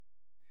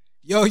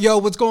Yo,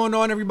 what's going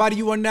on, everybody?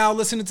 You are now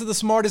listening to the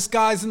smartest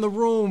guys in the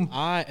room.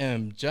 I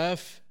am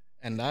Jeff,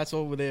 and that's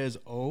over there is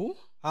O.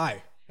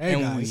 Hi. Hey,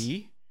 and guys.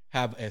 we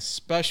have a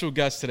special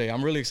guest today.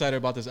 I'm really excited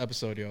about this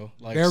episode, yo.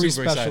 Like, Very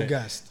super special excited.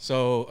 guest.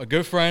 So, a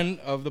good friend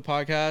of the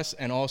podcast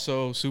and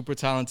also super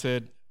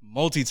talented,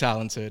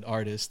 multi-talented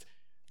artist.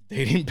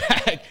 Dating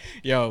back.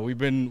 Yo, we've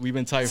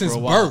been tight Since for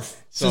a while.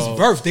 Birth. Since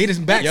birth.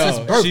 Dating back since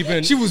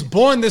birth. She was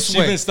born this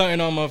way. She's been stunting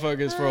on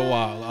motherfuckers for a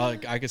while.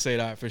 I could say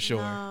that for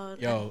sure. No,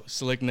 yo,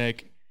 Slik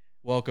Nik,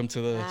 welcome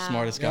to the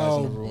smartest guys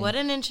in the room. What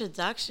an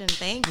introduction.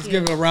 Thank you. Let's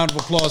give it a round of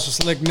applause for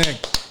Slik Nik.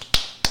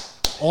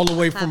 All the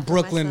way from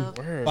Brooklyn,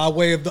 by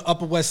way of the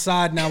Upper West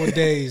Side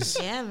nowadays.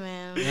 Yeah,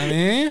 man. You know what I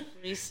mean?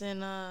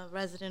 Recent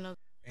resident of...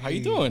 How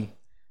you doing?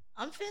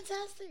 I'm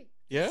fantastic.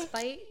 Yeah?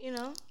 Despite,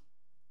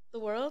 the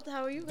world.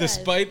 How are you guys?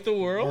 Despite the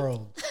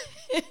world?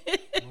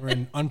 We're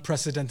in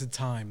unprecedented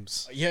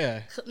times.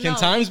 Yeah. Can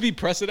times be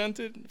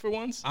precedented for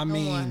once? I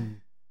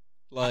mean...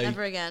 like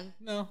never again.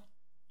 No.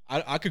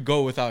 I could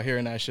go without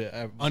hearing that shit.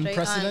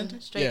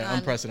 Unprecedented?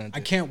 Unprecedented. I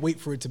can't wait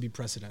for it to be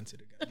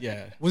precedented again.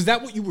 Yeah. Was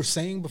that what you were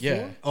saying before?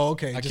 Yeah. Oh,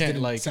 okay. I just can't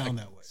didn't sound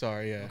that way.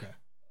 Sorry, yeah. Okay.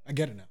 I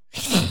get it now.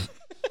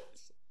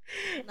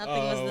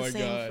 Nothing was the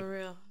same for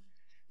real.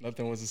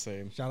 Nothing was the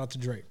same. Shout out to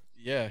Drake.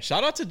 Yeah.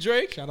 Shout out to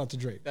Drake. Shout out to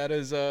Drake. That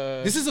is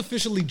This is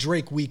officially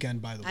Drake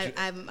weekend, by the way.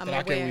 I'm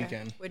aware.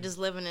 Weekend. We're just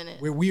living in it.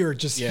 We are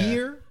just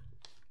here.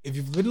 If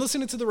you've been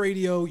listening to the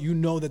radio, you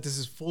know that this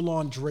is full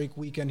on Drake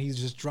weekend. He's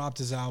just dropped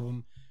his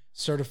album,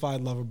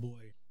 Certified Lover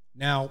Boy.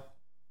 Now,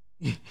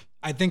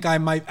 I think I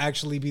might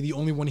actually be the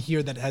only one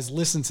here that has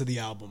listened to the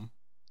album.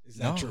 Is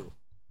that true?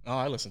 Oh,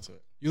 I listened to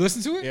it. You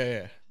listened to it?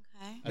 Yeah.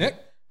 Okay. Nick?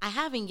 I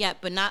haven't yet,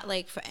 but not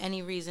like for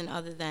any reason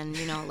other than,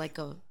 like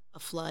a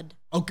flood.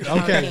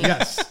 Okay,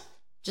 yes.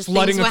 Just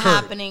flooding things were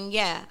occurred. happening.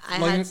 Yeah, I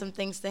had some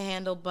things to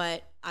handle,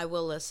 but I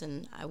will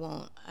listen. I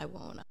won't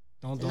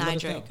Don't deny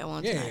Drake. I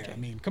won't deny Drake. I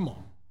mean, come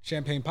on.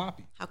 Champagne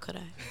Poppy. How could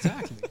I?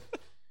 Exactly.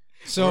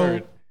 So,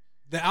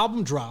 the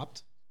album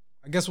dropped.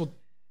 I guess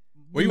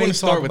we may talk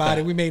start about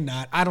it. We may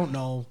not. I don't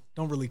know.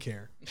 Don't really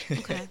care.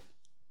 Okay.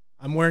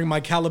 I'm wearing my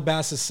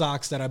Calabasas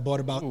socks that I bought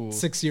about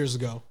 6 years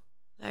ago.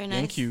 Very nice.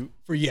 Thank you.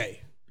 For Ye.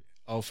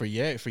 Oh, for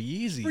Ye. For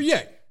Yeezy. For Ye.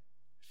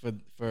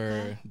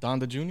 For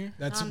Donda Jr.?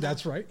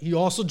 That's right. He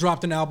also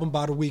dropped an album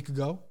about a week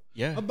ago.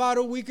 Yeah. About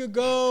a week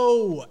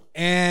ago.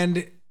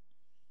 And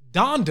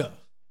Donda.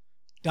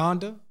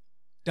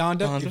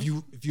 If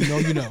you know,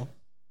 you know.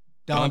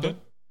 Donda.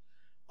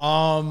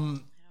 I don't know.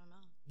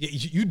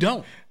 You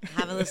don't.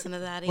 I haven't listened to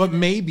that either. But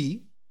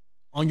maybe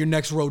on your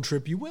next road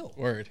trip you will.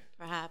 Word.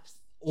 Perhaps.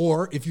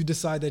 Or if you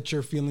decide that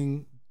you're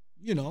feeling,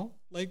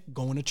 like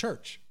going to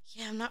church.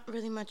 Yeah, I'm not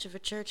really much of a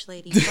church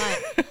lady,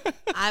 but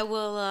I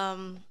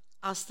will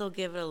I'll still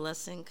give it a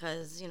listen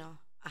because,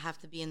 I have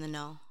to be in the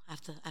know. I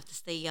have to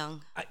stay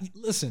young.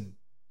 Listen,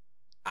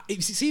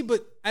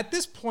 but at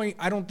this point,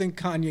 I don't think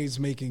Kanye's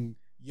making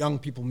young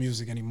people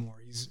music anymore.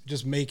 He's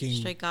just making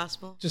straight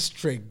gospel. Just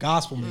straight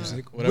gospel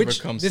music. Whatever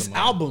which comes this to mind.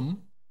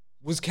 album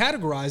was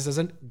categorized as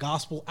a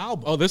gospel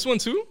album. Oh, this one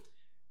too?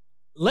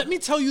 Let me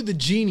tell you the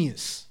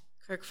genius.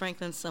 Kirk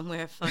Franklin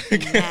somewhere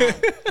fucking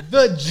mad.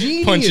 The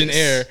genius punching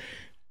air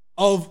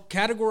of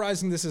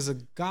categorizing this as a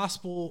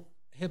gospel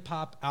hip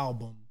hop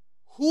album.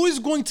 Who is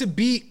going to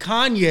beat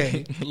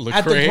Kanye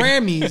at the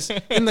Grammys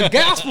in the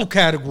gospel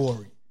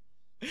category?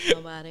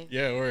 Nobody.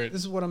 Yeah, word.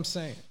 This is what I'm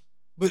saying.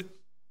 But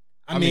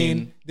I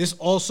mean, this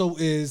also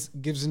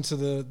gives into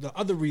the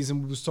other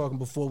reason we was talking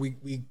before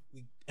we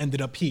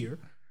ended up here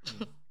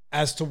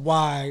as to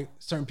why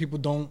certain people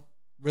don't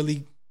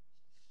really,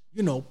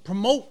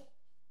 promote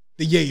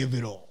the yay of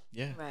it all.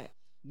 Yeah. Right.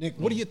 Nick,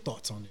 what are your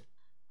thoughts on it?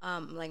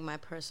 Like my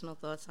personal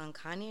thoughts on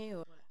Kanye or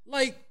what?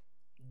 Like,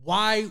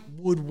 why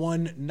would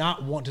one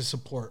not want to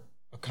support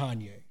a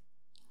Kanye?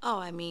 Oh,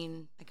 I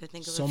mean, I could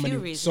think of so a many few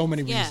reasons. So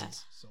many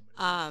reasons.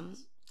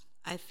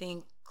 I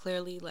think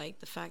clearly, like,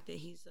 the fact that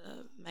he's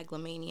a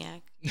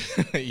megalomaniac.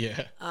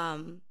 Yeah.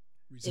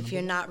 If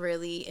you're not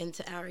really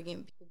into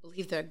arrogant people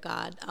believe they're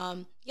God.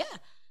 Yeah,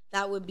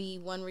 that would be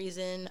one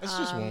reason. That's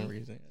just one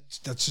reason.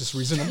 That's just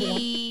reason number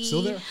one.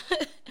 Still there?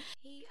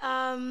 He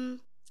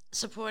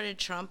supported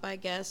Trump, I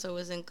guess, or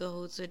was in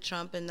cahoots with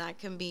Trump, and that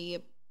can be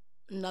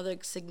another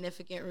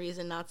significant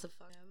reason not to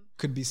fuck him.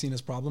 Could be seen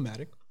as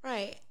problematic.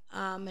 Right.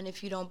 And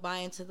if you don't buy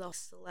into the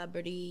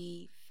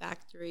celebrity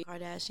factory,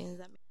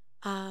 Kardashians,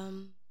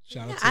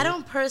 I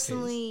don't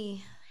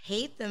personally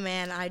hate the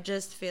man. I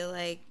just feel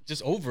like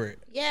just over it.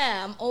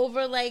 Yeah, I'm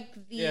over like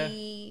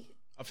I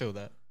feel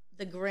that.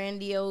 The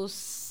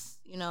grandiose,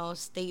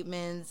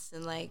 statements,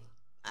 and like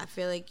I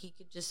feel like he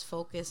could just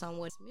focus on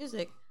what's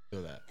music. I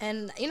feel that.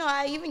 And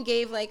I even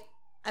gave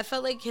I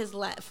felt like his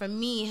last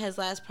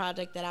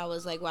project that I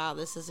was like, wow,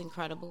 this is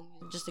incredible,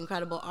 just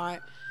incredible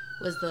art,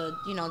 was the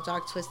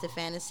Dark Twisted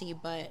Fantasy.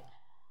 But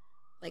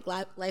like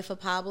Life of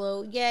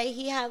Pablo, yeah,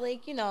 he had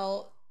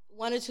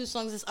one or two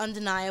songs that's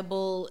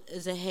undeniable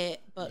is a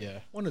hit, but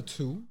one or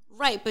two,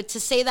 right? But to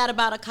say that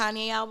about a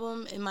Kanye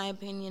album, in my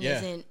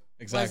opinion,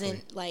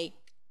 wasn't like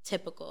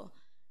typical.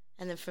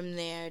 And then from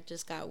there, it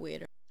just got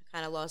weirder.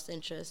 kind of lost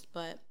interest.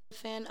 But I'm a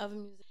fan of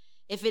music.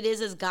 If it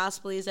is as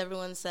gospel-y as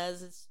everyone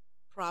says, it's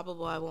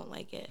probable I won't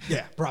like it.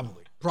 Yeah,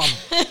 probably.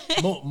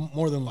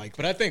 More than likely.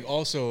 But I think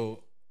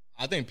also,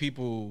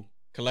 people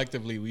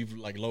collectively, we've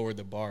like lowered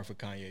the bar for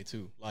Kanye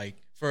too. Like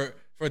for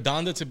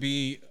Donda to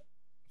be,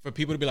 for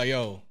people to be like,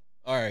 yo,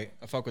 all right,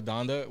 I fuck with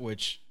Donda,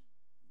 which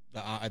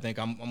I think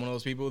I'm one of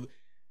those people.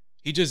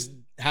 He just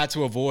had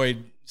to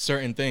avoid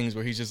certain things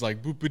where he's just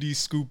like boopity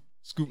scoop.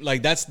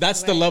 Like that's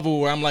right. The level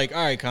where I'm like,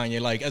 all right,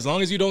 Kanye, like as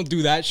long as you don't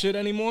do that shit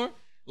anymore,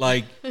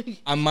 like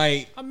I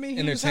might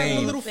entertain.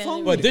 A little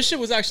fun but this shit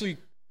was actually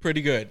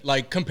pretty good.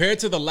 Like compared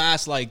to the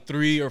last like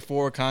 3 or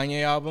 4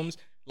 Kanye albums,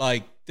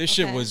 like this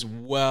shit was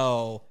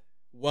well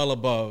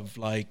above.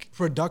 Like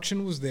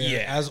production was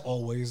there as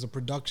always. The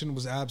production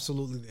was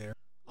absolutely there.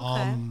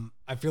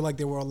 I feel like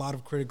there were a lot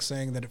of critics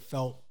saying that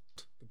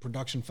the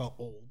production felt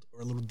old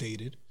or a little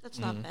dated. That's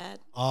not bad.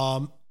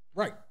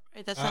 Right.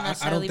 That's not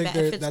necessarily bad.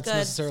 If it's good,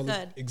 it's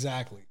good.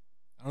 Exactly.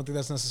 I don't think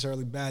that's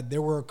necessarily bad.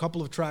 There were a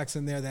couple of tracks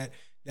in there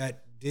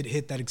that did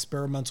hit that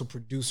experimental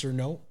producer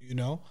note,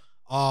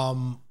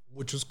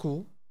 which was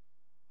cool.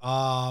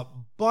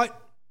 But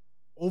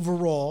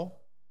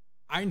overall,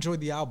 I enjoyed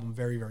the album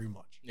very, very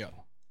much. Yeah. It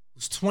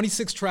was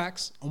 26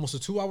 tracks, almost a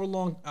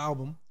 2-hour-long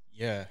album.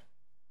 Yeah.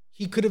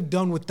 He could have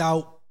done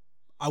without,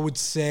 I would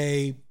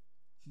say,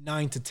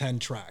 9 to 10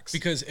 tracks.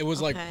 Because it was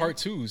like part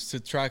 2s to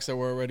tracks that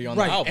were already on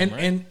the album,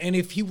 right? And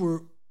if he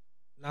were,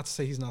 not to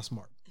say he's not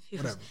smart,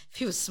 if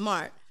he was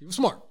smart.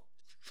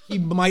 He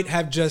might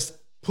have just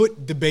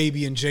put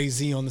DaBaby and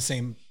Jay-Z on the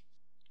same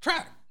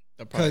track.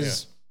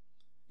 Because,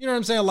 you know what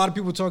I'm saying? A lot of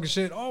people talking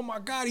shit. Oh my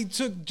God, he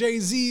took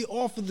Jay-Z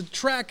off of the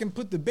track and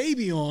put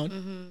DaBaby on.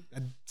 Mm-hmm.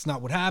 That's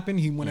not what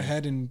happened. He went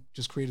ahead and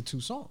just created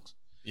 2 songs.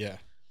 Yeah.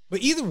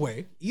 But either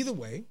way,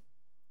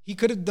 he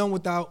could have done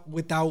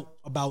without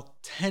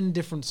about 10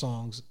 different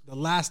songs. The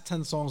last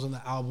 10 songs on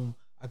the album,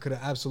 I could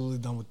have absolutely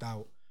done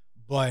without.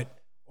 But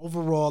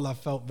overall, I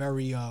felt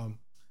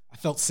I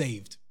felt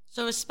saved.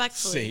 So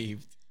respectfully.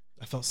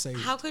 I felt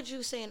saved. How could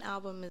you say an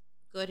album is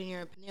good and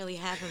you're nearly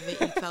half of it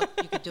you felt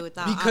you could do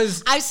without?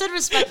 Because I said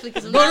respectfully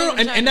because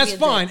and that's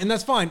fine. And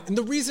that's fine. And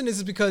the reason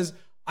is because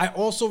I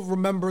also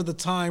remember the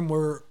time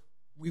where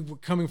we were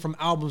coming from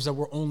albums that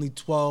were only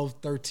 12,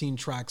 13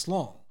 tracks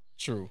long.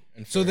 True.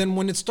 And so then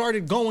when it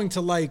started going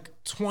to like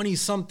 20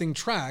 something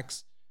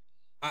tracks,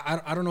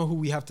 I don't know who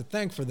we have to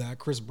thank for that.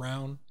 Chris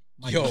Brown,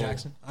 Michael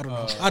Jackson. I don't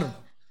know.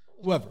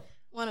 Whoever.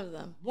 One of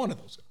them. One of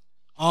those.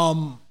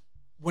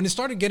 When it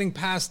started getting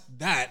past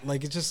that,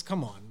 like it just,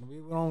 come on. We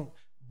don't,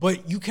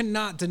 but you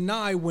cannot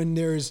deny when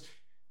there's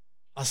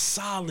a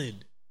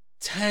solid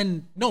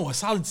 16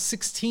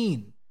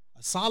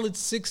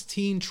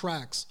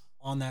 tracks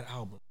on that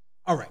album.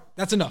 All right.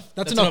 That's enough.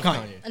 That's enough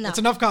Kanye. That's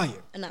enough Kanye.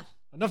 Enough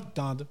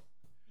Donda.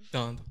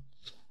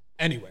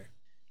 Anyway.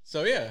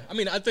 So yeah, I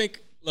mean, I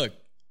think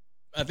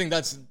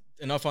that's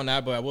enough on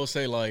that, but I will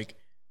say like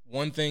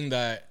one thing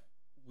that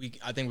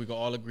I think we could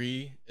all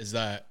agree is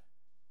that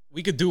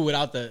we could do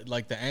without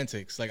the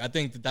antics. Like I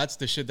think that's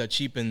the shit that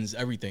cheapens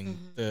everything.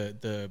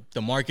 Mm-hmm.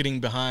 The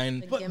marketing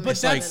behind. But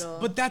that's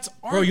art.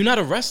 Bro, you're not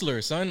a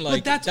wrestler, son.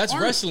 Like that's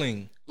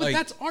wrestling. But like,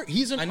 that's art.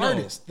 He's an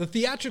artist. The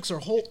theatrics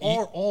are all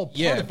part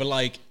of it. But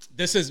like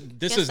this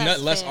is not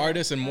less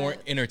artist and more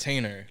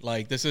entertainer.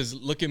 Like this is,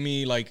 look at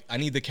me, like I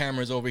need the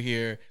cameras over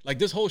here. Like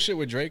this whole shit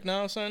with Drake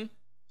now, son.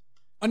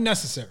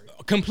 Unnecessary.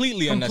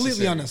 Completely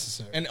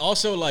unnecessary. And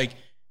also like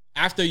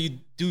after you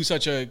do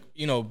such a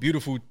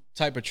beautiful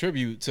type of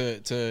tribute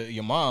to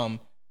your mom,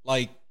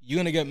 like you're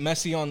gonna get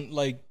messy on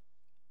like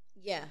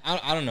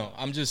I don't know.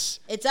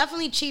 It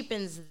definitely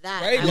cheapens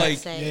that. Right? I would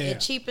say it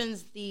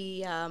cheapens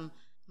the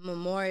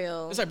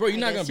memorial. It's like, bro, you're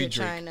not gonna beat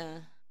Drake.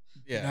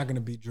 You're not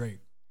gonna beat Drake.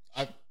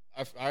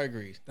 I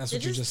agree. That's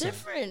what you just said. It's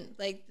different.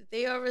 Like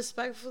they are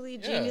respectfully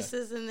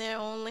geniuses in their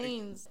own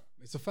lanes.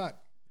 It's a fact.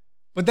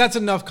 But that's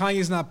enough.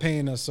 Kanye's not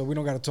paying us, so we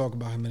don't got to talk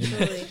about him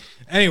anymore.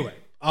 Anyway,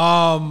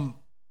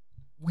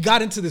 we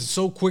got into this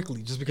so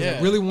quickly just because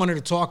I really wanted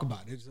to talk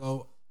about it.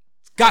 So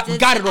got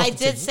it off the I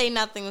did say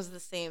nothing was the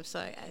same, so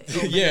that's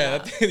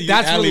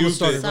really what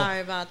started.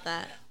 Sorry about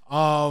that.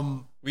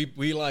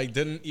 We like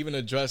didn't even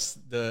address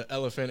the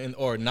elephant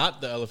or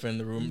not the elephant in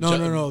the room.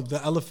 No.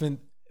 The elephant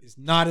is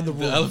not in the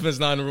room. The elephant's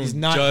not in the room. He's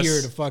not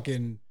here to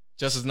fucking.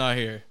 Just is not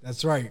here.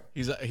 That's right.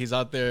 He's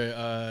out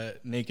there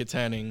naked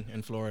tanning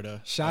in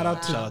Florida. Shout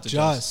out to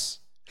Just.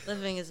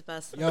 Living his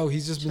best life. Yo,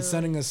 he's just been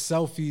sending us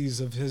selfies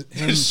of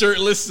him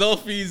shirtless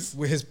selfies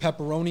with his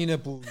pepperoni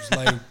nipples,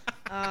 like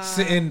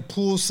sitting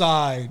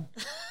poolside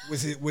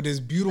with his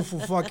beautiful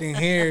fucking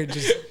hair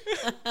just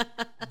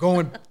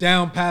going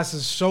down past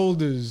his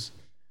shoulders.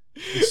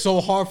 It's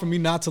so hard for me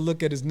not to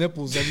look at his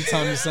nipples every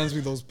time he sends me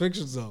those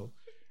pictures, though.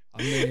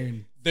 I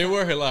mean, they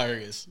were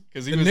hilarious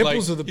because he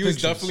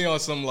was definitely on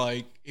some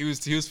like he was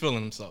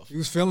feeling himself. He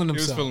was feeling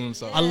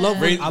himself. I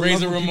love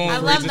Razor Ramon. I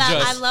love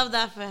that. I love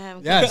that for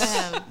him.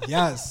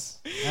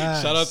 Yes.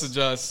 Shout out to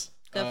Just.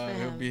 Good for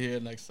him. He'll be here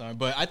next time.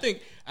 But I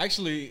think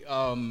actually,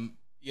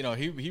 you know,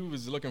 he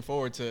was looking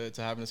forward to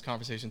having this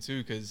conversation too,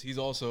 because he's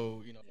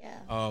also, you know,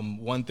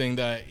 one thing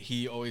that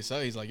he always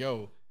says, he's like,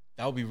 yo,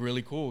 that would be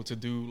really cool to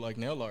do like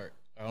nail art.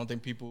 I don't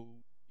think people,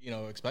 you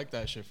know, expect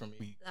that shit from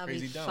me.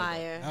 That'd be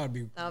fire. That would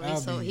be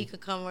so he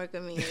could come work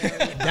with me.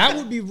 That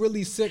would be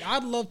really sick.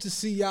 I'd love to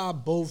see y'all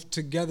both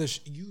together.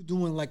 You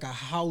doing like a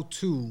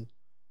how-to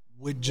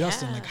with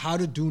Justin, like how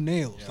to do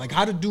nails, like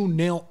how to do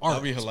nail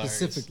art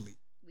specifically.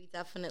 We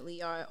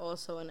definitely are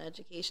also an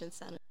education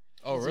center.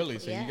 Oh, really?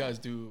 So you guys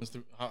do?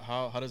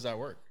 How does that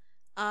work?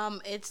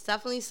 It's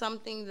definitely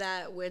something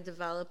that we're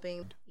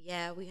developing.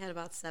 Yeah, we had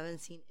about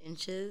 17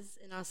 inches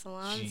in our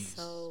salon. Jeez.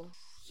 So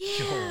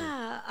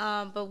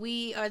yeah, but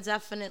we are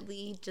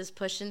definitely just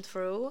pushing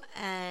through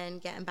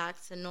and getting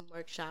back to no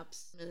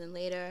workshops. And then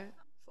later,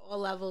 for all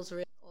levels,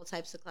 all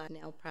types of class,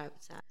 nail prep,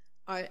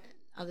 art,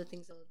 other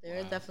things. So there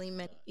are definitely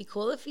many. Be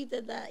cool if he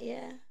did that.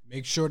 Yeah.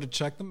 Make sure to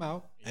check them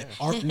out at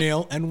Art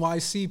Nail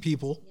NYC,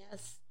 people.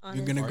 Yes.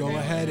 You're gonna go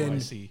ahead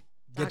and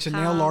get your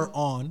nail art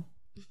on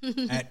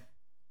at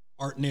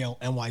Art Nail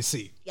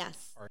NYC.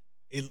 Yes.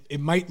 It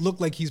might look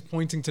like he's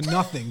pointing to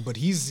nothing, but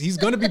he's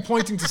going to be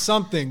pointing to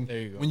something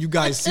when you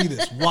guys see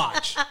this.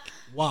 Watch.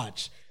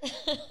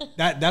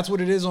 That's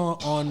what it is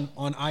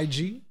on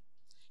IG?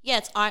 Yeah,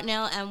 it's Art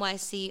Nail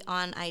NYC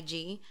on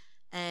IG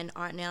and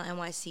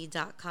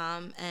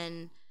artnailnyc.com.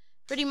 And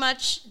pretty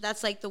much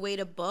that's like the way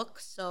to book.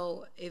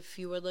 So if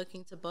you were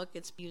looking to book,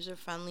 it's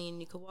user-friendly and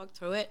you could walk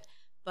through it.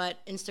 But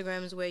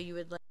Instagram is where you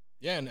would like.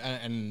 Yeah,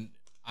 and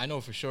I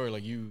know for sure,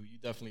 like you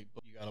definitely,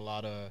 you got a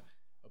lot of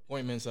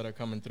appointments that are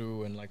coming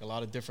through and like a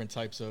lot of different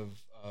types of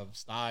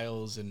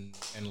styles and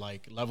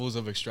like levels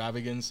of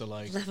extravagance. So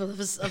like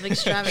levels of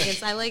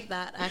extravagance. I like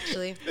that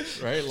actually.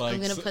 Right? Like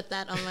I'm going to put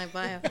that on my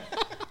bio.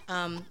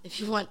 If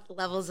you want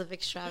levels of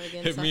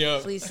extravagance, hit me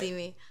up. Please see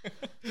me.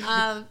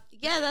 Yeah,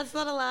 that's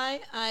not a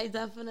lie. I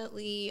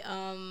definitely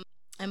am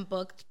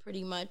booked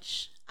pretty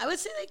much. I would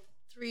say like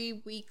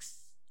 3 weeks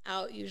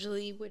out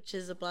usually, which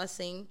is a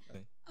blessing.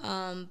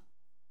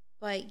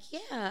 But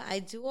yeah, I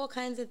do all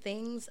kinds of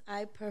things.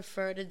 I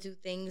prefer to do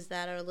things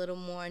that are a little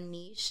more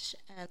niche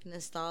and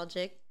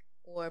nostalgic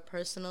or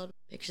personal.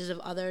 Pictures of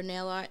other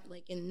nail art,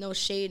 like in no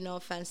shade, no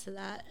offense to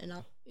that. And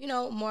you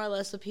know, more or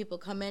less what people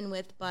come in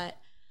with, but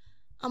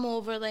I'm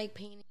over like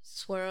painting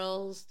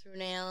swirls through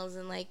nails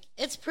and like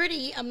it's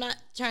pretty. I'm not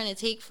trying to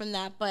take from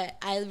that, but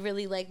I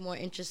really like more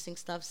interesting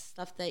stuff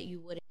that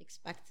you wouldn't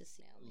expect to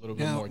see. A little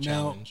bit more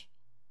challenge.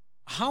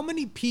 How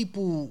many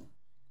people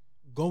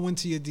go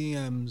into your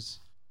DMs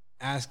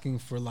asking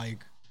for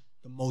like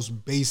the most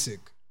basic,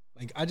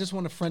 like I just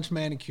want a French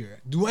manicure?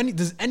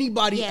 Does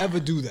anybody ever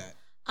do that?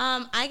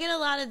 I get a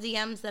lot of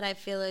DMs that I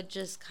feel are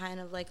just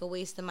kind of like a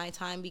waste of my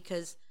time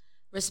because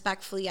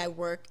respectfully I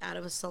work out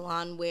of a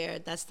salon where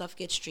that stuff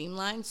gets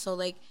streamlined. So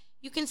like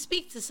you can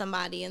speak to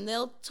somebody and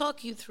they'll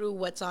talk you through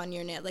what's on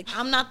your nail. Like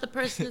I'm not the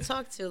person to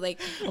talk to. Like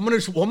I'm gonna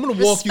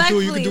walk you through.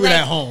 You can do it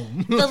at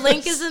home. The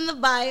link is in the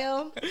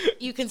bio.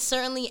 You can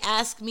certainly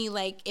ask me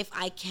like if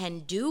I can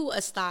do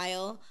a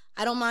style.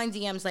 I don't mind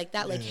DMs like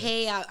that. Like,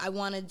 hey, I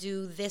want to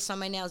do this on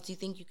my nails. Do you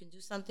think you can do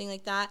something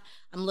like that?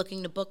 I'm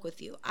looking to book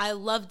with you. I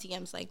love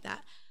DMs like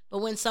that. But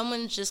when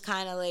someone's just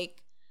kind of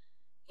like,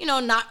 you know,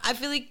 I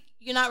feel like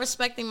you're not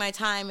respecting my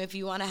time if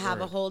you want to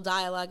have a whole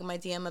dialogue in my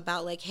DM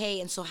about like,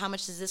 hey, and so how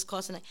much does this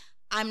cost? And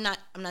I'm not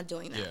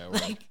doing that. Yeah,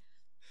 like,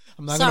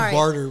 I'm not going to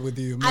barter with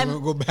you. I'm not going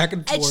to go back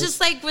and forth. It's just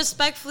like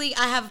respectfully,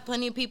 I have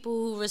plenty of people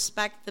who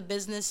respect the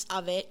business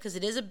of it because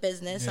it is a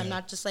business. Yeah. I'm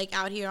not just like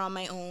out here on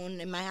my own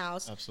in my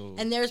house.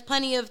 Absolutely. And there's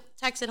plenty of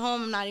techs at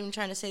home. I'm not even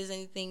trying to say there's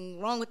anything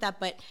wrong with that,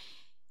 but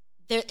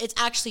it's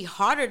actually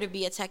harder to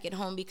be a tech at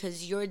home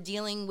because you're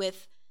dealing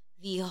with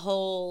the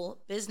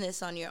whole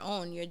business on your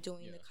own. You're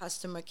doing the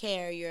customer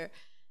care. You're,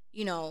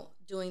 you know,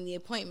 doing the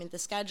appointment, the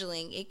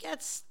scheduling. It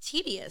gets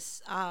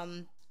tedious.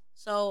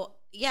 So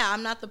yeah,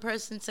 I'm not the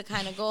person to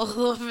kind of go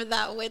over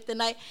that with,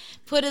 and I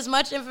put as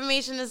much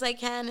information as I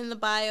can in the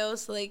bio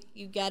so like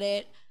you get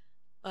it.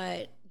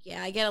 But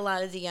yeah, I get a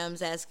lot of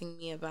DMs asking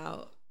me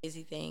about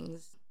crazy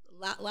things,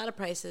 a lot of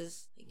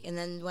prices, and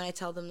then when I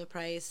tell them the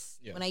price,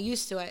 when I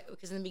used to,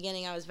 because in the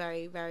beginning I was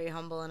very, very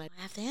humble, and I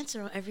have to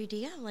answer every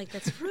DM, like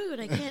that's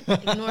rude. I can't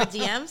ignore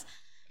DMs,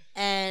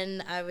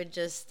 and I would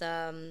just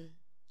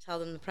tell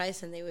them the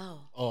price, and they would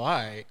all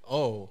right.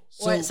 Or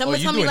someone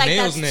tell me like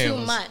that's too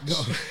much,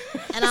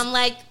 and I'm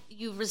like,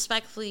 you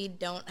respectfully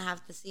don't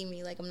have to see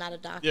me. Like I'm not a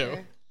doctor. Yeah.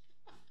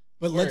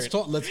 But let's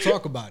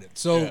talk about it.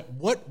 So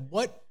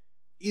what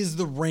is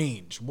the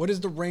range? What is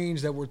the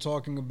range that we're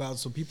talking about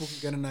so people can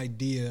get an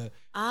idea?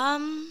 All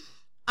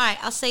right,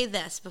 I'll say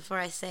this before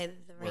I say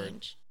the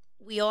range.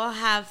 We all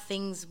have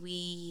things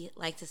we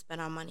like to spend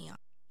our money on.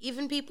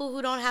 Even people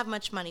who don't have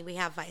much money, we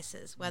have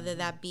vices, whether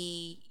that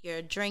be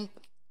your drink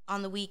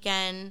on the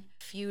weekend,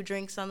 few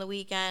drinks on the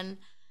weekend,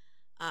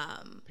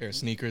 pair of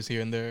sneakers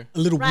here and there, a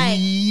little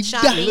weed,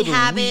 shopping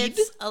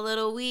habits, a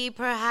little weed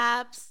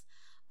perhaps.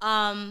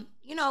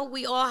 You know,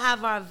 we all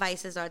have our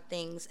vices, our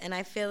things, and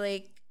I feel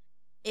like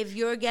if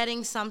you're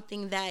getting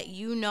something that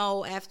you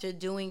know after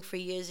doing for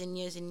years and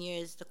years and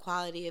years, the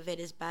quality of it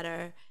is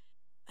better,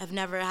 I've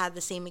never had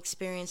the same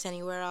experience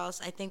anywhere else.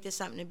 I think there's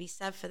something to be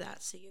said for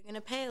that. So you're going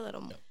to pay a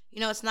little more. You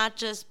know, it's not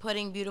just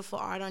putting beautiful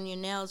art on your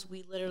nails.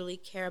 We literally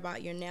care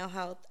about your nail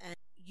health, and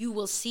you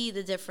will see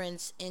the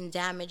difference in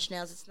damaged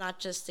nails. It's not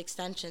just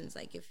extensions.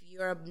 Like if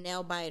you're a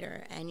nail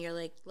biter and you're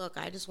like, look,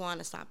 I just want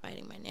to stop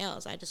biting my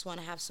nails. I just want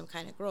to have some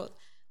kind of growth.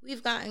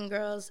 We've gotten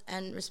girls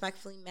and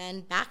respectfully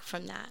men back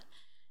from that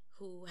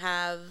who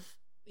have,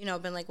 you know,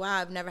 been like, wow,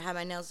 I've never had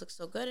my nails look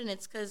so good. And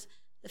it's because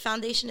the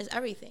foundation is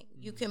everything.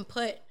 You can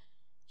put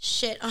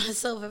shit on a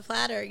silver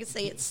platter. You can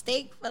say it's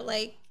steak, but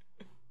like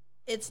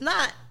it's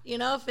not, you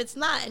know, if it's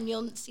not, and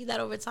you'll see that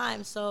over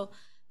time. So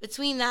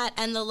between that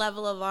and the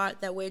level of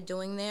art that we're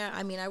doing there,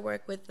 I mean, I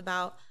work with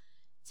about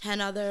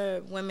 10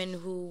 other women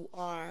who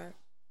are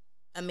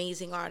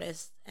amazing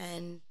artists,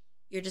 and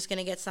you're just going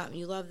to get something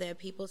you love there.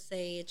 People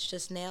say it's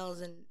just nails,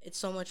 and it's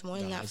so much more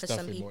than that for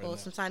some people.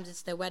 Sometimes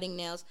it's their wedding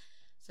nails.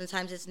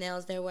 Sometimes it's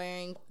nails they're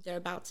wearing, they're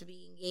about to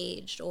be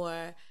engaged.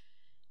 Or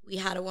we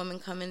had a woman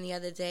come in the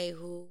other day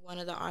who, one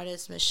of the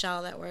artists,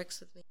 Michelle, that works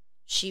with me,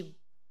 she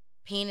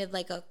painted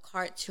like a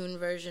cartoon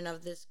version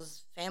of this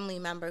family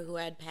member who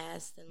had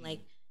passed, and like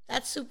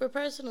that's super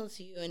personal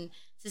to you. And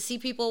to see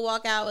people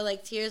walk out with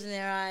like tears in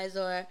their eyes,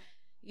 or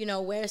you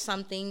know, wear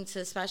something to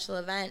a special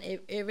event,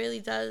 it really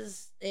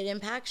does, it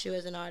impacts you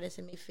as an artist,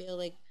 and may feel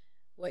like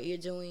what you're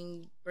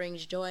doing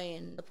brings joy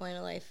and the point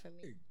of life for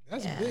me.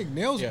 That's big.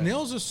 Nails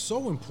are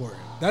so important.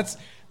 That's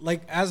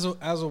like, as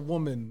a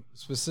woman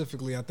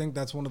specifically, I think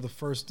that's one of the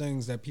first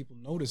things that people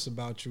notice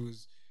about you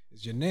is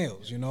your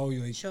nails. You know,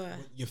 like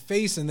your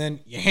face and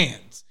then your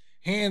hands.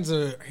 Hands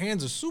are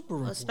super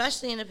important.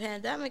 Especially in a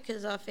pandemic,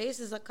 because our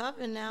faces are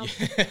covered now.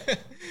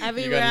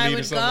 Everywhere I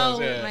would go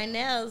with my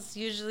nails,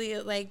 usually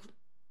like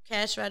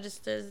cash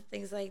registers,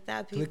 things like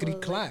that. People clickety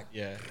clack. Like,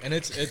 yeah, and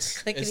it's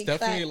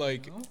definitely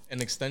like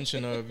an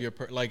extension of your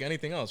like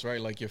anything else,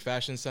 right? Like your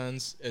fashion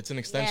sense, it's an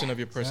extension of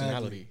your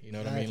personality. You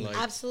know what I mean? Like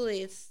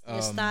absolutely, it's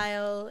your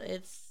style,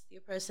 it's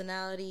your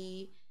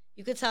personality.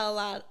 You could tell a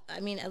lot. I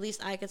mean, at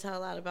least I could tell a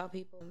lot about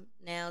people,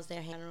 nails,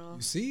 their hair.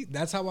 You see,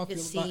 that's how I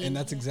feel about, and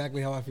that's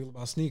exactly how I feel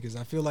about sneakers.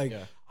 I feel like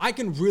I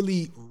can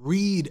really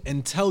read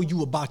and tell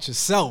you about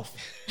yourself.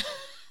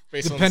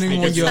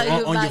 Depending on your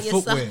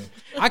footwear.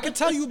 I can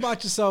tell you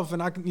about yourself,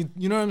 and I can,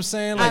 you know what I'm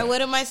saying? Like, all right, what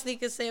do my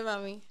sneakers say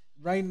about me?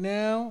 Right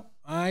now,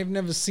 I've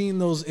never seen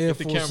those Air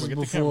Forces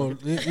before.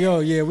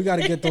 Yo, yeah, we got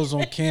to get those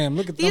on cam.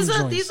 Look at these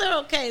joints. These are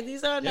okay.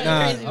 These are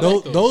not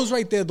crazy. Those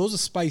right there, those are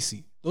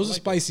spicy. Those are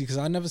spicy because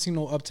I never seen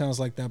no Uptowns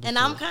like that before. And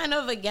I'm kind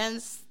of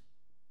against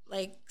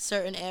like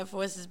certain Air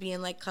Forces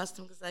being like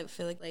custom, because I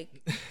feel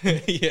like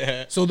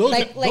yeah. So those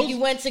like you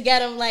went to get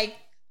them like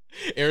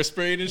air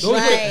sprayed and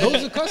shit.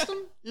 Those are custom?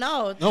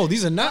 No,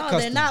 these are not custom.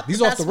 They're not.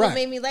 These off the rack. That's what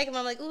made me like them.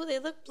 I'm like, ooh, they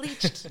look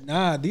bleached.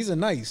 Nah, these are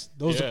nice.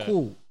 Those are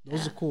cool.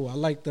 Those are cool. I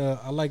like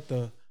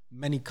the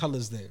many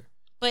colors there.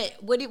 But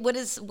what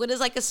is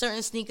like a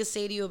certain sneaker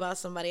say to you about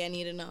somebody? I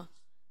need to know.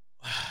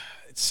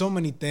 It's so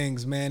many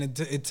things, man.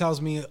 It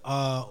tells me,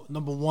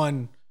 number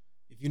one,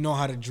 if you know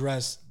how to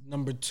dress.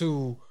 Number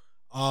two,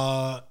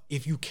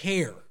 if you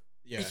care.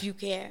 Yeah. If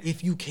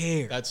you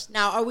care. That's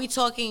now, are we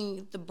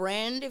talking the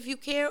brand if you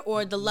care,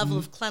 or the level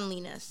of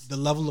cleanliness? The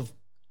level of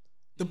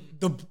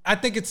I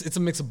think it's a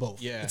mix of both.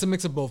 Yeah. It's a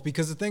mix of both,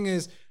 because the thing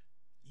is,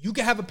 you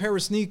can have a pair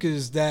of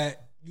sneakers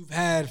that you've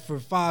had for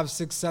 5,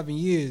 6, 7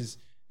 years,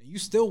 and you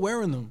still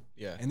wearing them.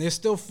 Yeah. And they're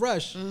still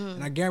fresh.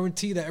 And I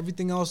guarantee that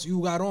everything else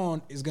you got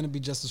on is gonna be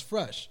just as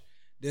fresh.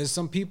 There's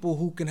some people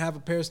who can have a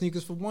pair of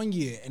sneakers for 1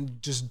 year and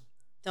just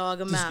dog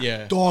them out.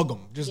 Yeah. Dog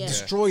them. Just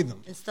destroy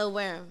them. And still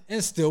wear them.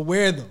 And still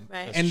wear them.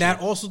 Right. And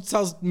that also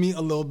tells me a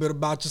little bit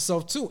about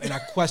yourself too. And I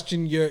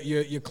question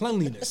your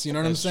cleanliness. You know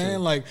what I'm saying?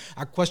 True. Like,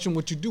 I question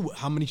what you do.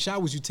 How many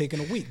showers you take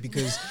in a week?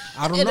 Because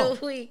I don't know.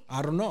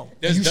 I don't know.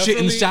 Do you shit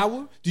in the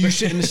shower? Do you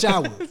shit in the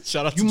shower?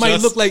 Shout out you to might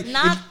Just. look like,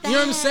 Not that, you know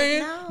what I'm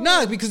saying?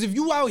 No. Nah, because if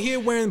you out here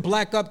wearing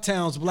black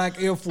Uptowns, black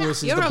Air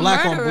Forces, You're the a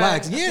black murderer, on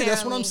blacks. Yeah, apparently.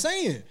 that's what I'm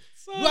saying.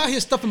 You out here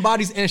stuffing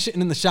bodies and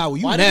shitting in the shower.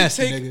 You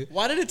nasty, nigga.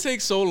 Why did it take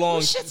so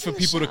long for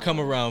people to come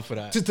around for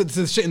that?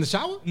 To shit in the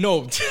shower?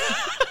 No.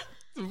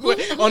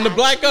 On the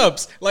Black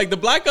Ups. Like, the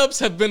Black Ups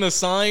have been a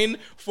sign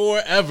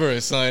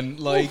forever, son.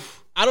 Like,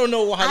 I don't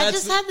know how I that's...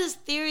 just had this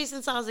theory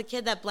since I was a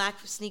kid that black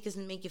sneakers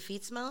make your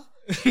feet smell.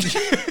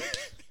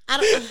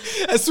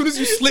 As soon as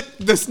you slip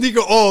the sneaker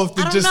off,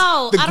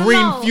 the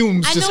green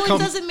fumes just come. I know it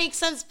doesn't make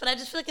sense, but I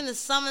just feel like in the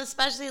summer,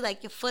 especially,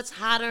 like your foot's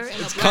hotter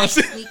in a black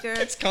sneaker.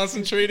 It's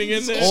concentrating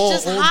in there.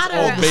 It's just hotter.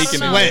 All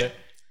bacon in there.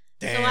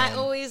 Damn. So I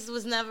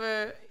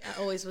never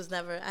was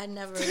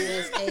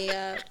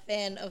a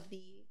fan of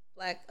the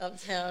black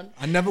Uptown.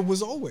 I never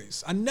was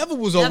always a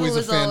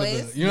fan of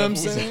it. You know what I'm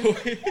saying?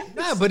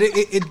 Nah, but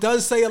it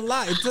does say a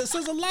lot. It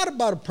says a lot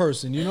about a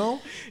person, you know?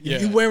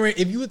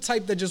 If you a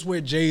type that just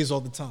wear J's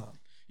all the time.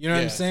 You know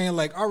what I'm saying?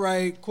 Like, all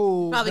right,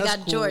 cool. Probably that's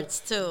got cool.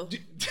 jorts too.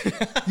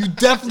 You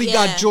definitely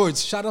got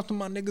jorts. Shout out to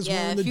my niggas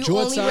wearing the jorts out here. If you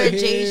only wear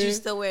J's, you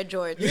still wear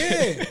jorts.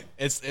 Yeah.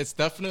 It's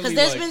definitely because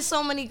there's been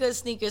so many good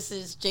sneakers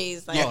since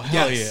J's. Like,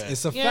 hell yeah.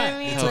 It's a fact. I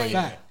mean? It's a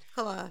fact.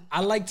 Come on.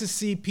 I like to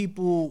see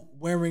people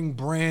wearing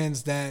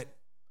brands that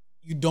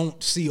you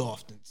don't see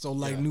often. So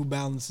like New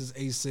Balances,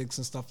 A6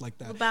 and stuff like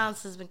that. New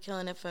Balance has been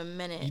killing it for a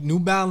minute. New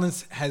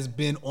Balance has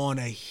been on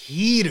a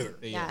heater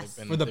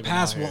for the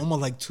past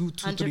almost like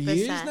 3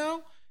 years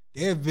now.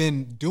 They have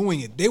been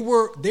doing it. They're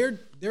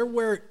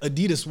where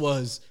Adidas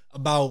was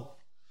about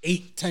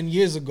 8-10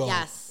 years ago.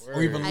 Yes,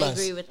 or even less.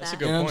 I agree with that. That's a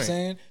good You know point. what I'm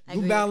saying?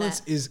 New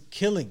Balance is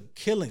killing.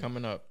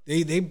 Coming up.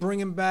 They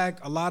bringing back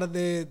a lot of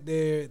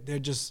their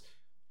just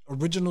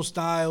original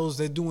styles.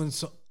 They're doing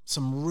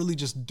some really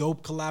just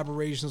dope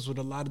collaborations with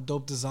a lot of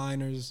dope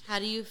designers. How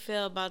do you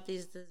feel about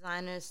these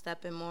designers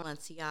stepping more on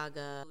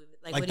Balenciaga?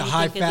 Like what the do you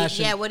high think of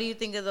fashion? what do you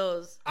think of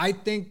those? I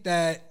think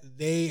that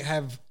they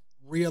have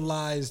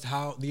realized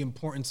the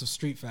importance of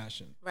street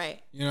fashion. Right.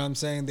 You know what I'm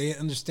saying? They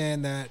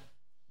understand that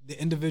the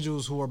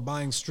individuals who are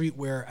buying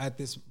streetwear at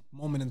this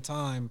moment in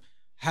time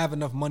have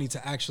enough money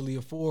to actually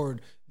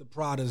afford the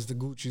Pradas, the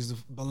Gucci's, the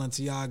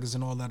Balenciagas,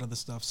 and all that other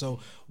stuff. So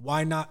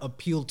why not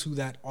appeal to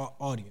that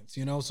audience?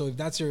 You know, so if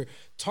that's your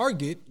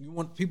target, you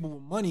want people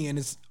with money, and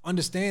it's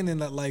understanding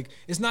that like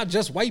it's not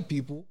just white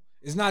people,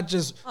 it's not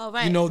just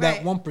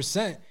that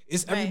 1%.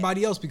 It's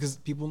everybody else, because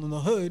people in the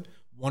hood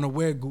want to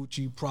wear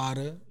Gucci,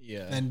 Prada,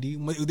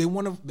 Fendi. They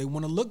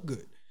want to look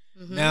good.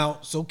 Mm-hmm. Now,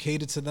 so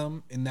cater to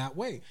them in that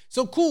way.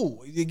 So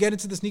cool, you get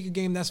into the sneaker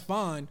game, that's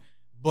fine,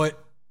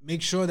 but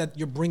make sure that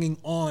you're bringing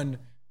on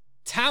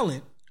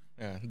talent.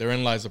 Yeah,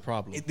 therein lies the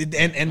problem.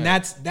 And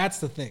that's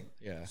the thing.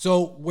 Yeah.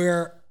 So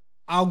where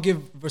I'll give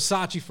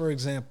Versace, for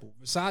example.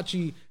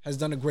 Versace has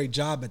done a great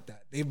job at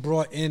that. They've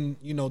brought in,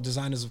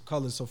 designers of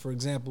color. So for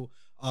example,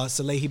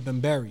 Salehi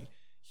Bembury.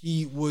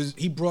 He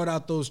brought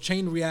out those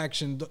chain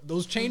reactions,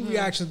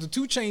 the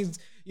 2 chains,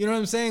 you know what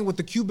I'm saying, with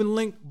the Cuban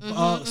link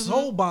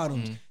sole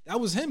bottoms. Mm-hmm. That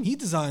was him. He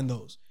designed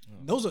those.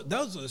 That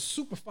was a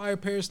super fire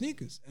pair of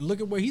sneakers. And look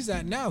at where he's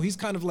at now. He's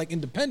kind of like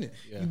independent.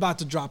 Yeah. He's about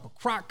to drop a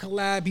Croc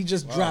collab. He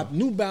just dropped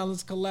New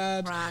Balance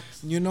collabs.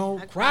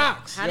 Crocs.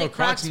 Crocs. How did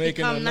Crocs making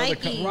become another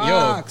Nike?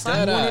 Crocs.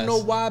 I want to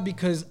know why,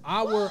 because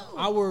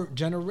our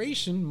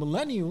generation,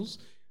 millennials,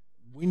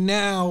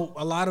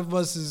 a lot of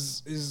us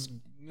is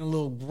a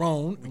little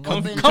grown.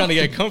 We're trying to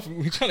get comfy.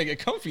 We're trying to get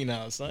comfy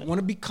now, son. Want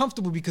to be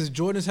comfortable, because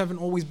Jordans haven't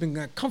always been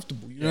that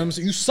comfortable. You know what I'm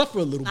saying? You suffer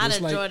a little bit. Not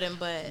a Jordan,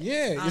 but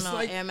it's like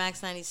like Air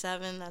Max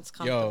 97. That's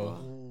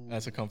comfortable.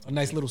 That's a comfortable. A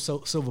nice little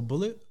silver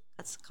bullet.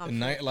 That's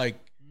comfortable.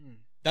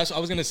 That's what I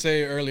was gonna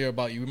say earlier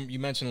about you. You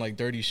mentioned like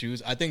dirty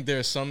shoes. I think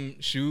there's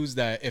some shoes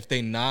that if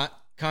they not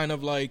kind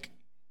of like,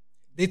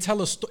 they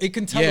tell a story. It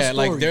can tell a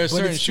story. Yeah, like there are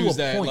certain shoes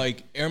that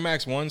like Air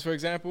Max 1s, for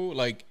example,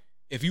 like.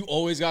 If you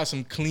always got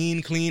some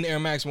clean Air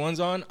Max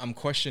 1s on, I'm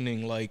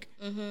questioning, like,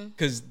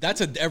 because that's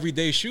an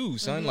everyday shoe,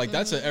 son. Like,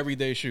 that's an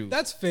everyday shoe.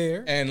 That's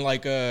fair. And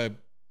like I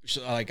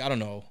don't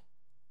know,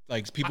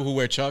 like people who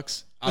wear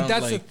Chucks. But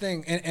that's the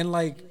thing, and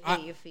like, you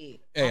hate your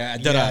feet. Yeah,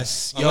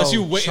 yes. Unless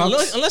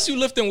you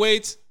lifting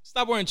weights,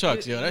 stop wearing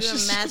Chucks. That's you're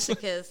just a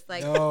masochist.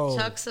 Like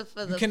Chucks are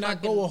for the. You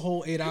cannot go a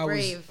whole 8 hours.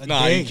 Brave. A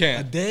day. You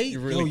can't. A day.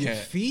 You really your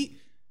can't. feet.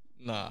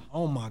 Nah.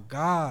 Oh my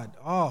God.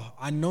 Oh,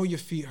 I know your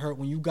feet hurt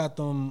when you got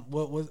them.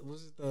 What was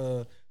it?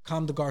 The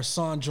Comme des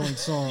Garçons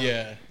joints on.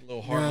 Yeah, a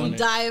little hard on I'm it.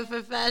 dying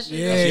for fashion.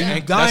 Yeah,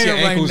 you're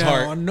dying right now.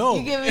 Heart. I know.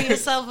 You're giving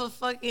yourself a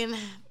fucking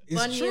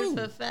bunion true.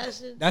 for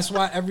fashion. That's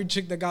why every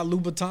chick that got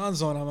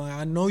Louboutins on, I'm like,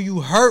 I know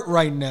you hurt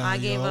right now. I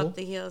gave up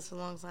the heels a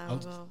long time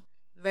ago.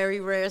 Very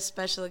rare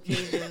special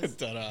occasions.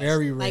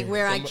 Very rare. Like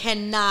where I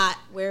cannot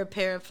wear a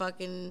pair of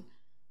fucking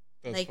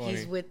Nikes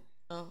funny. with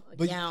a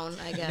gown,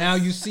 I guess. Now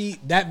you see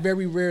that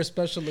very rare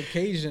special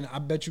occasion. I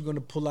bet you're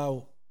gonna pull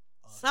out.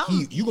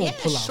 You gonna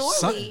pull out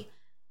something.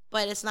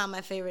 But it's not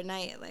my favorite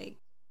night. Like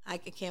I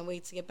can't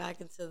wait to get back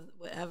into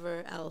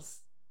whatever else.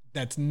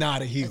 That's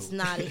not a heel. It's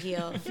not a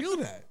heel. I feel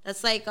that.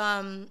 That's like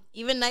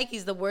even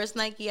Nike's. The worst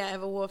Nike I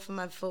ever wore for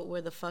my foot were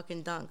the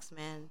fucking Dunks,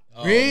 man.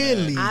 Oh,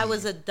 really? I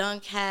was a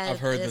Dunk head I've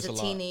heard as this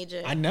a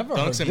teenager. I never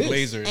Dunks heard and this.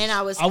 Blazers. And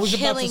I was about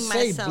killing to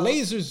say myself.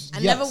 Blazers. I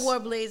yes. never wore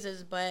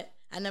Blazers, but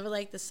I never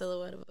liked the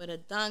silhouette. But a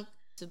Dunk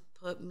to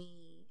put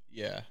me.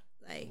 Yeah.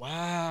 Like,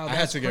 wow, I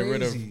had to get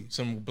rid of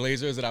some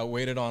Blazers that I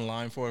waited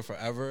online for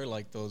forever,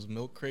 like those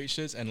milk crate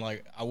shits, and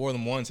like I wore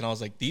them once and I was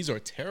like, these are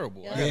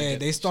terrible. Yeah,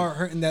 they start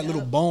hurting that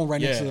little bone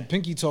right next to the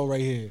pinky toe right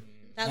here.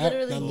 That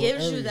literally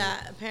gives you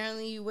that.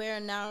 Apparently, you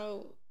wear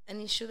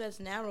any shoe that's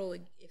narrow,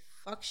 it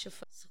fucks your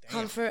foot.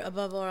 Comfort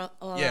above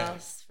all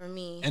else for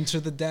me.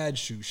 Enter the dad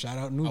shoe. Shout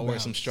out New Balance. I wear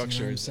some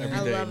structures every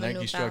day,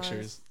 Nike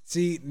structures.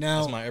 See, now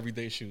that's my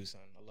everyday shoe,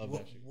 son. I love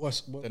that shoe.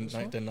 What's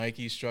the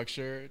Nike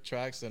structure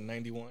tracks, the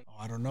 91. Oh,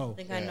 I don't know. I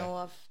think I know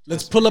off.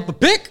 Let's pull up a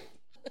pic.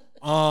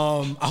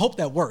 I hope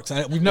that works.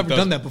 We've never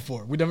done that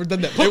before. We've never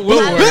done that. It will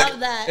work. I love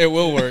that. It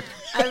will work.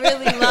 I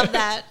really love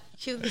that.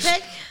 Cute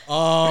pic.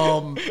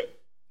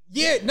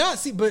 Yeah, no,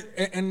 see, but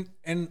and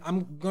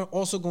I'm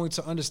also going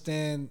to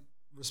understand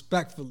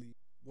respectfully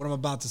what I'm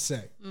about to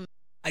say.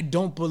 I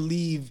don't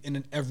believe in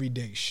an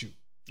everyday shoe.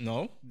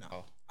 No.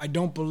 I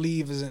don't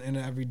believe in an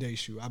everyday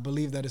shoe. I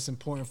believe that it's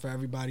important for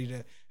everybody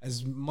to,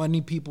 as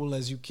many people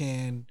as you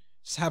can,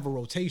 just have a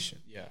rotation.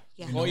 Yeah.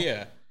 Yeah. Oh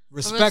yeah.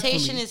 Respectfully,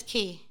 Rotation is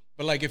key.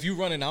 But like if you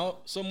running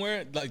out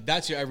somewhere, like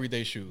that's your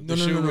everyday shoe. No,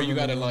 You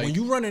gotta like when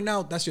you running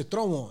out, that's your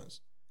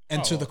throw-ons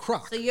and to the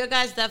Croc. So your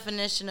guys'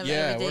 definition of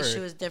everyday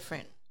shoe is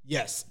different.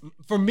 Yes,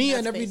 for me,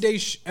 an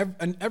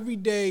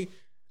everyday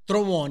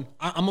throw-on.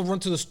 I'm gonna run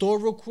to the store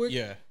real quick.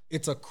 Yeah,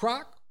 it's a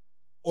Croc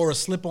or a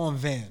slip-on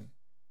Van.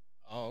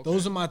 Oh, okay.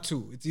 Those are my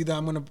two. It's either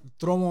I'm gonna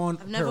throw on.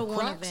 I've never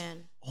worn a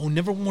Van. Oh,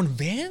 never worn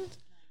Van?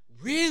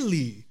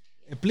 Really?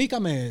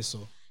 Explícame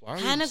eso.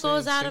 Kind of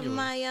goes out of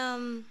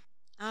my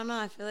I don't know.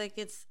 I feel like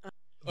it's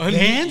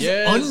Vans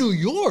on New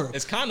York.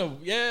 It's kind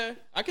of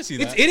I can see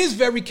that. It is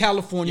very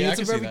California. Yeah,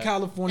 it's a very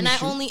California. And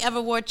shoe. I only ever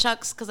wore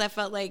Chucks because I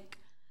felt like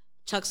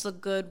Chucks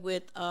look good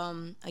with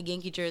a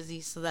Yankee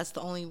jersey. So that's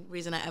the only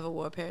reason I ever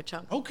wore a pair of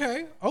Chucks.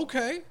 Okay.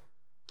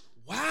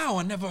 Wow,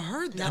 I never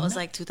heard that. That was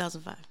like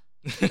 2005.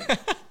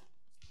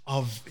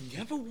 You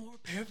ever wore a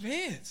pair of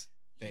Vans?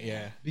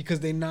 Yeah, because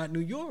they're not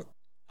New York.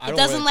 It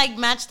doesn't like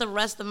match the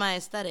rest of my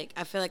aesthetic.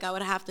 I feel like I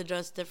would have to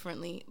dress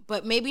differently,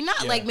 but maybe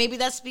not. Yeah. Like maybe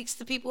that speaks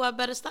to people who have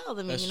better style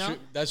than me. You know, true.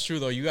 That's true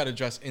though. You got to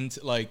dress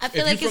into like. I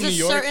feel like it's a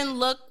certain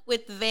look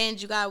with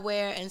Vans you gotta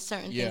wear, and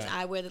certain things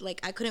I wear. That like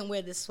I couldn't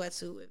wear this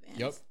sweatsuit with Vans.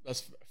 Yep,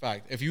 that's a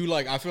fact. If you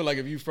like, I feel like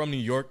if you from New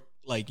York,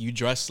 like you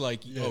dress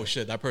like oh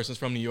shit, that person's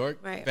from New York.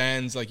 Right.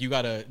 Vans, like you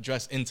gotta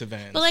dress into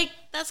Vans. But like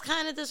that's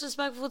kind of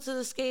disrespectful to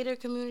the skater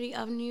community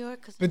of New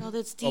York because I know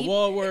that's deep.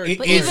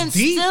 But even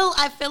still,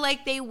 I feel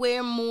like they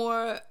wear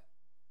more.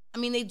 I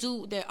mean, they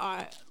do. There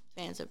are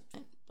Vans,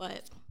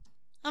 but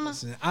I don't know.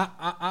 Listen,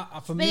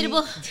 for me,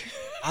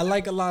 I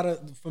like a lot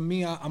of. For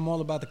me, I'm all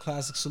about the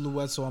classic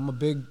silhouette. So I'm a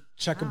big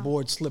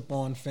checkerboard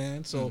slip-on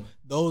fan. So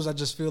those, I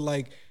just feel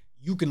like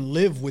you can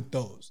live with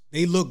those.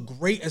 They look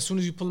great as soon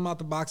as you pull them out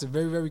the box. They're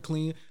very, very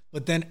clean.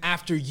 But then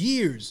after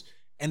years,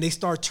 and they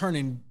start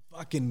turning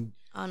fucking.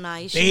 Oh no,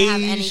 you shouldn't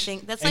have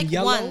anything. That's like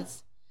yellow.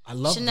 ones. I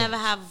love. You should never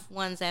have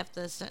ones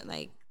after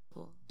like.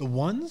 The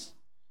ones.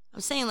 I'm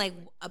saying like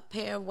a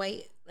pair of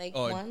white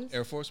ones.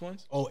 Air Force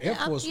ones? Oh, Air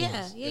Force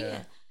ones.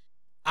 Yeah.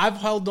 I've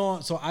held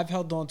on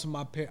to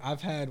my pair.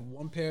 I've had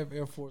one pair of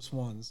Air Force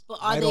Ones. But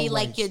are they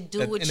like your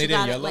dude what you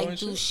gotta like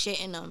do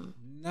shit in them?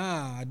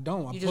 Nah, I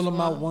don't. I pull them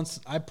out once.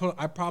 I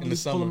probably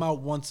pull them out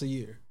once a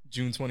year.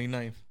 June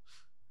 29th.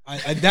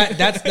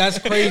 That's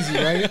crazy,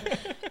 right?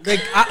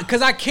 Like,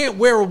 because I can't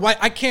wear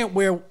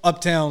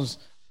Uptowns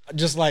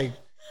just like.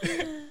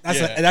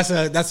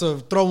 That's a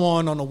throw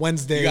on a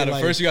Wednesday.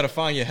 First you gotta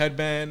find your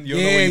headband. You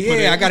don't know where you put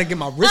it. I gotta get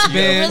my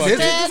wristband. There's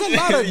a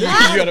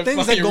lot of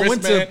things that go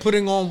into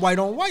putting on white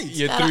on white.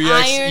 Your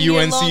 3X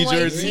UNC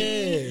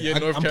jersey. Yeah.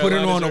 I'm putting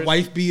on a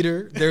wife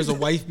beater. There's a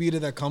wife beater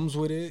that comes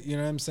with it. You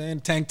know what I'm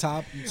saying? Tank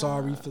top. I'm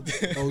sorry for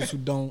those who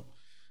don't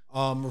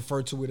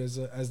refer to it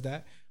as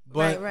that.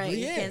 But right.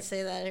 You can't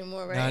say that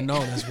anymore, right? I know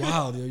that's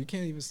wild, yo. You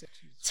can't even say.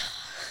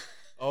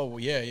 Oh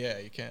yeah,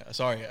 you can't.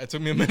 Sorry, it took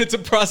me a minute to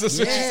process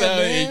what you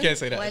said. You can't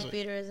say that. Wife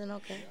beater isn't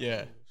okay.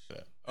 Yeah.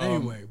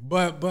 Anyway,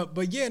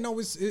 but yeah, no,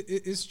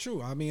 it's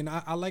true. I mean,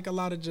 I like a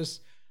lot of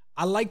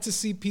I like to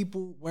see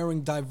people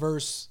wearing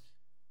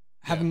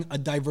having a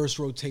diverse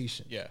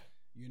rotation. Yeah.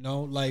 You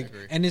know, like,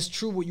 and it's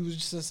true what you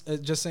was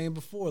just saying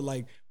before.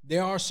 Like,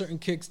 there are certain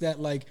kicks that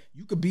like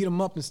you could beat them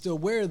up and still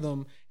wear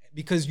them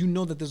because you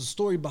know that there's a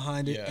story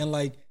behind it, and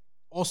like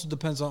also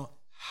depends on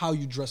how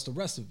you dress the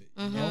rest of it,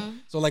 you know?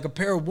 So like a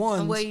pair of ones.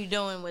 And where you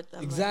doing with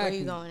them? Exactly. Like, where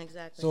you going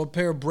exactly? So a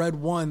pair of bread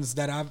ones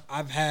that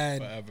I've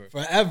had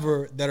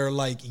forever that are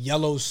like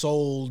yellow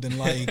soled and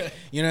like,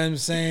 you know what I'm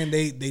saying?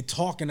 They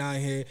talking out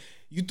here.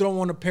 You throw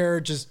on a pair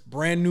of just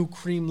brand new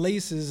cream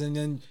laces and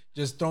then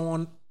just throw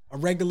on a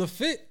regular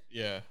fit.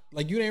 Yeah.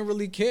 Like you didn't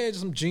really care,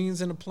 just some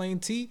jeans and a plain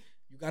tee.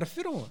 Got a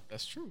fit on.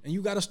 That's true. And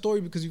you got a story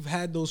because you've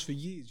had those for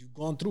years. You've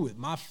gone through it.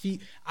 My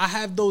feet, I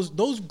have those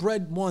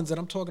bread ones that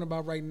I'm talking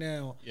about right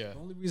now. Yeah. The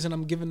only reason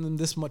I'm giving them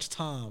this much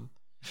time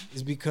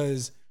is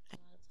because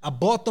I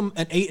bought them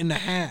an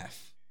 8.5.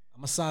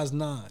 I'm a size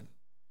 9.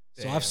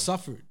 So I've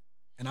suffered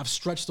and I've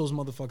stretched those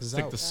motherfuckers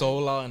out. Took the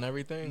sole out and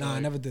everything? Nah, I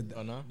never did that.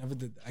 Oh, no? Never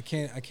did that. I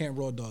can't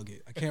raw dog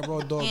it. I can't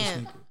raw dog a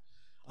sneaker.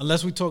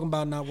 Unless we're talking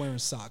about not wearing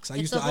socks. I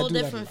do that a lot. It's a whole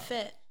different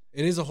fit.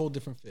 It is a whole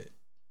different fit.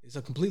 It's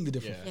a completely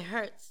different fit. It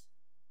hurts.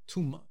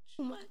 Too much.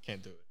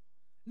 Can't do it.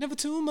 Never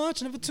too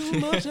much. Never too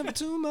much. Never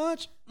too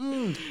much.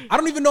 I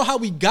don't even know how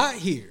we got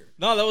here.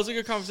 No, that was a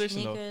good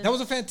conversation though. That was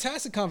a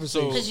fantastic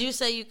conversation. Because you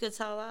say you could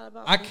tell a lot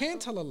about. I can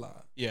tell a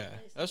lot. Yeah,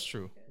 that's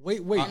true.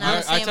 Wait.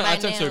 I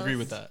tend to agree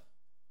with that.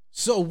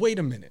 So wait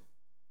a minute.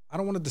 I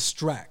don't want to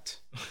distract.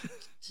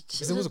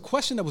 Because there was a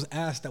question that was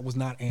asked that was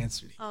not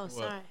answered. Oh,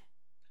 sorry.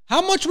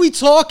 How much we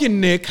talking,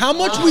 Nick? How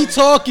much we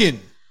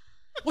talking?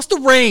 What's the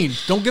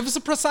range? Don't give us a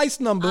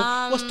precise number.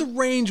 What's the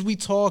range we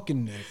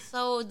talking, Nick?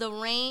 So the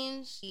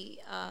range,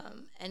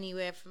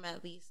 anywhere from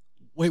at least.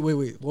 Wait.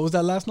 What was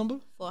that last number?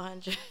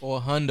 400.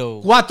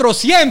 400.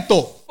 400.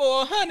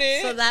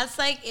 400. So that's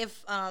like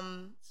if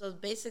So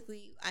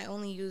basically, I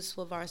only use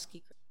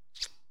Swarovski.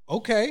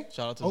 Okay.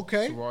 Shout out to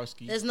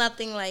Swarovski. There's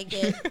nothing like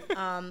it.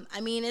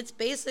 I mean, it's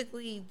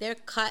basically they're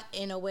cut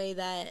in a way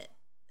that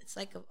it's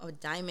like a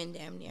diamond,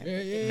 damn near.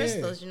 Yeah.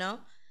 Crystals, you know.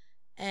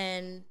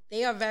 And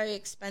they are very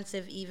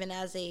expensive, even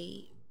as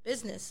a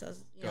business,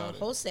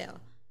 wholesale.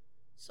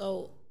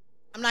 So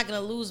I'm not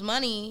gonna lose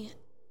money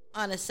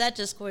on a set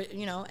just for,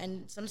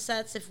 and some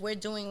sets, if we're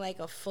doing like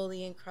a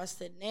fully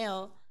encrusted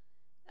nail,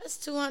 that's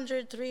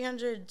 200,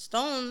 300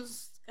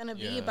 stones. It's gonna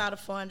be about a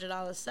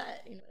 $400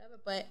 set, whatever.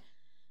 But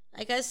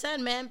like I said,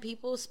 man,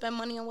 people spend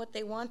money on what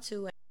they want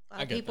to. And a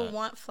lot of people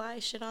want fly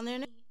shit on their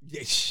name.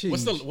 Yeah,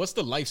 what's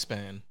the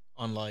lifespan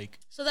on like?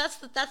 So that's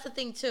the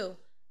thing too.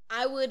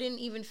 I wouldn't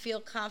even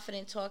feel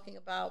confident talking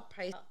about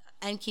price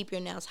and keep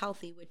your nails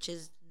healthy, which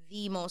is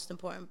the most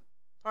important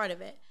part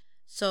of it.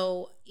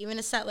 So even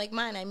a set like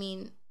mine, I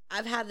mean,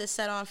 I've had this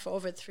set on for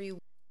over 3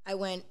 weeks. I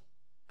went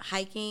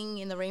hiking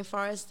in the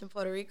rainforest in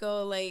Puerto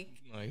Rico, like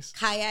nice.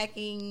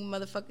 Kayaking,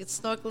 motherfucking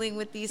snorkeling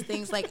with these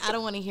things. Like, I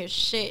don't want to hear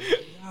shit.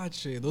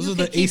 Gotcha. Those are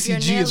the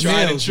ACG of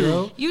nails,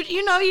 bro.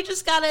 You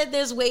just gotta,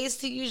 there's ways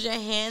to use your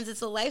hands.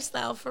 It's a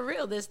lifestyle for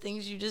real. There's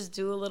things you just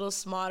do a little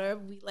smarter.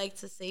 We like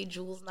to say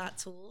jewels, not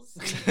tools.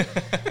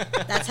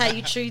 That's how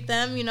you treat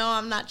them.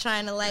 I'm not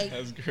trying to like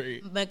That's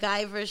great.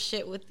 MacGyver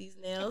shit with these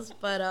nails,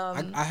 but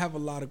I have a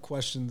lot of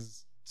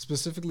questions,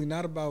 specifically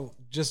not about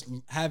just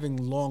having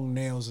long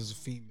nails as a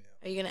female.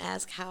 Are you gonna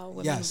ask how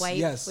women wipe?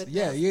 With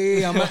Yeah.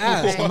 I'm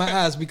gonna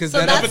ask because so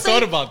I never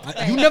thought about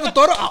that. You never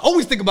thought of? I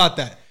always think about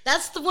that.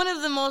 That's one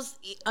of the most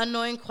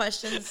annoying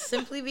questions,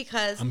 simply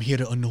because I'm here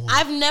to annoy.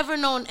 I've never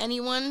known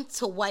anyone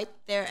to wipe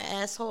their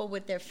asshole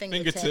with their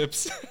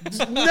fingertips.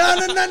 No.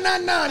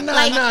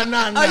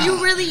 Are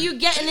you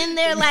getting in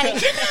there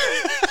like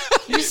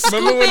you scooping?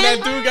 Remember when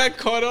that dude got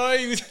caught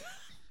on?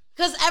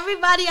 Because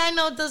everybody I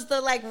know does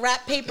the like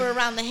wrap paper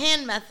around the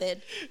hand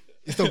method.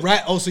 It's the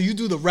wrap. Oh, so you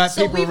do the wrap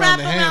So paper we around wrap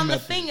the hand around the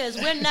method. fingers.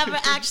 We're never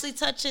actually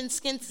touching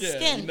skin to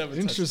skin.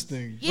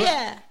 Interesting.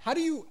 Yeah. But how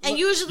do you? And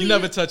usually, You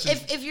never touch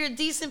it. if you're a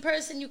decent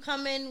person, you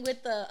come in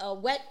with a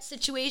wet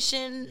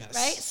situation,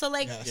 right? So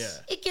like,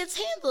 it gets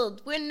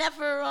handled. We're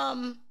never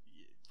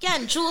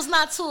again, jewels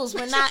not tools.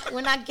 We're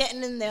not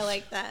getting in there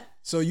like that.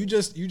 So you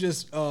just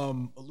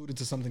alluded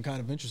to something kind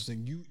of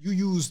interesting. You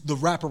use the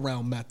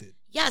wraparound method.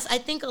 Yes, I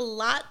think a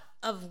lot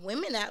of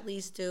women at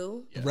least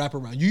do. The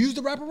wraparound. You use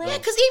the wraparound? Yeah,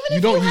 because even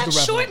if you have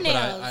short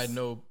nails, But I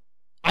know.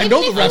 I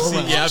know the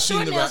wraparound. Yeah, I've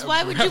short seen the nails.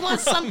 Why would you want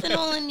wraparound. something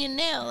all in your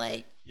nail?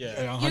 Like,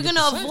 Yeah, you're gonna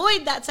 100%.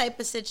 avoid that type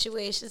of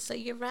situation, so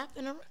you're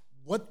wrapping around.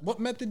 What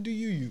method do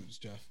you use,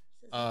 Jeff?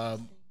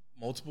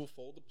 Multiple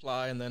fold,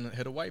 apply, and then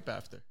hit a wipe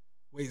after.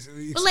 Wait, so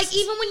But like,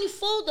 even when you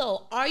fold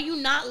though, are you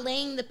not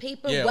laying the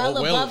paper well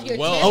above your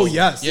well. tip? Oh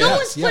yes, No yes,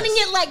 one's yes. putting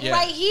it like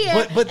right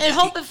here But and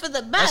hoping for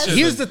the best. just-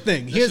 Here's the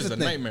thing. This Here's is the a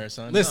thing. nightmare,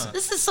 son. Listen. Nah.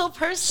 This is so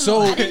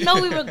personal. So- I didn't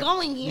know we were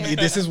going here.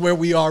 This is where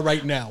we are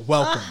right now.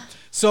 Welcome.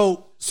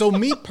 So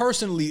me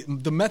personally,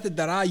 the method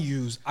that I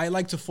use, I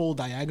like to fold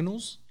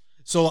diagonals.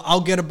 So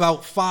I'll get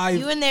about 5.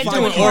 You in there five-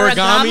 doing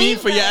Origami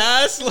for your Like,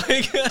 ass,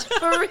 like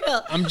for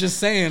real. I'm just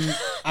saying.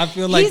 I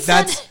feel like He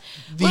said, that's.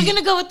 we're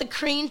gonna go with the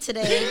cream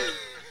today.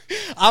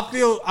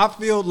 I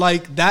feel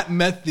like that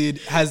method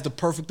has the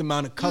perfect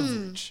amount of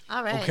coverage.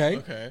 all right.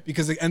 Okay.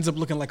 Because it ends up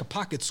looking like a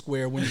pocket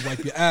square when you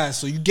wipe your ass.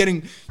 So you're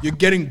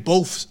getting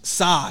both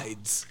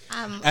sides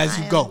as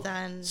you I am go.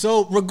 done.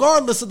 So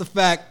regardless of the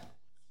fact,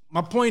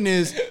 my point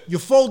is you're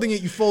folding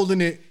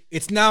it.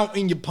 It's now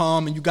in your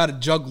palm, and you got to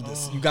juggle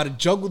this. You got to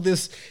juggle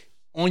this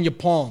on your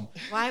palm.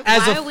 Why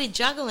As are we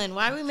juggling?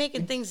 Why are we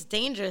making things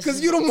dangerous?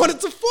 Because you don't want it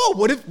to fall.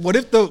 What if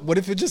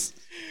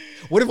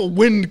a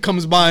wind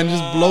comes by and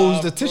just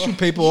blows the tissue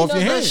paper off your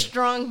the hand?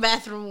 strong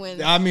bathroom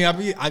wind. I mean,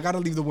 I gotta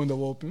leave the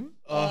window open.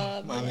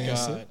 oh my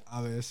god.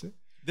 I'll answer.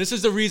 This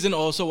is the reason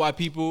also why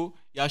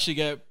y'all should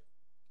get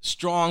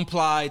strong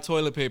ply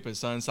toilet paper,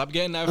 son. Stop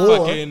getting that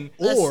fucking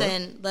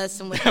Listen with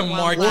the one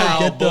Mark line.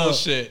 Howell get the-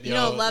 bullshit. You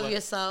yo. don't love Like,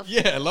 yourself.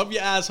 Yeah, love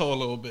your asshole a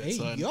little bit, Hey,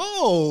 son.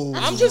 yo.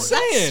 I'm just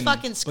That's saying.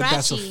 fucking But scratchy.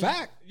 that's a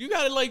fact. You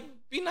gotta like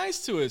be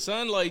nice to it,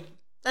 son. Like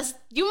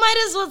You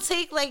might as well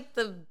take like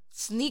the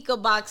sneaker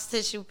box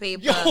tissue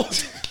paper. Yo.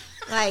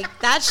 Like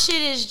that shit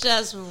is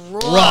just raw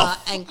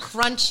Rough. and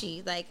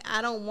crunchy. Like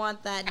I don't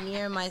want that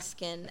near my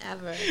skin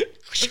ever.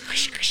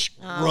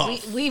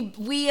 Rough.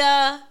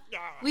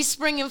 We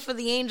springing for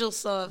the angel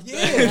soft.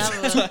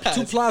 Yeah,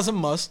 two plies a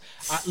must.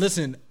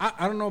 Listen,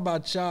 I don't know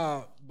about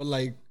y'all, but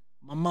like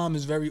my mom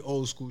is very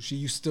old school.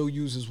 She still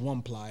uses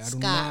 1 ply. I do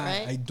Scott, not.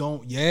 right? I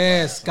don't.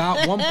 Yeah,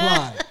 Scott 1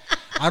 ply.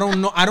 I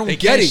don't know. I don't they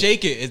get can't it.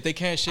 shake it. They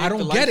can't shake I don't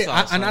the get it.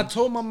 lifestyle, And I son.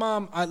 told my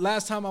mom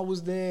last time I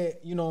was there,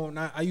 and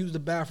I used the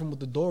bathroom with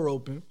the door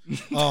open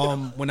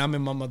when I'm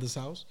in my mother's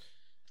house.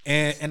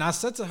 And I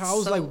said to her, I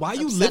was So like, why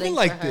you upsetting living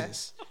like for her.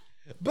 this?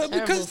 But Terrible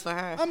because, for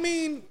her. I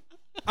mean,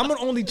 I'm an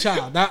only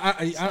child.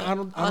 I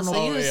don't Also,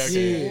 know. you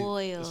yeah,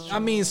 spoiled. I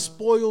mean,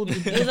 spoiled,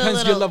 it depends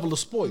little- your level of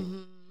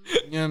spoiled.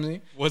 You know what I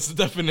mean? What's the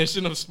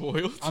definition of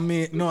spoiled? I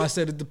mean, no, I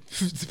said it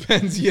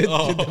depends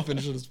your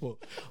definition of spoiled.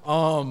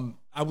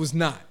 I was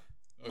not.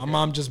 My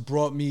mom just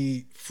brought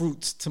me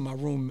fruits to my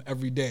room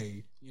every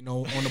day,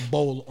 on a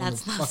bowl on a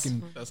That's not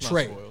fucking That's not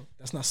tray. spoiled.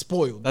 That's not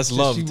spoiled. That's It's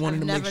just loved. She wanted I've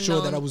to never make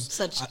sure that I known was.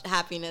 such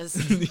happiness.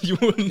 You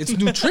wouldn't. It's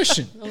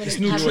nutrition. It's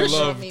nutrition.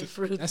 loved.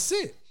 Fruit. That's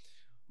it.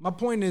 My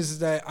point is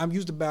that I'm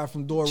used the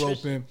bathroom door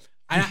open.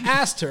 And I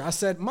asked her, I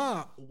said,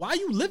 Ma, why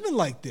you living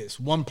like this?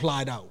 One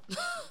plied out.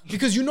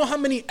 Because you know how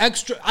many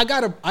extra, I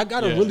gotta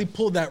really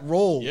pull that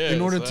roll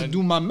in order to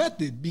do my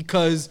method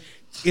because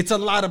it's a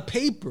lot of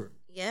paper.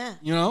 Yeah.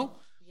 You know?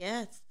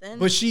 Yeah, it's thin.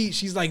 But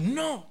she's like,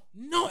 no,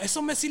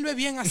 eso me sirve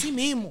bien así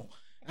mismo.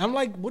 I'm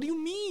like, what do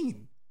you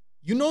mean?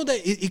 You know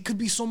that it could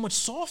be so much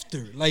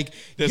softer. Like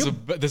there's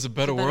a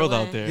better world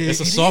out there. It's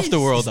a softer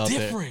is. world It's out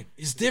different. there.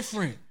 It's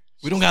different.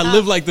 We don't gotta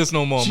live like this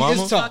no more, mama.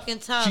 She is tough. Fucking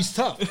tough. She's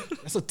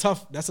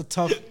tough. That's a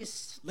tough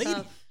lady.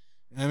 Tough.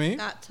 You know what I mean?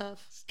 Got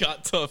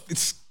tough.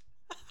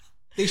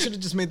 They should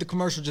have just made the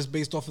commercial just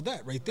based off of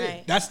that right there.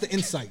 Right. That's the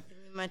insight.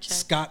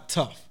 Scott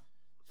Tough.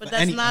 But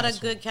that's not a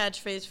good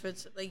catchphrase for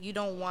like you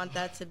don't want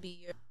that to be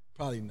your.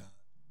 Probably not.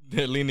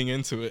 They're leaning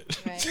into it.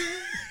 Right.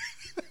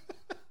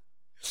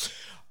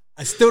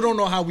 I still don't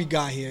know how we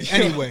got here.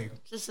 Anyway,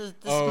 this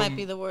might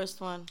be the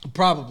worst one.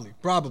 Probably.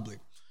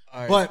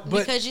 Right. But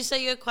because you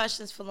say you had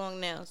questions for long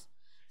nails,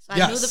 so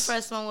I knew the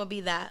first one would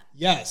be that.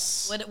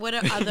 Yes. What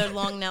are other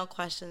long nail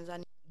questions?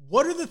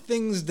 What are the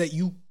things that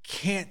you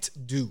can't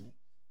do?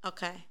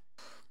 Okay.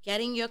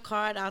 Getting your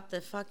card out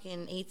the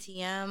fucking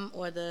ATM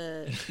or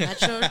the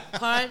Metro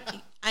card.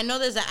 I know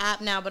there's an app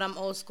now, but I'm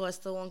old school. I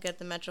still won't get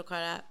the Metro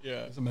card app.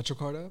 Yeah. It's a Metro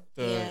card app?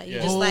 You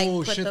just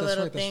put the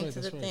little thing to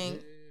the thing.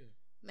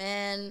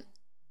 Man,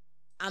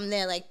 I'm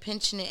there like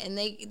pinching it. And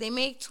they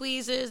make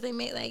tweezers. They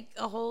make like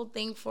a whole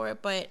thing for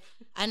it. But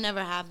I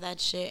never have that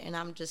shit. And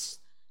I'm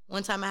just,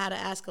 one time I had to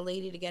ask a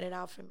lady to get it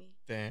out for me.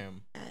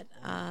 Damn.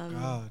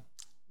 God.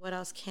 What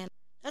else can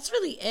That's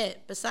really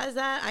it. Besides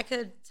that, I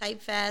could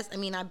type fast. I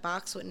mean, I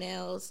box with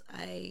nails.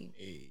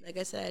 Like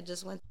I said, I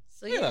just went.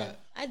 So yeah,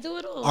 I do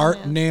it all.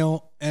 Art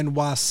Nail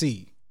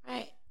NYC.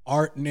 Right.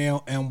 Art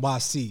Nail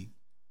NYC.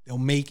 They'll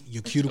make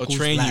your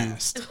cuticles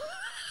last.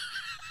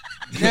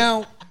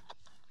 Now,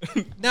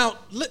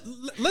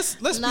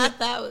 let's not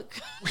that.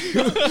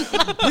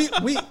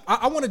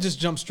 I want to just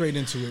jump straight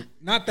into it.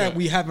 Not that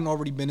we haven't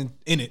already been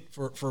in it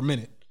for a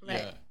minute.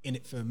 Right. Yeah. In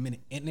it for a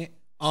minute. In it.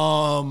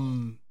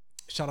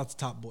 Shout out to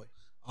Top Boy.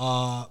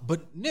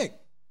 But Nick,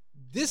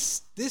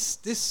 this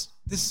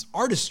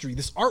artistry,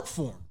 this art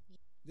form,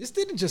 this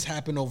didn't just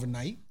happen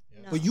overnight.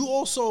 No. But you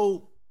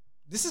also,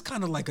 this is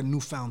kind of like a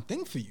newfound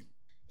thing for you.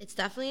 It's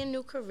definitely a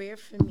new career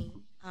for me.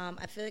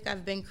 I feel like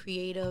I've been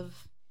creative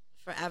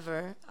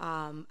forever.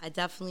 I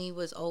definitely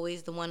was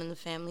always the one in the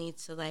family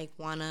to like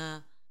want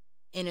to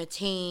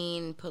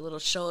entertain, put little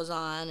shows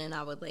on, and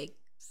I would like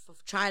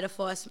try to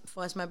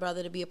force my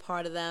brother to be a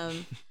part of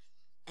them.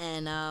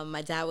 And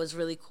my dad was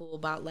really cool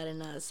about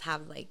letting us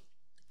have like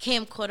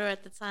camcorder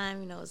at the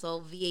time, you know, his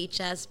old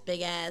VHS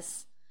big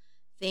ass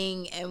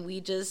thing, and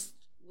we just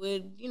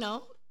would, you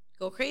know,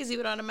 go crazy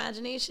with our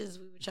imaginations.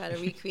 We would try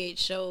to recreate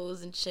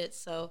shows and shit.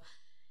 So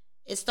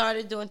it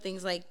started doing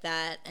things like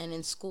that. And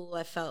in school,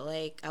 I felt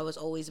like I was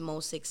always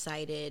most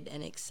excited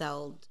and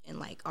excelled in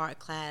like art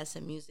class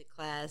and music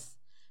class.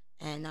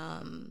 And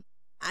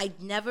I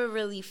never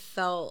really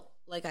felt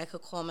like I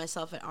could call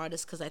myself an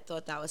artist because I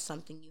thought that was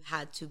something you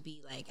had to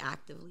be like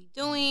actively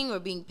doing or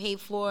being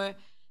paid for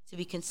to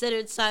be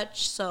considered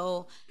such.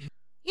 So,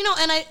 you know,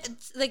 and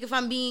like if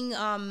I'm being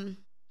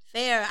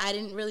fair, I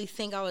didn't really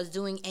think I was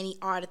doing any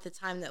art at the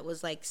time that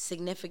was like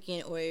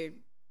significant or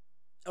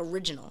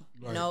original.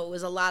 Right. You know, it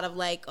was a lot of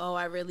like, oh,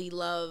 I really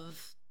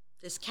love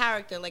this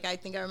character. Like I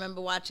think I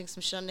remember watching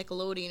some shit on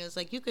Nickelodeon. It was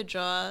like, you could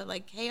draw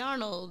like Hey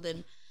Arnold,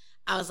 and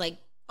I was like,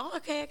 oh,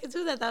 okay, I could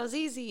do that. That was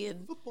easy.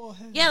 And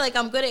yeah, like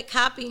I'm good at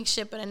copying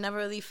shit, but I never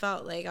really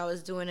felt like I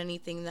was doing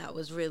anything that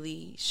was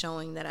really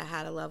showing that I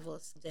had a level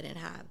I didn't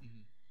have.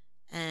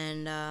 Mm-hmm.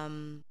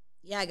 And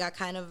yeah, I got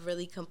kind of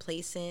really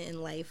complacent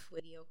in life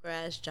with a mediocre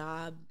ass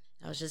job.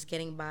 I was just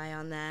getting by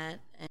on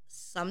that. And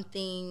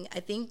something,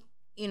 I think,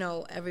 you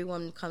know,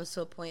 everyone comes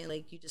to a point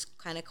like you just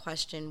kind of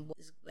question,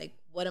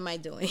 what am I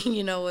doing?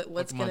 You know,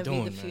 what's going to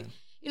be the future?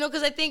 You know,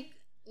 because I think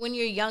when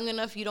you're young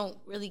enough, you don't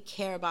really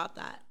care about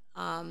that.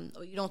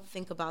 Or you don't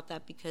think about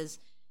that because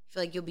you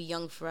feel like you'll be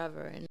young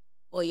forever and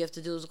all you have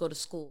to do is go to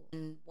school.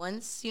 And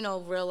once, you know,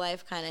 real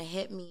life kind of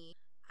hit me,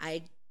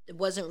 I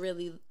wasn't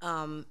really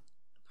a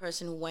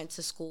person who went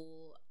to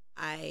school.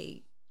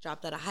 I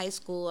dropped out of high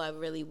school. I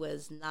really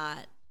was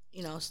not,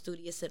 you know,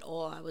 studious at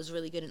all. I was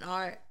really good in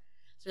art.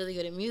 I was really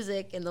good in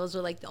music, and those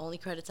were like the only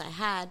credits I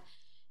had.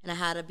 And I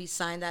had to be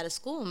signed out of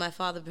school. And my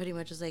father pretty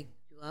much was like,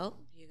 well,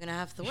 you're going to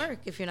have to work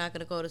if you're not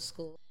going to go to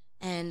school.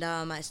 And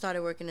I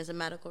started working as a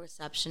medical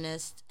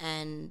receptionist,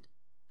 and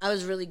I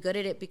was really good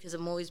at it because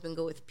I've always been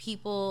good with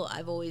people.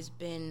 I've always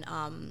been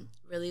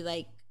really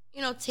like,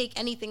 you know, take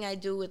anything I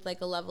do with like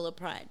a level of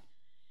pride.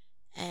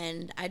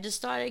 And I just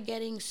started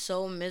getting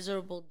so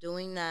miserable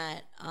doing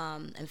that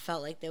and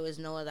felt like there was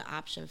no other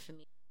option for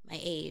me, my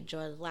age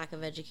or lack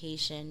of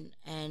education.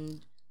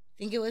 And I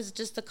think it was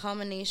just a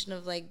combination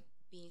of like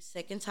being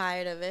sick and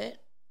tired of it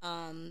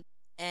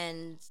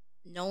and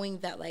knowing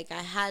that like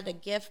I had a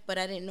gift, but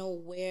I didn't know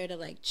where to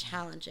like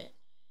challenge it.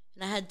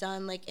 And I had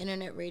done like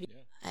internet radio.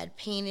 Yeah. I had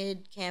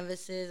painted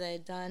canvases. I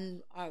had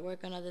done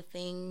artwork on other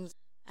things.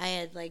 I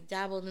had like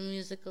dabbled in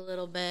music a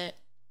little bit.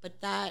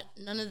 But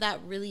none of that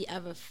really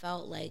ever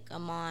felt like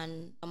I'm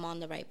on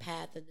the right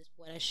path, that this is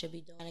what I should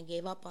be doing. I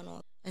gave up on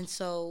all. And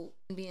so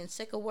being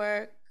sick of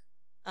work,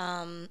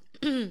 and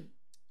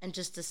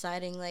just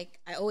deciding, like,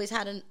 I always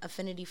had an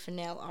affinity for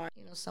nail art,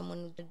 someone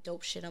who did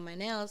dope shit on my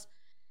nails.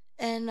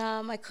 And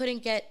I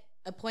couldn't get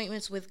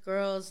appointments with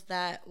girls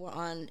that were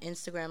on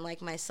Instagram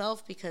like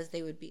myself, because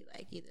they would be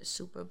like either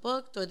super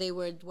booked or they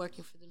were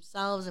working for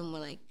themselves and were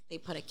like, they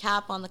put a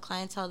cap on the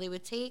clientele they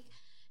would take,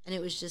 and it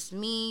was just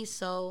me.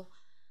 So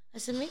I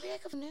said, maybe I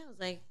could do nails.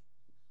 Like,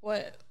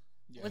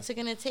 what's it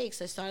gonna take?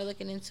 So I started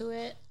looking into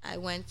it. I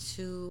went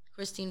to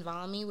Christine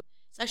Valmy.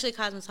 It's actually a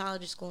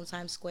cosmetology school in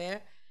Times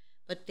Square,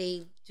 but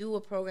they do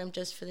a program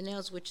just for the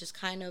nails, which is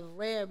kind of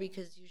rare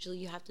because usually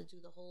you have to do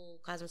the whole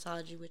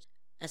cosmetology, which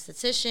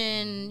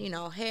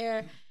esthetician,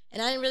 hair.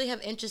 And I didn't really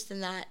have interest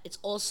in that. It's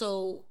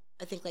also,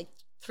 I think, like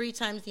 3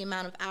 times the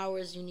amount of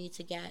hours you need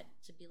to get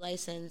to be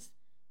licensed,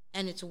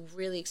 and it's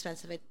really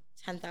expensive at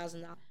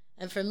 $10,000.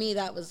 And for me,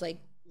 that was like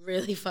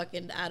really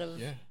fucking out of,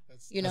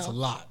 that's a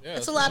lot. Yeah,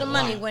 it's a lot of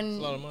money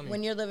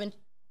when you're living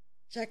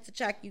check to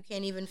check. You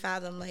can't even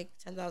fathom like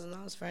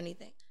 $10,000 for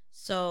anything.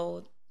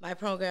 So my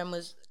program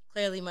was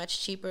clearly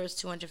much cheaper. It's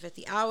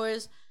 250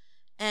 hours.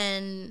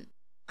 And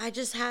I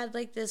just had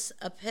like this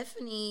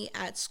epiphany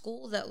at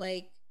school that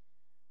like,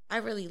 I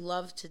really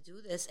loved to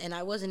do this, and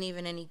I wasn't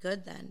even any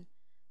good then.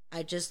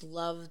 I just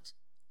loved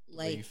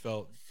like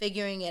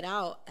figuring it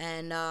out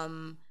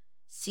and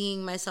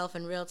seeing myself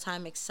in real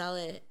time excel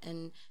it.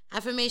 And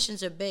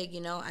affirmations are big,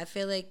 I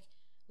feel like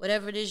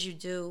whatever it is you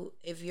do,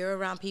 if you're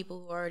around people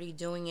who are already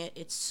doing it,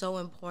 it's so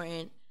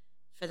important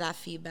for that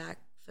feedback,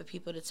 for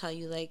people to tell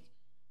you like,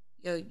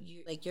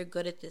 you're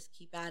good at this,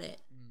 keep at it.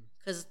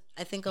 Because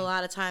I think a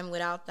lot of time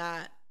without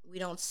that, we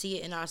don't see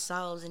it in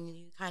ourselves, and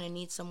you kind of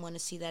need someone to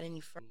see that in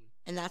you first.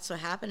 And that's what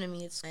happened to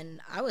me.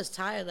 And I was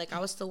tired. Like, I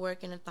was still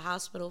working at the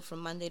hospital from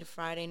Monday to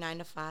Friday, 9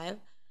 to 5.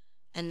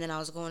 And then I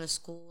was going to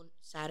school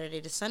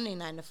Saturday to Sunday,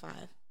 9 to 5.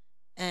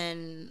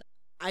 And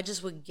I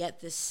just would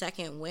get this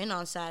second win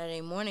on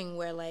Saturday morning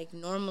where, like,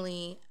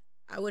 normally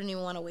I wouldn't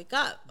even want to wake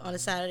up on a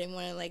Saturday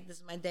morning. Like, this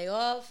is my day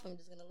off. I'm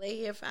just going to lay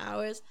here for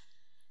hours.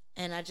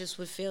 And I just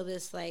would feel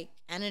this, like,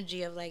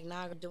 energy of, like,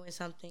 nah, doing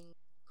something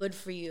good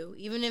for you.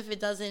 Even if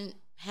it doesn't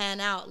pan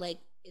out, like,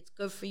 it's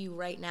good for you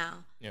right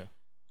now. Yeah.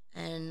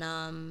 And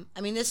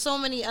I mean, there's so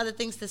many other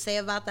things to say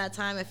about that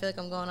time. I feel like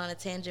I'm going on a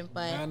tangent,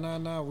 but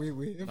no, we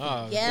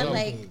yeah,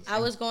 like I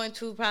was going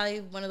through probably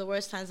one of the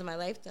worst times of my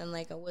life. Then,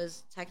 like, I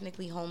was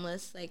technically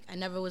homeless. Like, I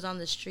never was on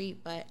the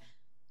street, but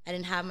I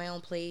didn't have my own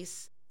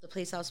place. The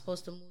place I was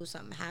supposed to move,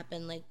 something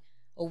happened like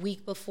a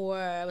week before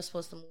I was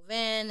supposed to move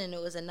in, and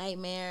it was a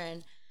nightmare.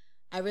 And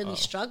I really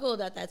struggled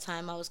at that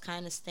time. I was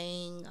kind of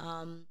staying,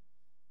 on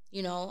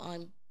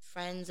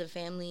friends and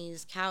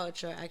family's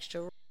couch or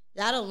extra.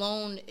 That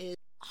alone is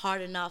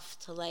hard enough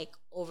to like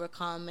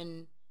overcome,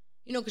 and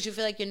because you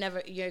feel like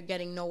you're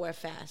getting nowhere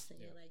fast, and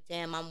you're like,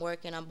 damn, I'm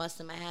working, I'm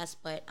busting my ass,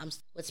 but I'm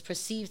what's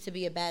perceived to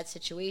be a bad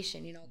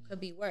situation, it could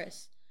be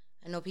worse.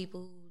 I know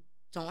people who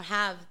don't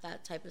have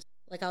that type of,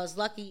 like, I was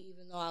lucky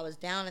even though I was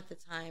down at the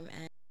time,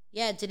 and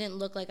it didn't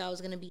look like I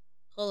was gonna be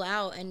pull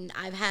out. And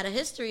I've had a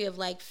history of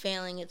like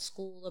failing at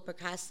school or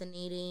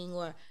procrastinating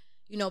or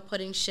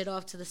putting shit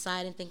off to the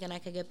side and thinking I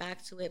could get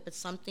back to it, but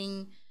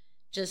something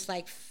just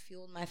like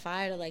fueled my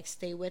fire to like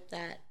stay with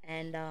that.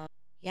 And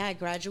I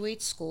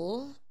graduate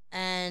school,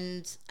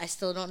 and I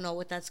still don't know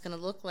what that's gonna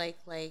look like.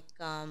 Like,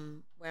 where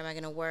am I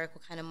gonna work?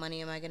 What kind of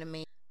money am I gonna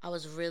make? I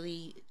was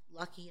really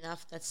lucky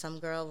enough that some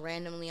girl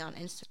randomly on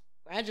Instagram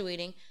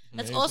graduating.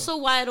 That's Amazing. Also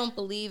why I don't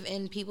believe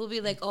in people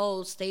be like,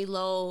 oh, stay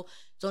low,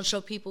 don't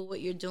show people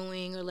what you're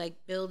doing, or like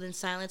build in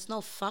silence.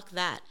 No, fuck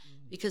that.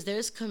 Because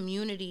there's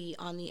community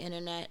on the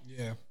internet.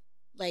 Yeah.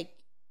 Like,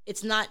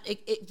 it's not,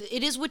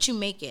 it is what you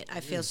make it,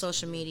 I feel,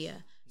 social media.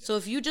 Yeah. So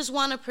if you just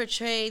want to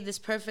portray this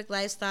perfect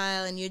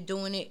lifestyle and you're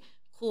doing it,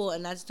 cool,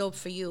 and that's dope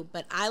for you.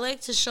 But I like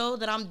to show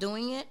that I'm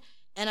doing it,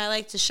 and I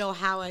like to show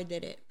how I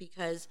did it,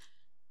 because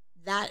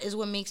that is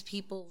what makes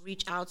people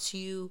reach out to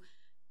you,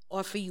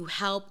 offer you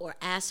help, or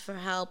ask for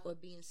help, or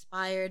be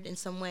inspired in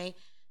some way.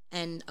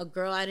 And a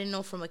girl I didn't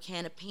know from a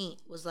can of paint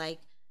was like,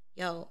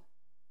 yo,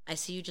 I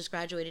see you just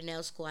graduated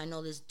nail school. I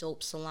know this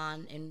dope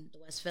salon in the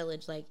West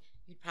Village. Like,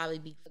 you'd probably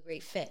be a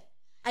great fit.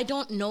 I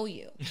don't know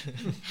you.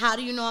 How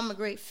do you know I'm a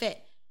great fit?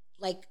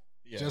 Like,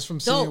 just from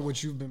seeing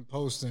what you've been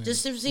posting.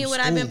 Just from seeing what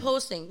I've been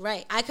posting,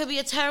 right? I could be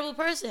a terrible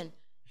person,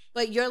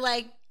 but you're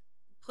like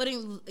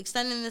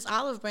extending this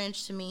olive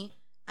branch to me.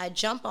 I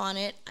jump on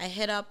it. I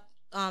hit up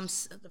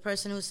the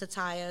person who's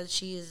Satya.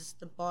 She is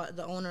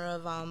the owner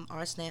of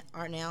Art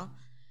Nail,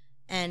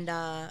 and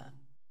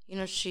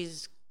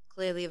she's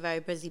clearly a very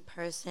busy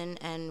person,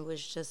 and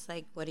was just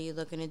like, what are you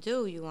looking to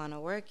do? You want to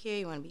work here?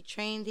 You want to be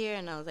trained here?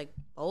 And I was like,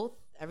 both,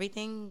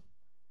 everything,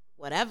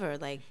 whatever.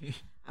 Like,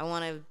 I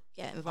want to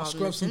get involved.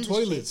 I'll scrub some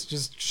toilets.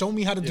 Just show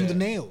me how to do the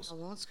nails. I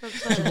won't scrub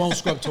toilets. You won't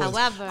scrub toilets.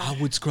 However, I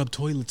would scrub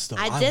toilets though.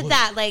 I did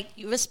that, like,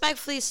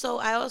 respectfully. So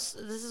this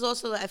is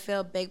also, I feel,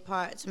 a big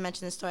part to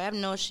mention the story. I have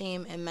no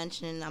shame in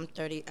mentioning I'm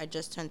 30. I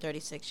just turned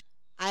 36.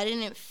 I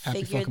didn't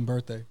Happy figure. fucking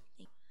birthday.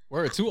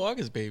 We're 2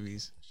 August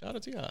babies. Shout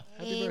out to y'all.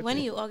 Happy Hey, birthday. when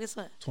are you? August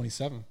what?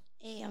 27.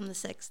 Hey, I'm the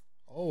 6th.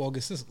 Oh,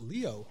 August is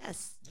Leo.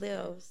 Yes,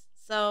 Leos.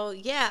 So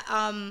yeah,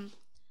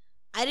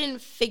 I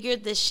didn't figure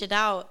this shit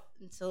out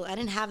until I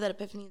didn't have that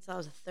epiphany until I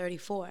was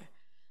 34.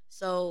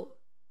 So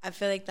I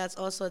feel like that's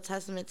also a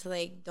testament to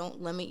like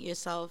don't limit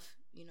yourself,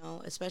 you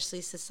know,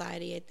 especially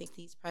society. I think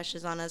these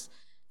pressures on us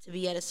to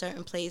be at a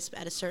certain place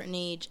at a certain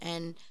age,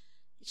 and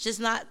it's just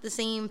not the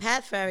same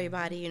path for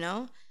everybody, you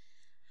know.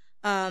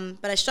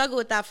 But I struggled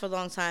with that for a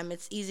long time.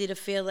 It's easy to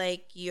feel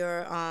like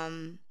you're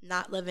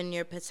not living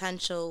your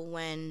potential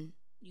when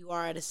you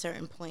are at a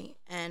certain point,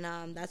 and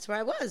that's where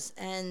I was.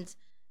 And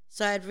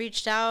so I'd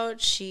reached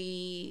out.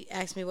 She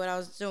asked me what I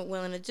was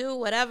willing to do,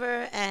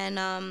 whatever, and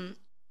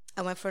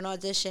I went for an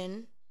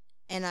audition,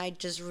 and I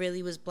just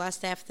really was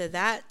blessed after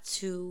that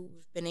to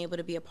have been able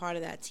to be a part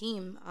of that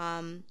team.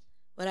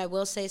 What I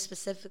will say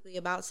specifically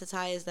about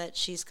Satai is that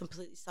she's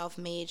completely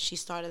self-made. She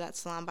started that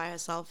salon by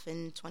herself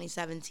in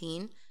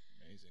 2017.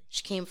 Amazing.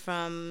 She came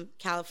from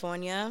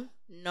California,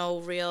 no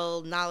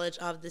real knowledge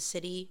of the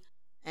city,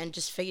 and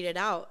just figured it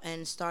out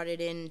and started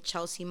in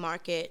Chelsea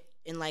Market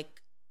in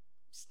like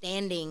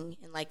standing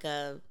in like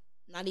a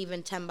not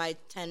even 10 by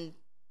 10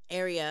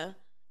 area,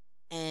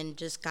 and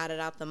just got it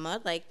out the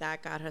mud like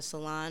that. Got her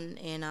salon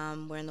in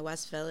we're in the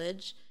West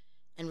Village,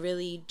 and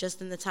really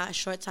just in the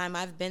short time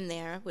I've been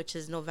there, which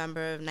is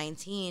November of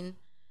 19,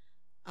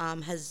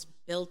 has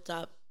built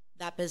up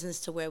that business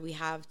to where we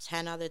have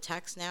 10 other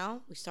techs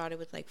now. We started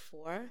with like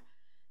 4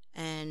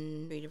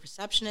 and 3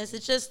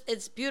 receptionists.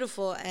 It's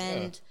beautiful.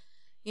 And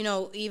you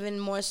know, even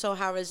more so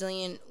how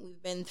resilient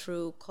we've been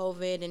through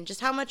COVID and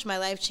just how much my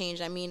life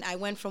changed. I mean, I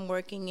went from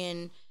working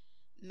in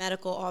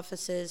medical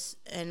offices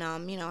and,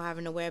 you know,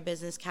 having to wear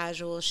business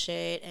casual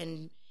shit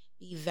and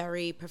be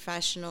very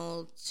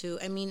professional to,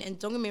 I mean, and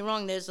don't get me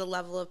wrong, there's a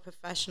level of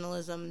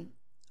professionalism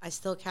I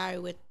still carry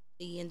with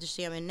the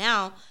industry I'm in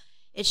now.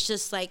 It's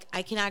just like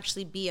I can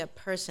actually be a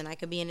person. I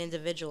could be an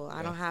individual.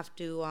 I don't have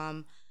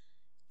to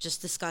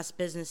just discuss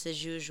business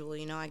as usual.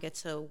 You know, I get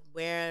to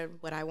wear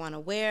what I want to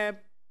wear,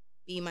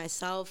 be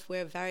myself.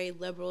 We're a very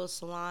liberal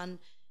salon.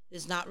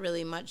 There's not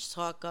really much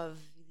talk of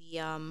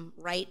the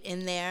right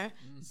in there.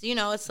 So, you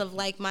know, it's of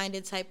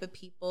like-minded type of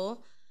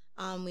people.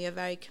 We are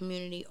very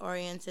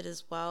community-oriented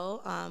as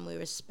well. We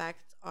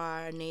respect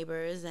our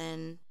neighbors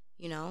and,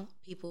 you know,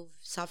 people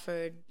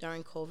suffered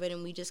during COVID,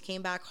 and we just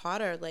came back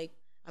harder. Like,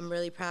 I'm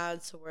really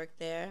proud to work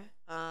there.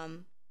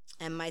 And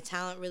my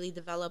talent really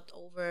developed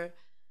over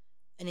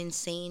an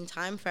insane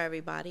time for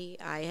everybody.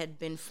 I had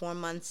been 4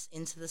 months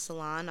into the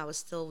salon. I was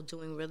still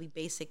doing really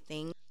basic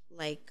things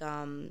like,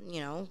 you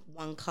know,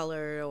 one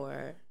color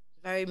or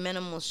very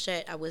minimal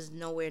shit. I was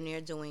nowhere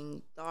near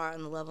doing the art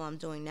on the level I'm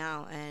doing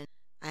now. And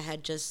I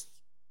had just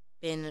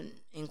been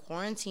in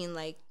quarantine,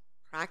 like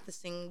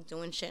practicing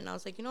doing shit. And I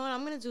was like, you know what?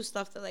 I'm going to do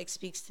stuff that like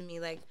speaks to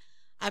me. Like,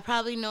 I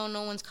probably know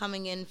no one's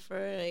coming in for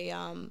a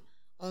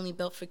only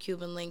built for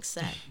Cuban link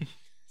set.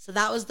 So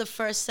that was the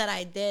first set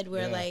I did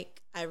where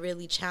like I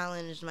really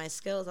challenged my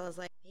skills. I was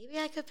like, maybe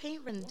I could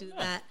paint and do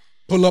that.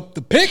 Pull up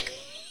the pick.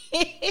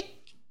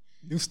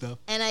 New stuff.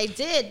 And I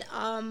did.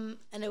 And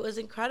it was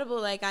incredible.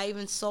 Like, I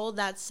even sold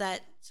that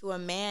set to a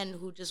man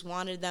who just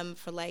wanted them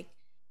for like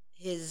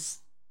his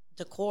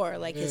decor,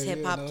 like his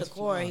hip hop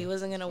decor. He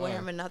wasn't going to wear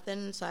them or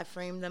nothing. So I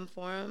framed them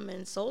for him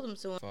and sold them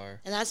to him.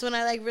 And that's when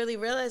I like really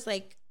realized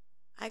like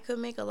I could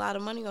make a lot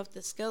of money off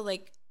this skill.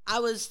 Like, I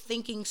was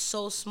thinking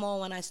so small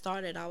when I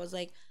started. I was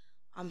like,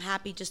 I'm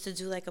happy just to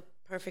do like a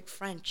perfect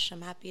French.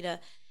 I'm happy to,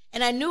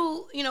 and I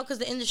knew, you know, because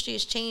the industry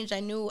has changed,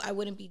 I knew I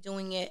wouldn't be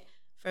doing it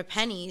for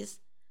pennies,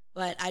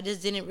 but I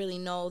just didn't really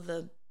know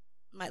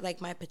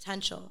my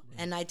potential.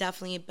 And I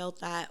definitely built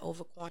that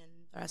over quarantine.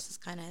 The rest is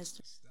kind of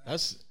history.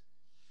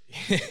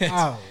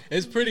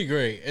 It's pretty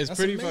great. It's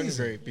pretty amazing.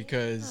 fucking great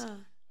because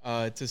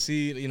to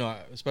see, you know,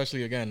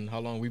 especially again, how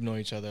long we've known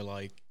each other,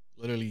 like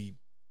literally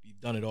you've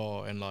done it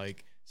all, and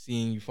like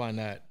seeing you find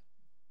that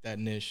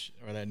niche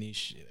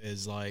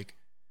is like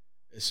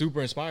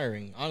super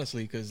inspiring,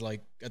 honestly, because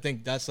like I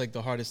think that's like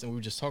the hardest thing. We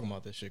were just talking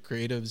about this shit.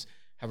 Creatives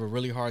have a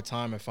really hard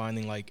time at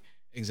finding like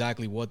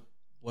exactly what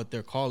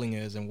their calling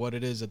is and what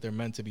it is that they're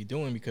meant to be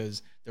doing,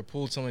 because they're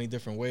pulled so many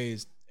different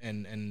ways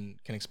and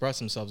can express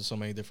themselves in so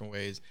many different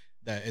ways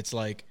that it's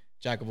like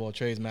jack of all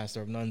trades,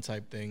 master of none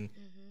type thing.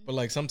 But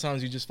like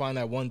sometimes you just find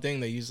that one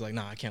thing that you just like,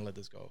 nah, I can't let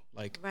this go.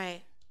 Like,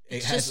 right,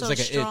 it's just so like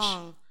an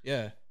strong. itch.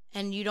 Yeah.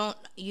 And you don't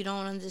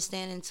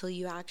understand until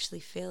you actually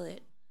feel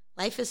it.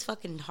 Life is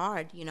fucking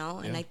hard, you know?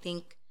 And I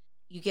think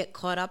you get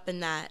caught up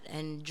in that,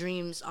 and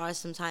dreams are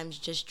sometimes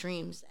just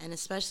dreams. And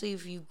especially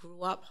if you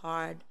grew up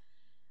hard,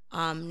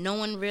 no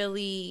one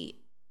really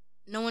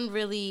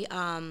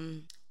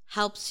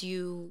helps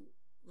you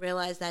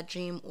realize that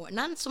dream, or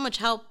not so much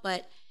help,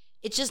 but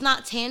it's just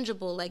not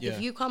tangible. Like if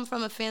you come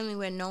from a family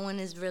where no one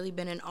has really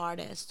been an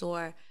artist,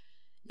 or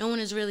no one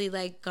has really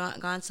like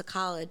gone to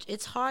college,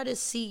 it's hard to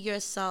see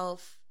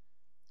yourself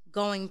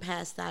going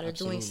past that or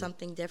doing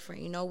something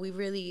different. You know, we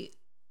really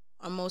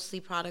are mostly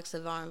products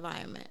of our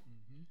environment.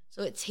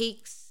 So it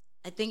takes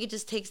I think it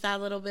just takes that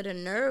little bit of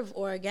nerve,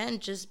 or again,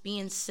 just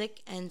being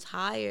sick and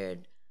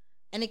tired.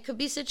 And it could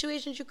be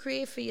situations you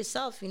create for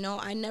yourself. You know,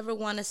 I never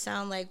want to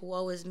sound like,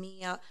 woe is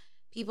me.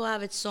 People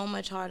have it so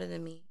much harder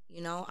than me.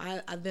 You know,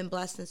 I've been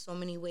blessed in so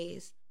many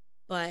ways,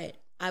 but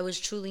I was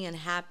truly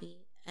unhappy,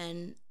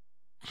 and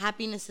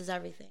happiness is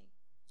everything.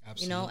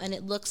 Absolutely. You know, and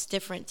it looks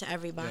different to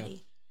everybody. Yeah.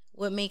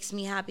 What makes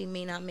me happy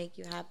may not make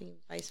you happy,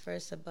 vice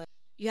versa, but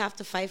you have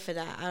to fight for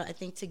that. I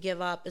think to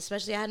give up,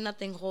 especially I had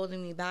nothing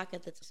holding me back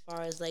at as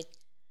far as like,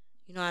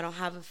 you know, I don't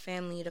have a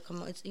family to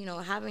come. It's, you know,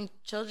 having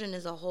children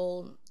is a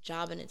whole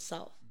job in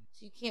itself.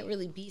 So you can't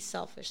really be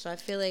selfish. So I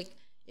feel like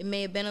it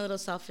may have been a little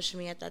selfish for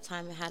me at that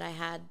time had I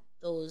had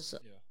those.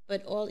 Yeah.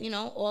 But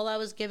all I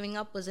was giving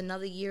up was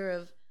another year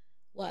of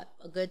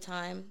a good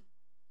time.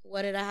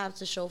 What did I have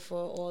to show for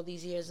all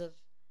these years of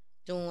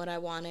doing what I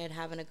wanted,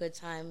 having a good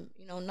time?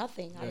 You know,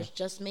 nothing. Yeah. I was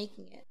just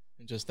making it.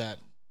 And just that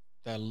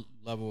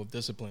level of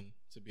discipline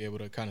to be able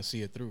to kind of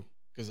see it through.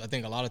 Because I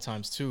think a lot of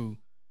times too,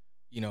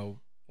 you know,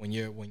 when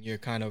you're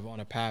kind of on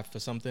a path for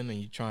something and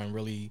you trying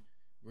really,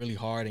 really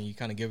hard and you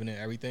kind of giving it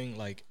everything,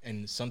 like,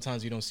 and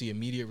sometimes you don't see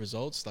immediate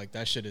results, like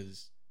that shit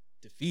is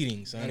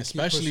defeating, son.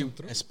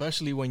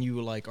 Especially when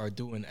you like are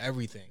doing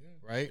everything,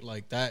 right?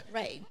 Like that.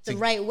 Right. The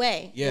right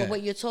way. Yeah.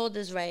 What you're told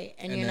is right.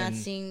 And you're not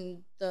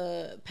seeing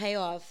the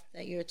payoff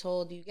that you're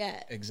told you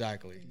get.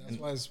 Exactly. And that's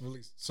why it's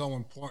really so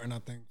important, I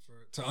think,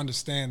 to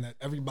understand that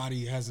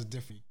everybody has a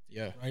different.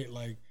 Yeah. Right?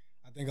 Like,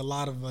 I think a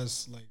lot of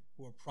us, like,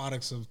 who are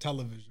products of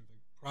television,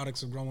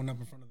 products of growing up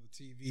in front of the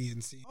TV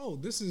and seeing, oh,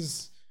 this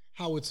is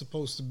how it's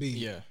supposed to be.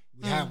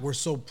 Yeah. We're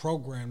so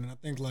programmed. And I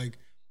think, like,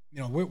 you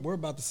know, we're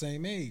about the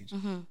same age.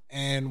 Mm-hmm.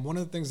 And one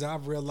of the things that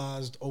I've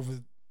realized over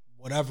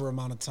whatever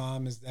amount of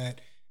time is that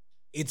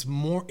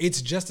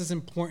it's just as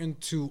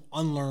important to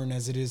unlearn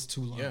as it is to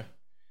learn. Yeah.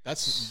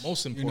 That's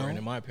most important, you know,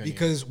 in my opinion.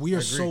 Because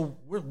we're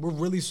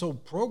really so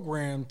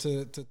programmed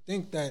to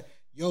think that,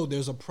 yo,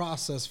 there's a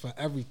process for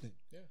everything.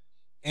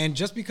 And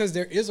just because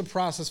there is a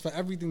process for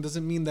everything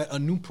doesn't mean that a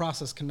new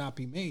process cannot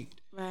be made.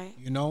 Right.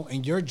 You know,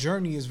 and your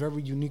journey is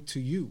very unique to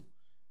you.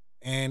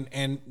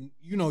 And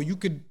you know, you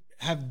could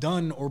have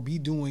done or be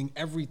doing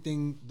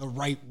everything the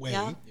right way.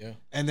 Yeah.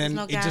 And then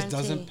it just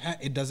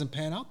doesn't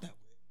pan out that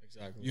way.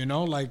 Exactly. You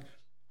know, like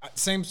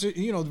same,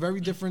 you know, very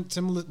different,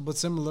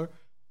 similar.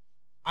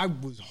 I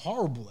was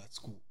horrible at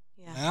school.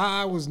 Yeah. And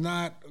I was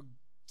not,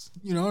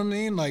 you know what I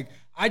mean? Like,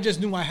 I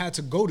just knew I had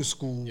to go to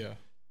school. Yeah.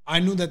 I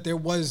knew that there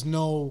was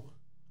no,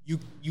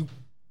 you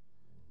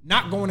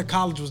not going to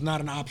college was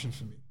not an option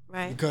for me.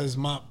 Right. Because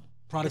my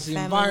product of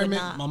the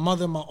environment, my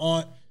mother, my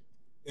aunt,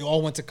 they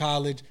all went to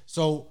college.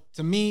 So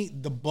to me,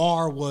 the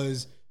bar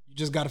was you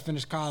just got to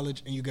finish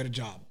college and you get a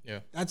job. Yeah.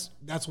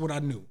 That's what I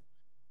knew.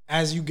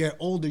 As you get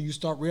older, you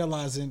start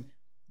realizing,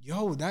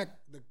 yo, the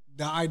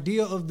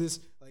idea of this,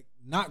 like,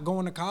 not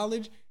going to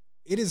college,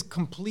 it is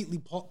completely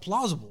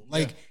plausible.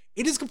 Like,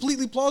 it is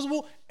completely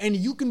plausible, and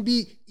you can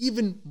be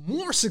even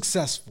more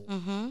successful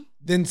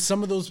than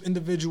some of those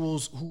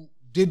individuals who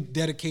did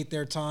dedicate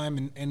their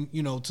time and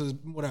you know, to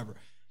whatever.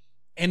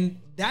 And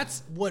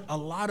that's what a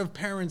lot of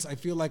parents, I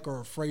feel like, are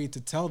afraid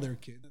to tell their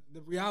kids.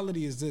 The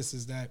reality is this,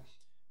 is that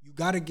you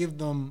got to give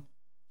them,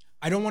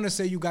 I don't want to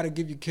say you got to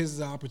give your kids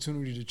the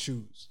opportunity to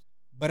choose,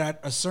 but at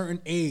a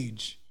certain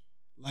age,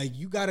 like,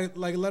 you got to,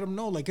 like, let them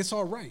know, like, it's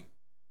all right.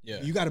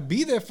 Yeah. You got to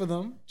be there for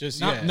them.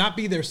 Not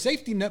be their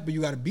safety net, but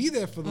you got to be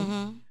there for them.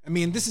 Mm-hmm. I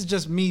mean, this is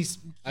just me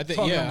talking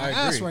my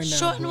ass right now.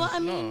 Sure, well, I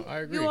mean, I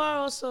agree. You are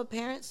also a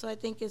parent, so I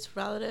think it's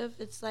relative.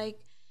 It's like,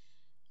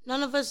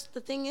 none of us,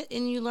 the thing,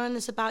 and you learn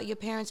this about your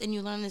parents, and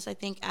you learn this, I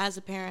think, as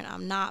a parent.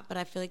 I'm not, but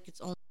I feel like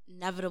it's only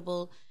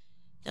inevitable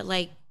that,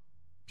 like,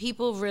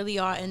 people really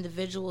are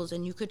individuals,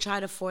 and you could try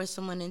to force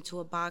someone into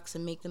a box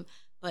and make them,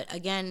 but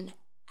again,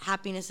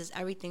 happiness is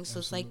everything. So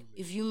Absolutely. It's like,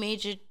 if you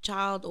made your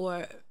child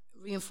or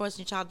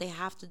reinforcing your child, they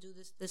have to do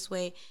this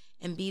way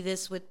and be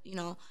this with, you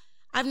know,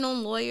 I've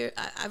known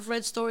I've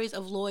read stories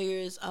of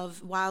lawyers,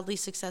 of wildly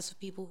successful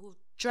people who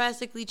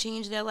drastically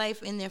changed their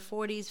life in their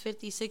 40s,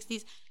 50s,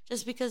 60s,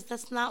 just because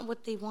that's not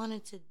what they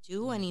wanted to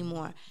do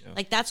anymore. Yeah.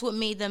 Like, that's what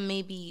made them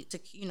maybe,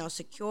 you know,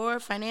 secure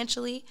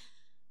financially,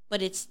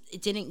 but it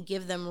didn't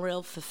give them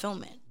real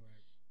fulfillment.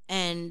 Right.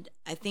 And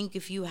I think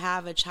if you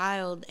have a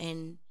child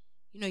and,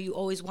 you know, you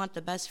always want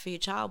the best for your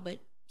child, but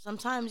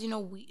sometimes, you know,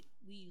 we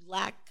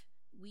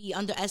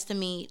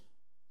underestimate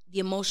the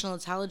emotional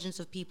intelligence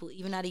of people,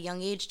 even at a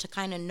young age, to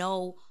kind of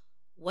know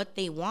what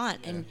they want.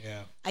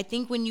 I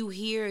think when you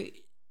hear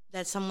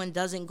that someone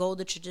doesn't go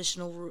the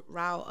traditional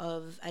route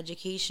of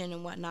education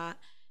and whatnot,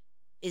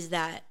 is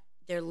that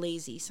they're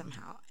lazy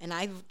somehow. And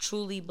I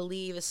truly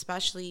believe,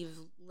 especially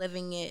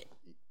living it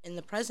in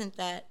the present,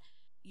 that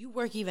you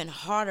work even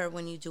harder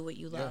when you do what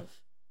you love.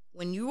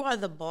 When you are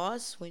the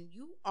boss,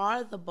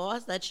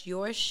 that's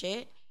your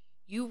shit,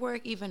 you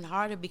work even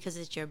harder because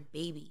it's your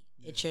baby.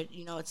 It's your,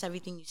 you know, it's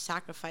everything you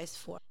sacrificed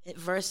for it,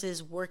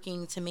 versus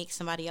working to make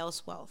somebody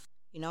else wealth,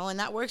 you know. And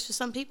that works for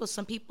some people.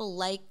 Some people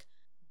like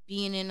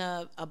being in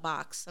a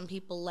box. Some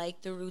people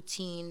like the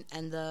routine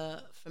and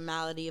the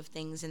formality of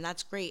things, and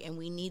that's great, and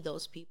we need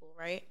those people,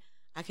 right?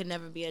 I could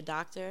never be a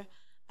doctor.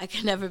 I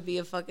could never be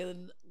a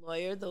fucking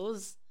lawyer.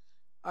 Those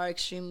are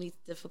extremely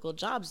difficult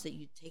jobs that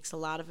takes a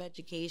lot of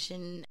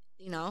education,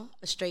 a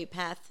straight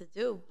path to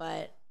do.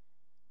 But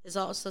there's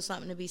also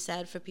something to be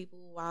said for people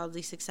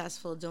wildly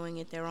successful doing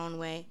it their own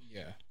way.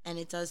 Yeah. And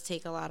it does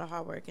take a lot of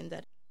hard work and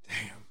dedication.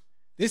 Damn.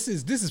 This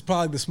is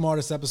probably the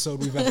smartest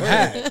episode we've ever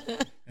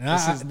had.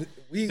 And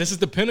this is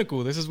the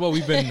pinnacle. This is what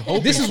we've been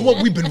hoping This is for.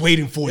 what we've been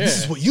waiting for. Yeah.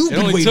 This is what you've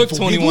been waiting for. It only took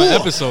 21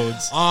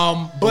 episodes.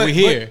 But we're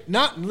here.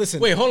 Listen.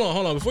 Wait, hold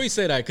on. Before you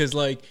say that, because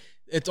like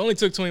it only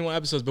took 21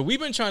 episodes, but we've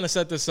been trying to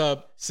set this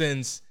up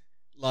since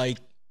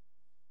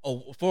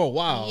for a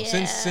while.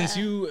 Yeah. Since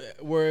you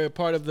were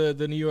part of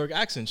the New York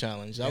accent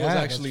challenge. That was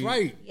actually that's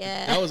right.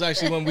 Yeah. That was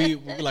actually when we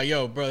were like,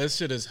 yo, bro, this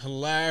shit is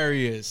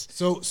hilarious.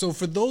 So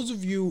for those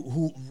of you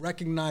who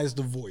recognize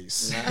the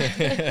voice,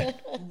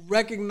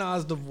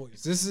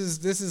 this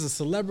is a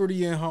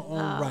celebrity in her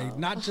own right,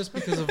 not just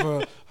because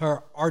of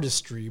her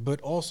artistry, but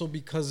also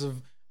because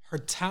of her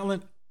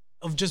talent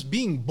of just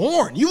being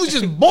born. You was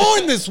just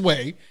born this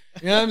way.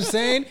 You know what I'm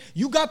saying?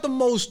 You got the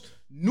most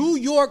New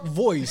York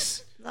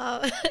voice.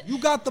 You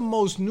got the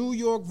most New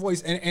York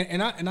voice,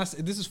 and I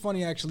this is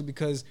funny actually,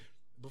 because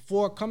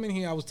before coming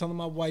here, I was telling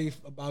my wife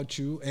about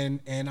you, and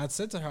I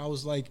said to her, I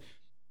was like,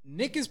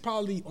 Nick is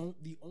probably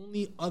the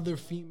only other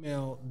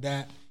female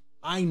that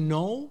I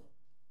know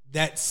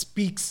that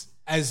speaks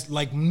as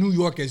like New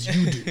York as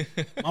you do.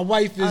 My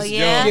wife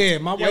is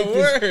my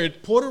wife is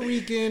Puerto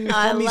Rican,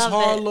 from East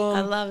Harlem.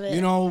 I love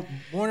it.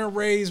 Born and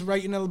raised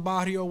right in El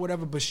Barrio or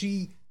whatever, but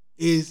she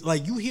is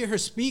like, you hear her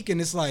speak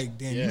and it's like,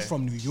 damn, you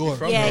from New York.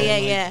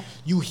 Yeah.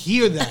 You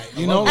hear that,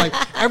 like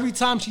every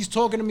time she's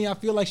talking to me, I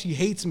feel like she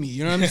hates me.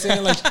 You know what I'm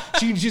saying? Like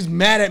she's just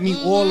mad at me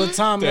all the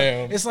time.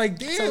 Damn. It's like,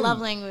 damn. It's a love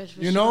language,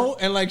 for you know?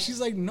 And like,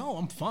 she's like, no,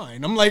 I'm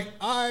fine. I'm like,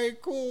 all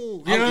right,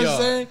 cool. You know what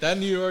I'm saying? That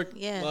New York,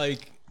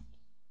 like,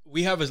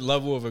 we have a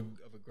level of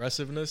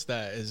aggressiveness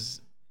that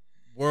is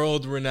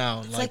world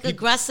renowned. It's like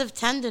aggressive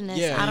tenderness.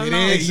 I don't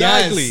know.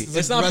 Exactly. Yes,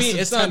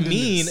 it's not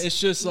mean. It's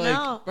just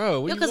like,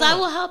 bro, because I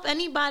will help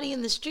anybody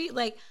in the street.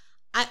 Like,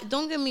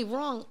 don't get me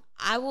wrong,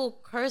 I will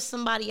curse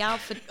somebody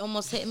out for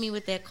almost hitting me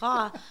with their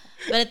car.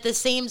 But at the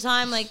same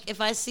time, like, if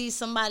I see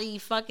somebody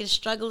fucking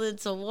struggling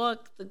to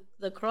walk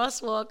the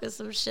crosswalk or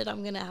some shit,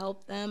 I'm gonna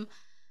help them.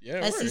 Yeah,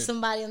 if I see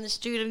somebody on the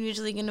street, I'm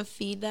usually gonna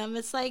feed them.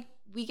 It's like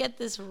we get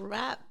this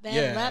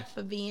bad rap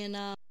for being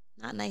not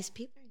nice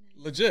people.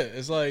 Legit.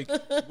 It's like,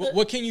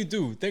 what can you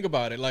do? Think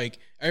about it. Like,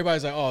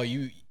 everybody's like, oh,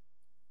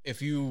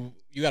 if you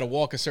got to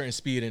walk a certain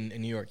speed in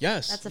New York.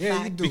 Yes. That's a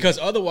fact. Because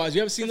otherwise,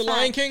 you ever seen The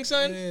Lion King,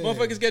 son? Yeah.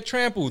 Motherfuckers get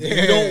trampled.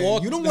 Yeah. You don't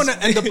walk. You don't want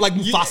to end up like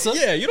Mufasa.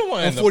 Yeah, you don't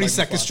want to end on up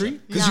 42nd like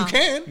Street, because you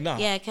can. Nah.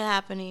 Yeah, it could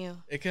happen to you.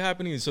 It can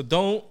happen to you. So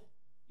don't,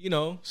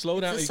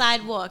 slow down. It's a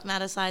sidewalk,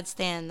 not a side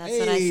stand. That's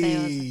what I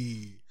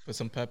say. Put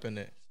some pep in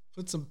it.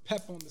 Put some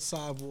pep on the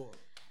sidewalk.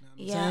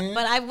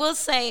 But I will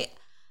say,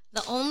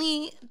 the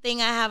only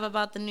thing I have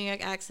about the New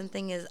York accent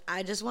thing is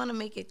I just want to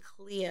make it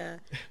clear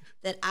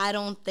that I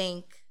don't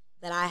think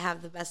that I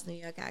have the best New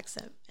York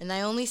accent. And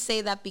I only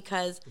say that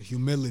because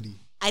humility.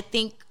 I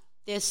think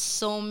there's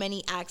so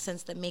many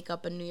accents that make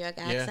up a New York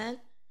accent.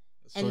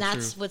 And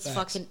that's what's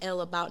fucking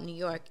ill about New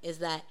York, is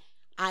that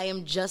I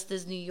am just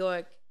as New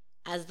York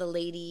as the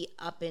lady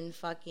up in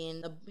fucking,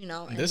 in the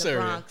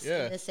Bronx,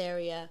 in this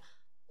area.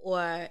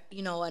 Or,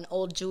 an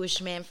old Jewish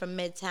man from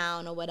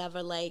Midtown or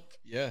whatever. Like,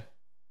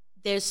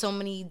 there's so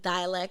many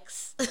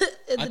dialects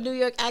in the New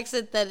York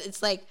accent that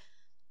it's like,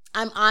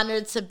 I'm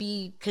honored to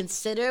be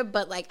considered,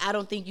 but like, I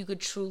don't think you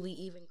could truly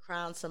even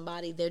crown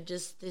somebody.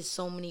 There's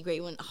so many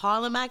great ones.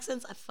 Harlem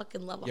accents, I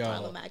fucking love a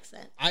Harlem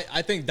accent.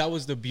 I think that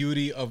was the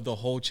beauty of the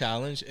whole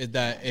challenge, is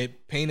that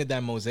it painted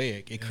that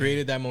mosaic. It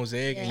created that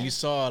mosaic, and you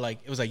saw like,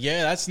 it was like,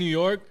 that's New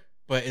York,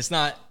 but it's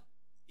not,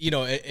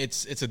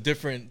 it's a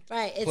different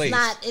place.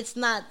 It's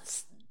not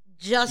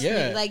just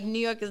like New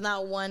York is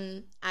not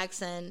one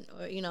accent,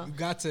 or you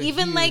got to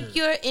even hear. like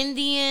your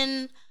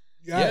Indian,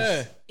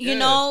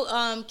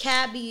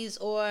 cabbies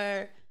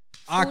or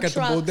Ak at the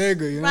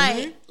bodega, you know what I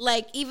mean?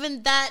 Like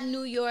even that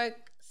New York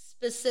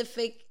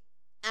specific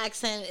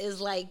accent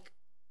is like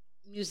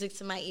music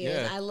to my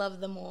ears. I love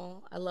them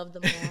all.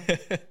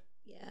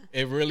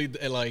 It really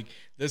the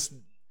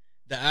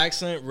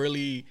accent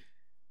really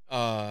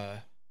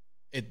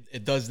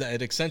it does that.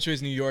 It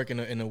accentuates New York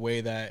in a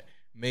way that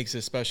makes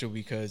it special,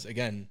 because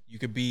again, you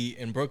could be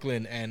in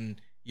Brooklyn and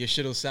your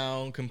shit'll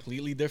sound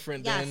completely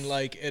different than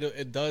like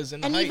it does in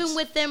the Heights. Even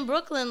within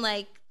Brooklyn,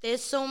 like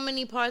there's so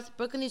many parts.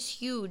 Brooklyn is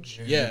huge.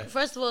 Yeah.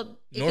 First of all,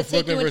 it North could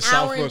take Brooklyn you an versus hour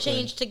South and Brooklyn.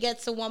 change to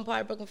get to one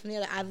part of Brooklyn from the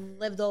other. I've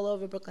lived all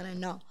over Brooklyn. I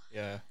know.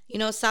 Yeah.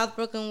 South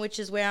Brooklyn, which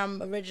is where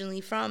I'm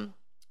originally from,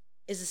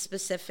 is a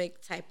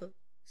specific type of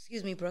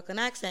Brooklyn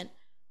accent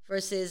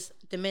versus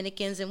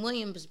Dominicans in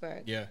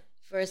Williamsburg. Yeah.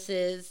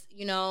 Versus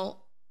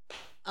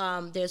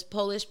there's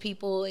Polish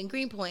people in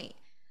Greenpoint.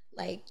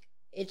 Like,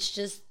 it's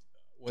just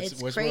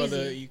it's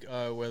crazy.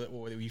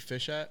 Where we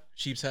fish at?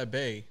 Sheepshead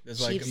Bay.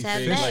 There's like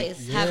Sheepshead a big Bay.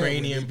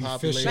 Ukrainian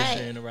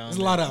population around. There's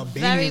a lot of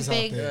Albanians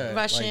very big out there.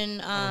 Russian,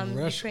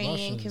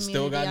 Ukrainian community.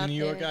 Still got a out New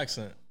York there.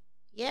 accent.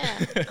 Yeah,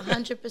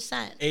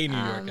 100%. A New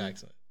York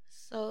accent.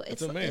 So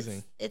it's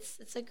amazing.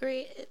 It's a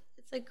great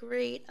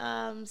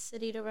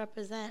city to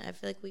represent. I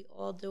feel like we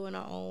all do in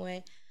our own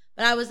way.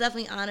 But I was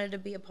definitely honored to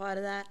be a part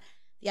of that.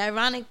 The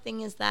ironic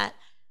thing is that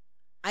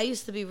I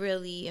used to be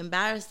really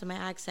embarrassed of my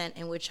accent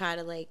and would try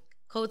to like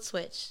code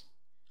switch.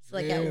 So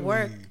like at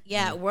work,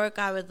 at work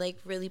I would like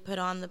really put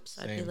on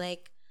so I'd be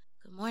like,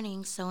 "Good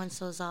morning, so and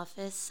so's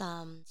office.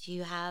 Do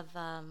you have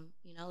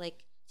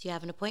do you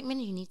have an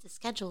appointment? You need to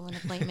schedule an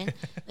appointment."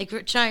 Like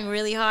we're trying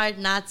really hard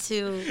not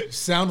to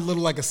sound a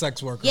little like a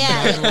sex worker.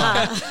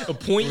 Yeah,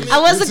 appointment. I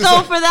wasn't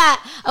going for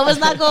that. I was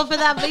not going for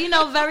that.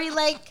 But very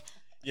like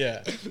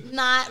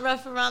not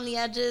rough around the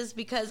edges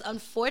because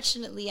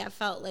unfortunately I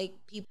felt like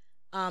people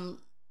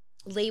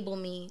label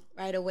me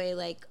right away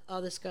like,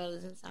 "Oh, this girl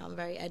doesn't sound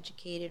very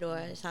educated," or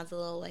 "It sounds a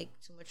little like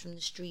too much from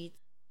the streets."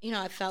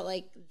 I felt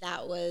like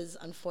that was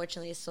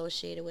unfortunately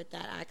associated with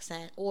that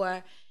accent,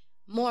 or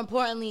more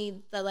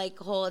importantly, the like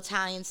whole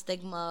Italian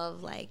stigma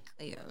of like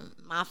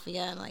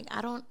mafia, and like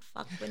I don't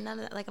fuck with none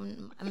of that. Like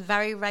I'm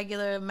very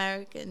regular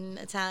American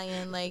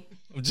Italian. Like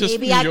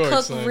maybe I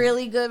cook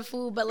really good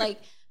food, but like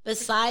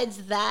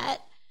besides that,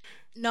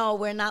 no,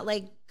 we're not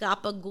like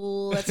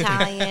gabagool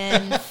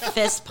Italian,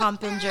 fist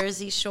pumping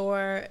Jersey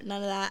Shore,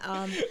 none of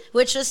that.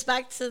 With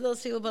respect to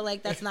those people, but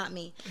like that's not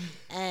me.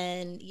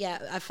 And yeah,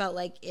 I felt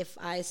like if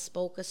I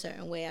spoke a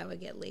certain way, I would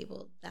get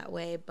labeled that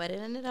way. But it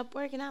ended up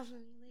working out for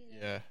me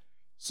later. Yeah.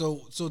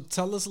 So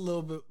tell us a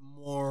little bit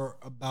more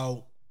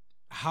about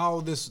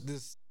how this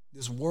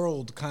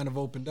world kind of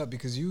opened up,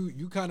 because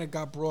you kind of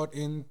got brought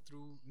in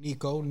through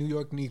Nico, New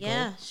York Nico.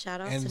 Yeah,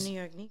 shout out to New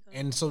York Nico.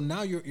 And so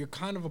now you're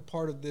kind of a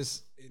part of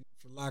this,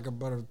 for lack of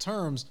better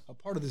terms, a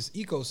part of this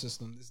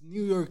ecosystem, this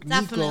New York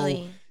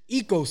Nico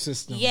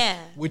ecosystem. Yeah,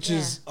 which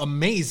is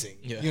amazing.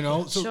 Yeah.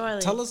 So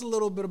Surely. tell us a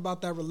little bit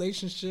about that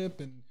relationship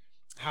and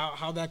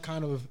how that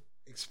kind of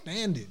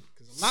expanded,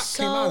 because a lot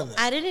came out of that.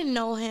 I didn't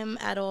know him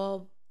at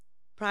all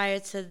prior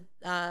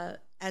to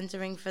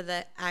entering for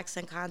the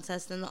accent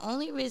contest, and the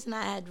only reason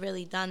I had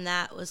really done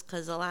that was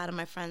because a lot of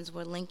my friends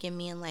were linking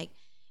me and like,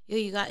 "Yo,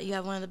 you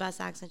have one of the best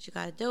accents, you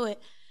got to do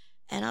it."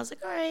 And I was like,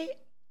 all right,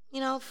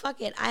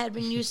 fuck it. I had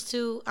been used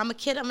to, I'm a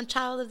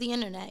child of the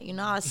internet,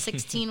 I was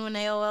 16 when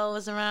AOL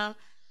was around.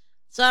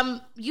 So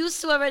I'm used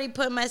to already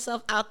putting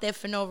myself out there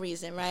for no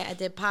reason, right? I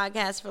did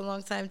podcasts for a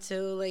long time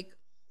too. Like,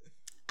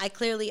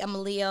 I'm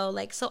a Leo.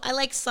 Like, so I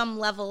like some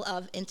level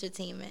of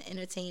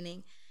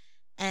entertaining.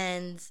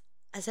 And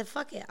I said,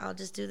 fuck it, I'll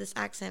just do this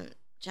accent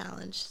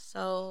challenge.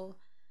 So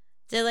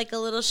did like a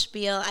little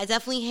spiel. I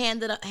definitely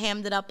hammed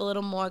it up a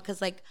little more because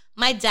like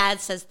my dad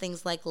says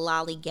things like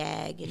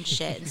lollygag and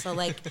shit. And so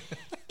like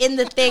in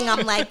the thing,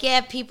 I'm like,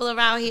 yeah, people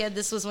around here,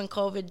 this was when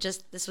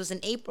this was in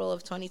April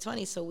of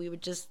 2020. So we were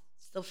just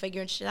still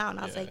figuring shit out. And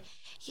I was like,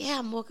 yeah,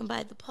 I'm walking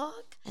by the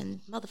park and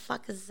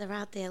motherfuckers are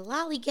out there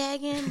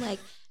lollygagging, like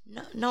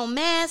no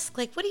mask.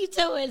 Like, what are you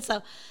doing?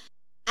 So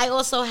I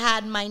also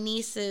had my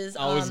niece's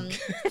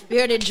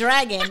bearded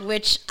dragon,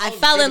 which I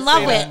fell in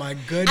love with. Oh my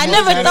goodness. I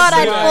never thought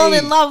I'd fall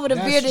in love with a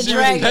bearded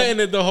dragon. Petting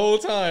it the whole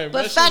time.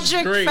 But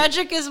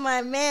Frederick is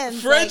my man.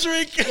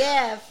 Frederick? Like,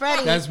 yeah,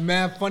 Freddie. That's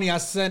mad funny. I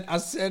sent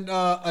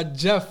a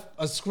Jeff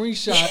a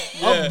screenshot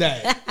of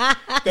that.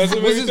 That's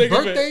what was his think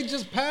birthday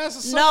just passed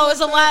or something? No, it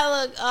was a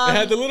while ago. It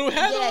had the little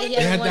hat on? He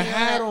it had the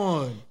hat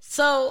on.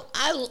 So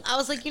I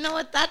was like, you know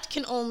what? That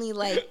can only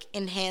like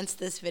enhance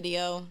this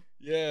video.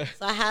 Yeah.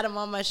 So I had him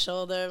on my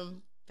shoulder,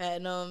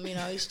 petting him.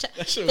 He's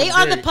they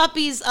are the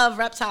puppies of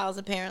reptiles,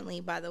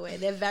 apparently. By the way,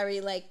 they're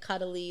very like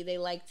cuddly. They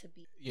like to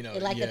be. They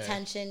like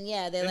attention.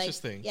 Yeah, they're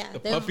interesting. Like the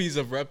puppies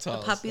of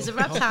reptiles. The puppies of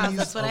reptiles.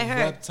 That's what I heard.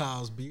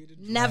 Reptiles, bearded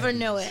Never dragons.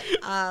 knew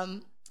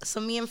it. So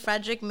me and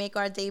Frederick make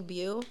our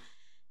debut,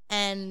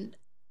 and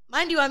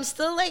mind you, I'm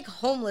still like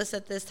homeless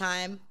at this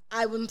time.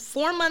 I'm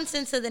 4 months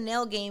into the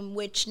nail game,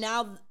 which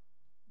now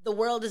the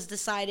world has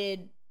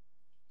decided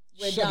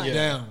we're done. Shut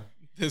down.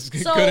 It's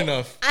good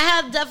enough. I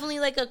have definitely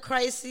like a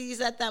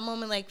crisis at that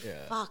moment. Like,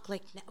 fuck,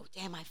 like,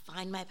 damn, I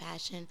find my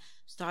passion,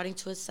 starting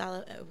to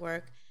excel at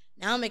work.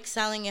 Now I'm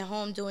excelling at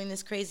home doing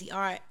this crazy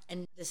art,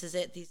 and this is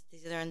it. These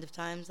are the end of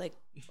times. Like,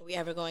 are we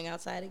ever going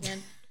outside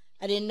again?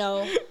 I didn't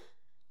know.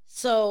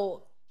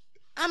 So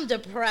I'm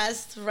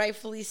depressed,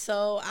 rightfully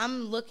so.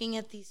 I'm looking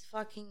at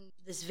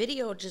this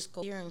video just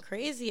go crazier and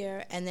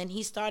crazier, and then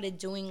he started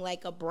doing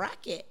like a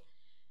bracket.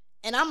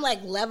 And I'm like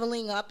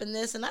leveling up in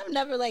this, and I've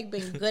never like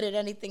been good at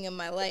anything in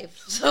my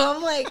life. So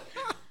I'm like,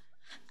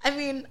 I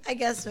mean, I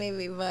guess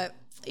maybe, but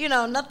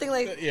nothing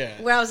like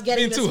where I was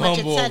getting this much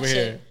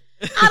attention.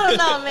 I don't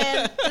know,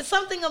 man. There's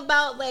something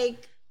about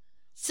like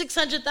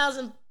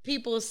 600,000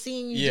 people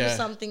seeing you do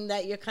something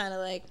that you're kind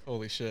of like,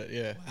 holy shit,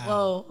 yeah.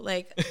 Whoa,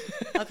 like,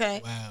 okay.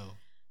 Wow.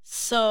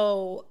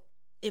 So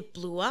it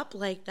blew up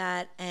like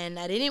that, and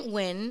I didn't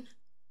win,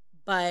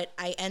 but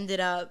I ended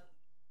up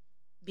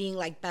being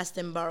like best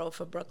in borough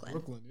for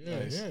Brooklyn.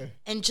 Yeah.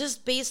 And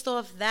just based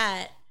off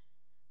that,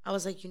 I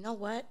was like, you know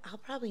what? I'll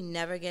probably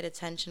never get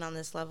attention on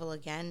this level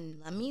again.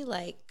 Let me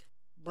like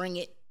bring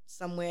it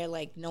somewhere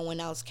like no one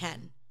else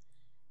can.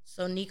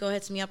 So Nico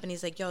hits me up and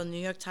he's like, yo, New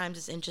York Times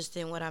is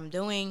interested in what I'm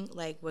doing.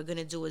 Like, we're going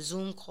to do a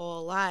Zoom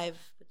call live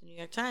with the New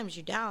York Times.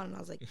 You down? And I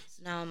was like,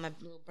 so now my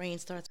little brain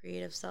starts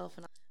creative self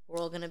and we're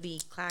all going to be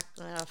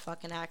clacked on our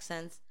fucking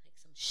accents. Like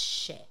some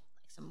shit.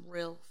 Like some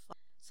real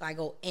So I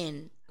go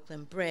in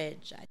Brooklyn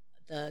Bridge,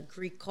 the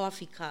Greek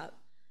coffee cup.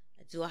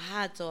 I do a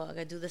hot dog.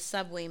 I do the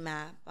subway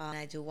map. And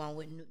I do one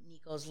with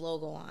Nico's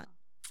logo on.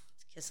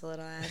 Kiss a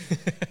little ass.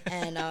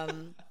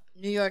 And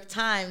New York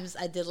Times,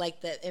 I did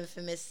like the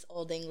infamous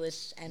Old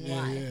English NY.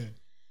 Yeah.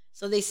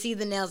 So they see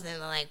the nails and they're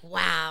like,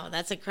 wow,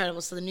 that's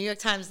incredible. So the New York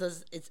Times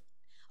does it's.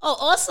 Oh,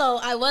 also,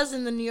 I was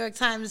in the New York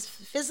Times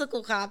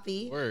physical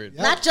copy. Word.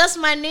 Yep. Not just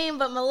my name,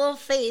 but my little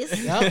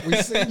face. Yep, we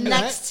seen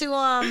next to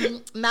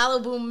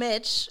Malibu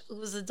Mitch,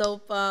 who's a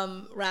dope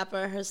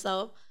rapper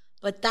herself.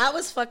 But that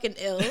was fucking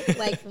ill.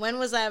 Like, when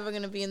was I ever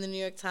going to be in the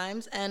New York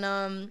Times?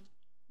 And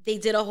they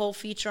did a whole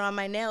feature on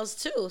my nails,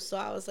 too. So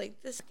I was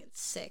like, this is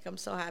sick. I'm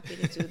so happy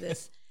to do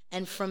this.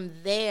 And from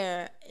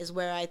there is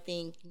where I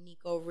think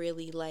Nico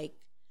really, like,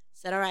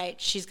 said, all right,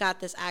 she's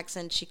got this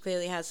accent. She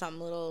clearly has something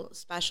a little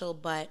special,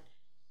 but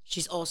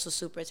she's also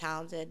super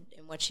talented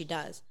in what she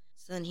does.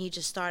 So then he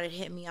just started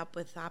hitting me up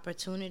with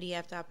opportunity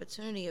after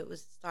opportunity. It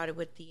started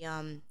with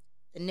the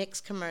Knicks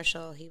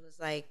commercial. He was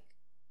like,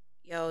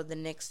 yo, the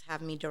Knicks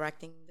have me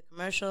directing the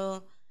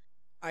commercial.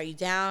 Are you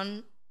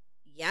down?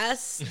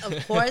 Yes,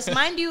 of course.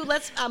 Mind you,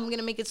 I'm going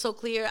to make it so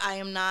clear.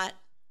 I'm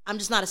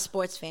just not a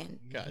sports fan.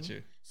 Got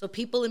you. So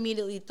people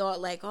immediately thought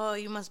like, oh,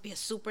 you must be a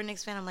super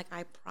Knicks fan. I'm like,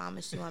 I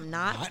promise you I'm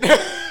not.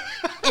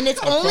 And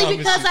it's only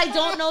because I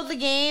don't know the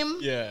game.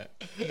 Yeah.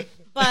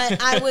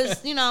 But I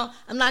was,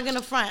 I'm not going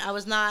to front. I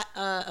was not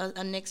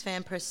a Knicks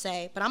fan per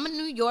se. But I'm a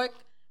New York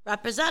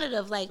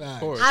representative. Like,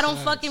 I don't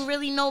fucking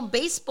really know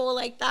baseball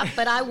like that,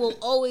 but I will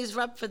always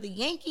rep for the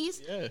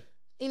Yankees. Yeah.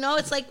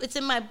 It's like it's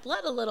in my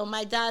blood a little.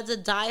 My dad's a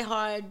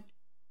diehard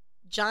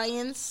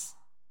Giants,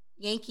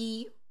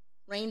 Yankee,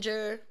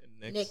 Ranger,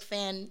 Knicks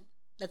fan.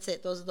 That's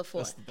it. Those are the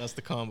four. That's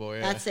the combo,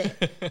 yeah. That's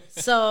it.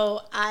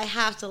 So I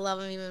have to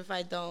love him even if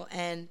I don't.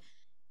 And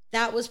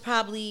that was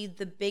probably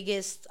the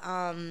biggest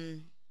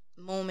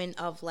moment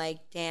of like,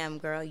 damn,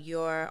 girl,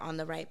 you're on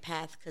the right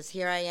path. Because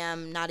here I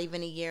am, not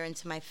even a year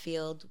into my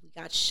field. We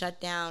got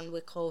shut down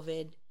with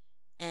COVID.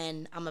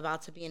 And I'm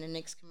about to be in a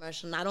Knicks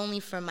commercial, not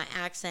only for my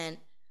accent,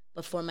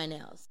 but for my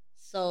nails.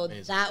 So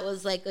amazing. That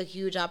was like a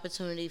huge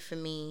opportunity for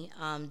me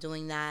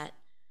doing that.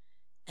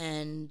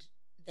 And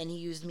then he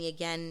used me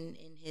again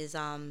in his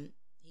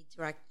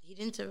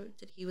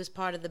he was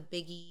part of the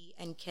Biggie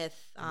and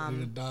Kith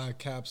the dye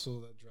capsule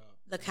that dropped.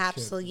 The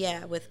capsule,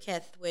 Kith, with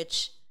Kith,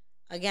 which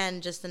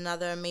again, just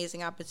another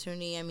amazing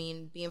opportunity. I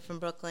mean, being from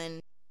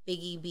Brooklyn,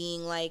 Biggie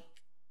being like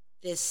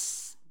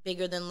this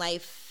bigger than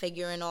life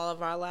figure in all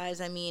of our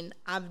lives. I mean,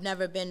 I've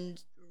never been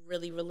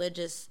really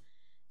religious.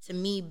 To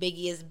me,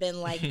 Biggie has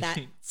been like that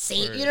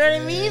saint, you know what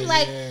I mean?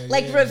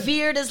 Like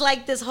revered as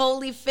like this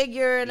holy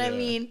figure, and I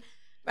mean,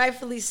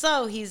 rightfully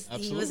so. He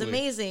was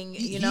amazing.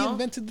 He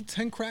invented the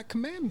 10 crack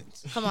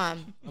commandments. Come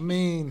on. I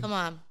mean, come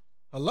on.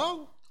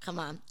 Hello. Come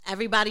on.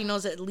 Everybody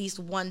knows at least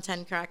one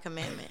 10 crack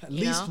commandment. At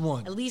least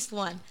one. At least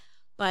one.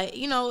 But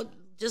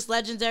just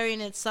legendary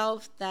in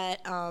itself. That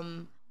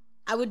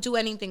I would do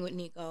anything with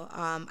Nico.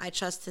 I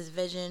trust his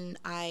vision.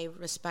 I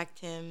respect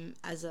him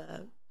as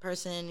a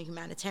person,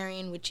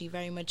 humanitarian, which he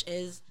very much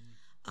is.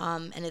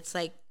 And it's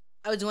like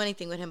I would do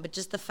anything with him. But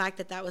just the fact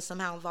that was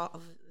somehow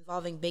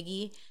involving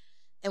Biggie.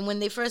 And when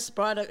they first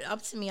brought it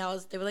up to me,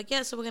 they were like,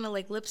 yeah, so we're going to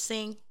like lip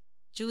sync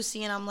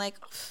Juicy. And I'm like,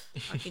 oh,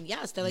 fucking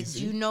yes. They're like,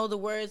 do you know the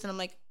words? And I'm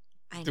like,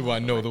 I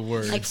know the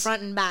words? Like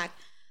front and back.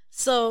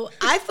 So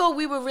I thought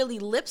we were really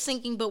lip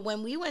syncing. But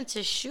when we went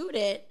to shoot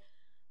it,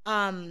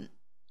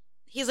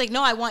 he's like,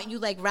 no, I want you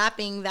like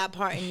rapping that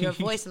part in your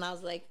voice. And I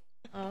was like,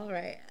 all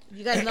right.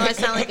 You guys know I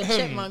sound like a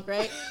chipmunk,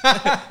 right?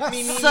 But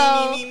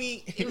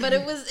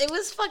it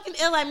was fucking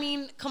ill. I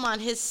mean, come on,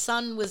 his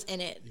son was in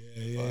it.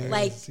 Yeah,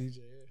 like, CJ.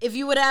 If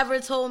you would have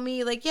ever told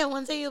me, like, yeah,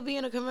 one day you'll be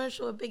in a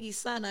commercial with Biggie's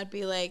son, I'd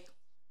be like,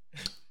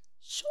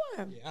 sure,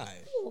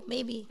 cool,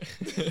 maybe.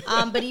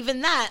 But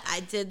even that,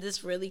 I did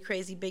this really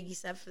crazy Biggie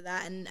set for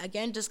that, and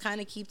again, just kind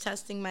of keep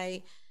testing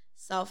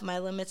myself, my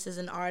limits as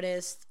an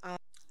artist.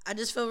 I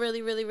just feel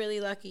really, really,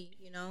 really lucky,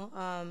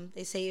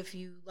 They say if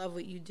you love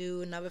what you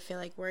do and never feel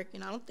like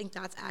working, I don't think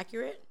that's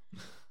accurate.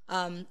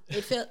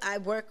 I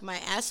work my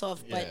ass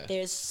off, but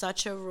there's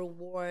such a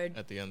reward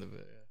at the end of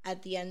it. Yeah.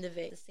 At the end of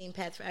it, the same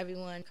path for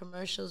everyone,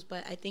 commercials,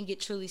 but I think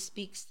it truly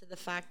speaks to the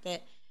fact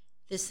that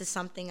this is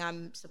something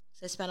I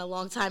spent a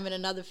long time in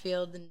another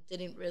field and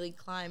didn't really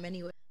climb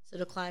anywhere. So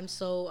to climb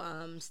so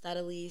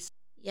steadily,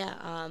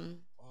 awesome.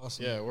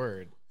 Yeah,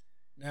 word.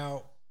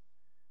 Now,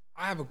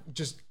 I have a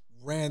just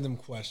random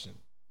question.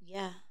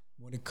 Yeah.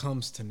 When it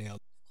comes to nails,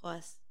 of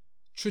course.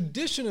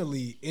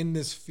 Traditionally in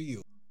this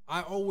field,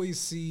 I always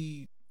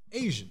see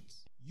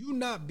Asians. You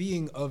not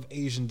being of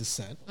Asian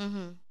descent,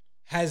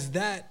 has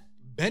that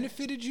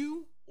benefited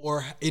you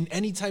or in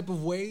any type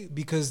of way?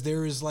 Because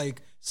there is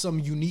like some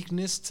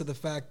uniqueness to the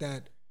fact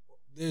that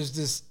there's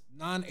this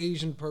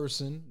non-Asian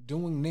person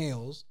doing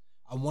nails.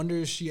 I wonder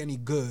is she any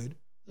good,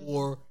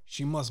 or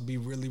she must be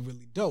really,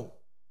 really dope.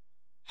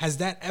 Has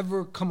that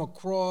ever come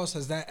across?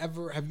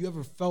 Have you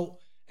ever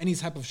felt any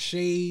type of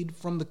shade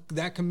from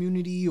that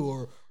community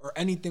or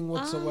anything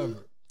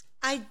whatsoever?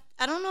 I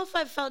don't know if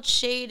I felt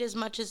shade as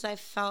much as I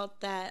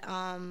felt that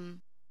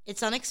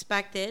it's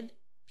unexpected.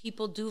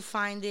 People do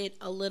find it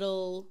a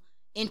little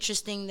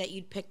interesting that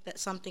you'd pick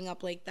something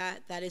up like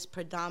that is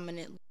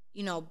predominantly,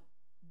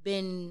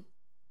 been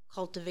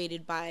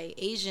cultivated by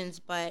Asians.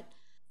 But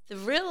the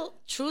real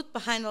truth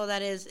behind all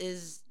that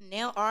is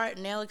nail art,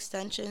 nail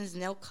extensions,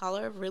 nail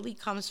color really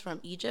comes from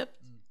Egypt.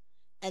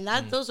 And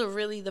those are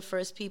really the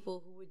first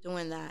people who were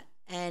doing that.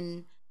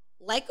 And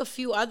like a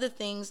few other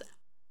things,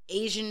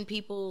 Asian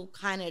people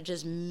kind of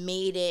just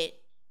made it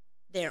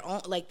their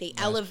own, like they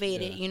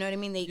elevated, you know what I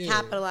mean? They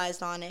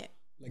capitalized on it.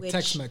 Like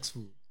Tex-Mex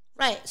food.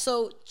 Right.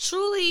 So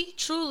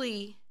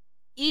truly,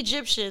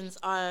 Egyptians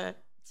are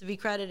to be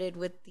credited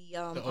with the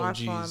art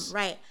form.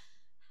 Right.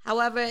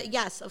 However,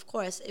 yes, of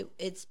course,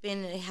 it's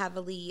been a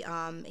heavily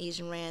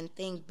Asian ran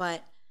thing,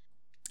 but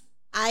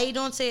I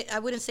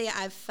wouldn't say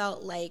I've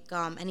felt like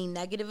any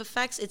negative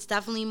effects. It's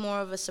definitely more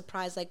of a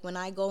surprise. Like when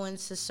I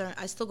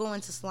still go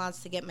into salons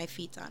to get my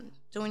feet done.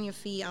 Doing your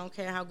feet, I don't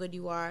care how good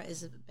you are,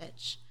 is a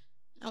bitch.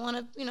 I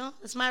want to,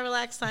 it's my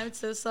relaxed time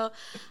too. So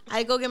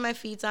I go get my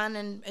feet done,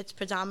 and it's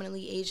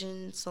predominantly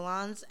Asian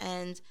salons,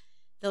 and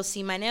they'll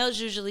see my nails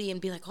usually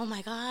and be like, oh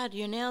my God,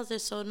 your nails are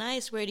so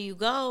nice. Where do you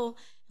go?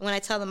 And when I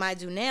tell them I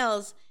do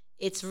nails,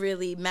 it's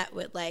really met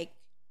with like,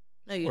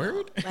 no, you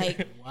don't.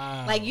 Like,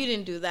 wow. Like you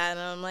didn't do that. And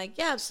I'm like,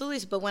 yeah,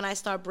 absolutely. But when I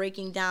start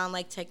breaking down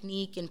like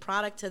technique and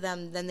product to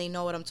them, then they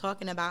know what I'm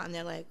talking about. And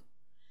they're like,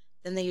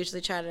 then they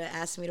usually try to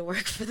ask me to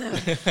work for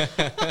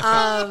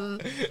them.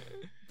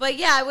 But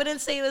yeah, I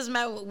wouldn't say it was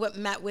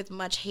met with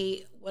much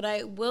hate. What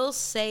I will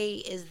say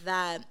is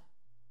that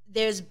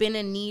there's been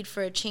a need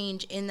for a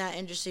change in that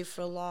industry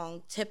for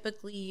long.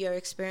 Typically, your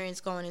experience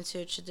going into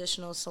a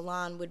traditional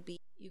salon would be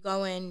you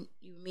go in,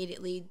 you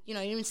immediately, you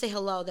don't even say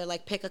hello. They're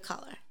like, pick a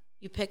color.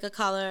 You pick a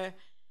color.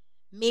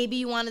 Maybe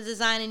you want to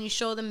design and you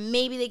show them.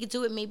 Maybe they could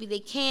do it. Maybe they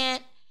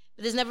can't.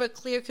 But there's never a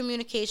clear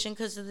communication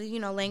because of the,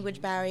 language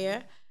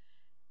barrier.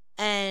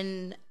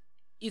 And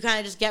you kind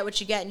of just get what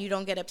you get and you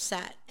don't get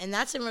upset. And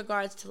that's in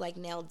regards to like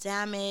nail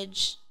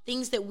damage,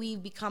 things that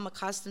we've become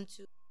accustomed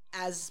to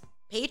as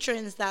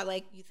patrons that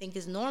like you think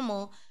is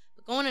normal.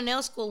 But going to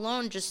nail school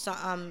alone just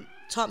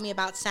taught me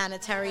about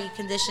sanitary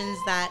conditions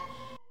that,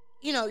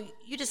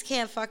 you just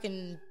can't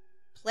fucking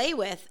play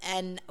with.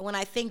 And when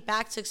I think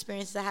back to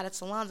experiences I had at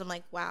salons, I'm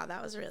like, wow,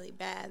 that was really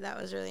bad. That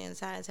was really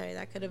unsanitary.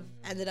 That could have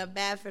ended up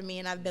bad for me.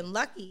 And I've been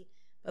lucky.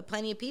 But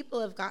plenty of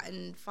people have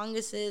gotten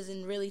funguses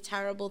and really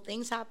terrible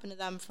things happen to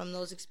them from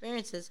those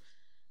experiences.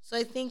 So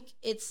I think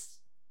it's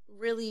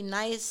really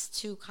nice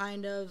to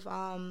kind of,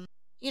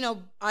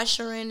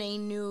 usher in a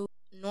new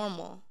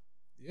normal.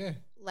 Yeah.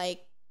 Like,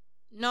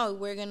 no,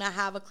 we're going to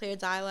have a clear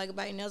dialogue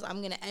about your nails.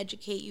 I'm going to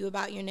educate you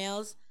about your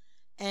nails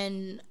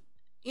and,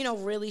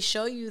 really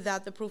show you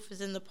that the proof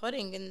is in the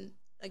pudding. And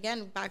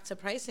again, back to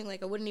pricing,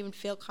 like I wouldn't even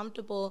feel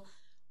comfortable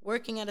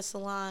working at a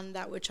salon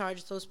that would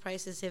charge those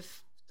prices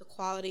if the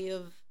quality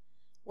of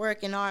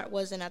work and art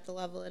wasn't at the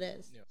level it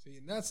is. Yeah. See,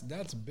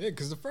 that's big,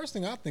 because the first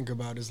thing I think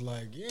about is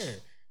like,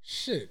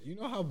 shit, you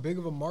know how big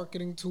of a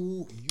marketing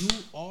tool you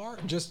are?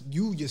 Just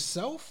you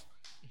yourself?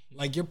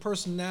 Like your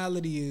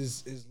personality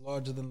is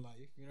larger than life.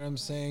 You know what I'm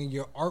saying?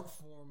 Your art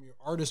form, your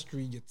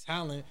artistry, your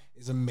talent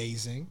is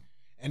amazing.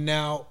 And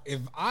now if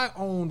I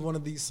owned one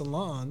of these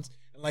salons,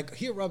 like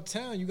here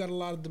uptown, you got a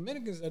lot of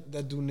Dominicans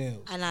that do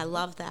nails, and I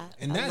love that.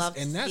 And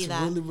that's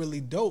really,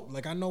 really dope.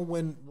 Like I know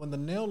when the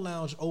nail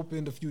lounge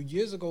opened a few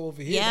years ago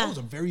over here, that was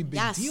a very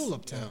big deal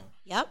uptown.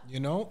 Yep.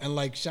 And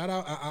like shout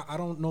out, I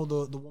don't know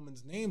the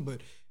woman's name, but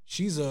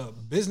she's a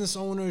business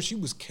owner. She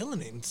was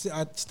killing it, and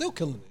still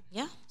killing it.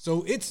 Yeah.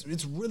 So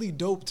it's really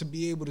dope to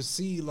be able to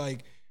see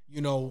like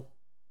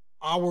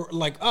our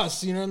like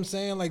us, you know what I'm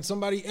saying? Like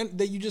somebody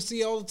that you just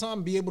see all the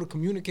time, be able to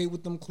communicate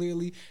with them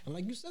clearly. And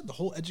like you said, the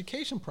whole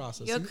education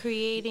process. You're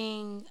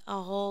creating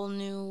a whole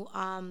new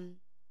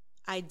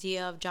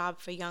idea of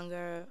job for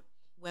younger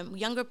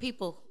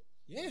people.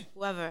 Yeah.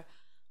 Whoever.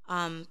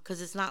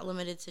 Because it's not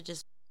limited to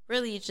just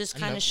really just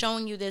kind of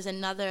showing you there's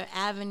another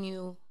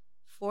avenue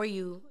for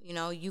you.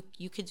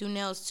 You could do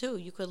nails too.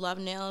 You could love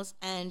nails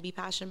and be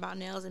passionate about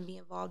nails and be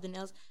involved in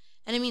nails.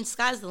 And I mean,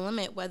 sky's the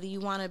limit, whether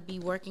you want to be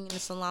working in a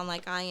salon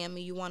like I am, or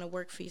you want to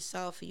work for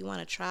yourself, or you want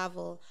to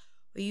travel,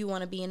 or you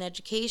want to be in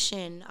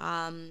education.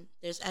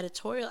 There's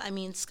editorial. I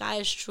mean, sky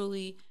is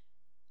truly,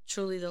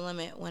 truly the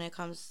limit when it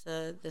comes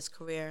to this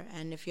career.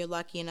 And if you're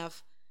lucky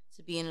enough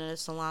to be in a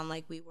salon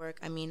like we work,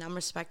 I mean, I'm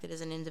respected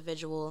as an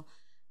individual.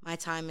 My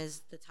time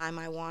is the time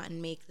I want and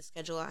make the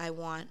schedule I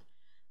want.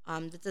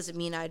 That doesn't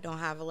mean I don't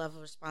have a level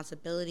of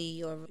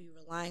responsibility or you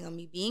relying on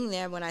me being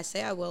there when I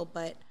say I will,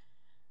 but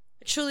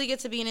I truly get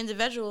to be an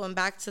individual. And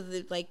back to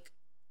the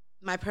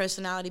my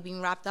personality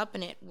being wrapped up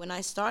in it. When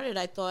I started,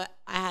 I thought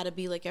I had to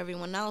be like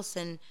everyone else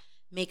and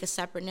make a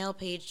separate nail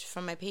page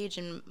from my page.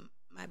 And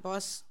my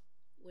boss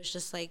was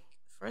just like,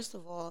 first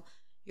of all,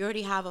 you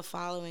already have a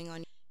following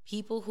on.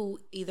 People who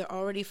either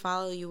already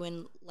follow you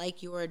and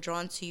like you or are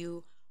drawn to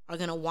you are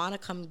gonna want to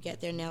come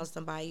get their nails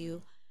done by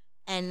you,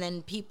 and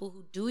then people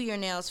who do your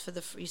nails for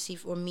the you see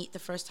or meet the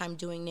first time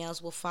doing nails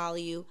will follow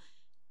you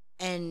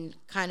and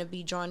kind of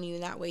be drawn to you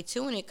in that way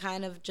too, and it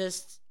kind of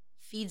just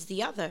feeds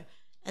the other.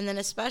 And then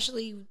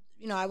especially,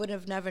 you know, I would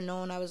have never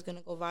known I was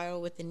gonna go viral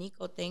with the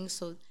Nico thing,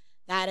 so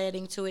that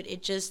adding to it,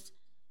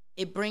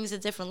 it brings a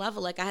different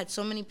level. Like I had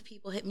so many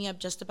people hit me up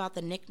just about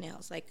the Nick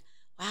nails, like,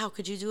 wow,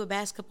 could you do a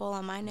basketball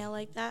on my nail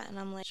like that? And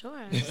I'm like, sure,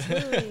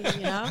 absolutely,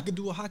 you know. I could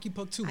do a hockey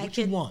puck too. What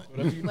you want?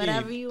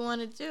 Whatever you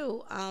want to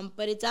do.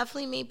 But it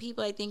definitely made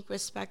people, I think,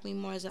 respect me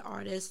more as an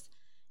artist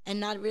and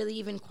not really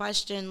even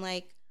question,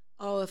 like,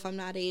 oh, if I'm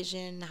not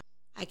Asian,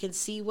 I can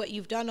see what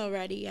you've done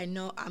already. I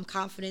know, I'm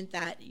confident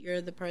that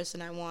you're the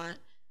person I want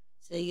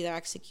to either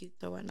execute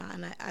or whatnot.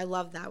 And I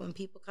love that when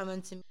people come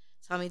in to me,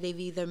 tell me they've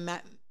either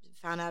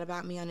found out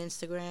about me on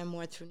Instagram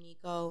or through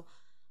Nico.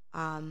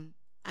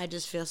 I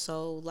just feel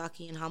so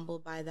lucky and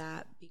humbled by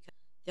that because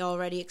they're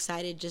already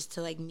excited just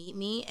to like meet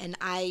me, and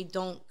I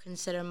don't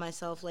consider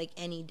myself like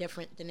any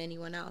different than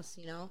anyone else,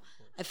 you know?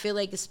 I feel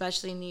like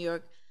especially in New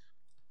York,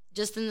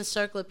 just in the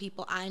circle of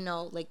people I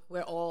know, like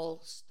we're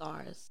all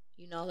stars,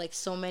 you know? Like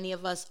so many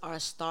of us are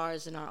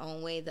stars in our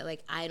own way that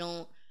like I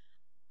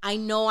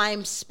know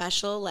I'm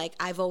special, like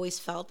I've always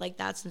felt like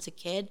that since a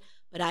kid,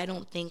 but I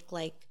don't think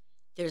like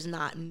there's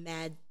not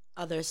mad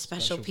other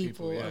special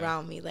people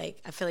around me.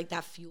 Like I feel like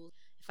that fuels.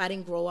 If I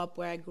didn't grow up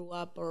where I grew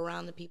up or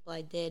around the people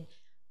I did,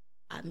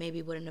 I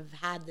maybe wouldn't have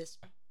had this.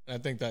 I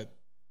think that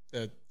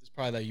it's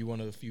probably that you one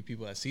of the few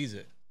people that sees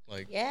it.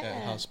 Like,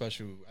 how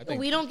special. I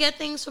think we don't get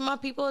things from our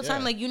people all the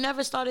time. Like, you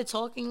never started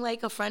talking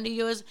like a friend of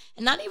yours,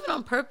 and not even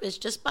on purpose,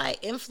 just by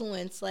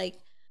influence. Like,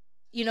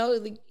 you know,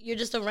 like, you're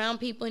just around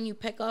people and you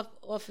pick up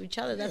off each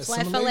other. That's why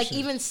I felt like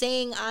even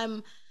saying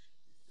I'm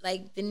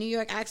like the New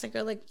York accent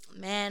girl, like,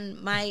 man,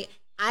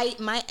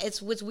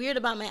 it's what's weird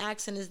about my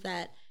accent is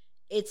that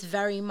it's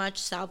very much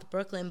South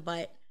Brooklyn,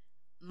 but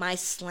my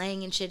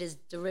slang and shit is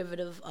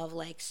derivative of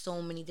like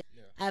so many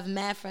different. I have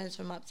mad friends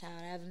from uptown.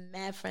 I have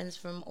mad friends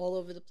from all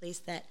over the place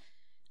that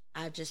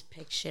I just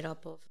pick shit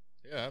up of.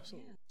 Yeah,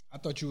 absolutely. Yeah. I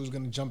thought you was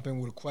gonna jump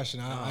in with a question.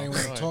 I didn't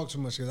want to talk too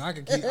much because I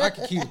could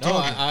keep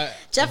talking.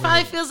 Jeff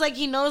probably feels like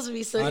he knows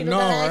me, so he know,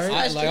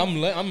 right?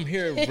 I'm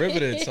here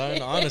riveted,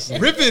 son. Honestly,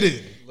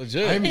 riveted,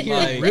 legit. I'm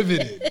here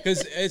riveted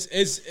because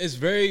it's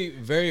very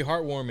very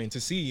heartwarming to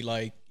see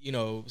like, you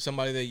know,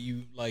 somebody that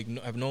you like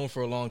have known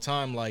for a long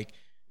time like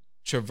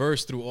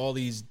traverse through all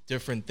these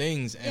different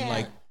things and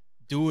like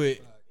do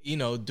it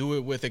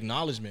with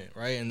acknowledgement,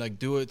 right? And like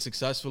do it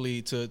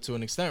successfully to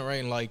an extent,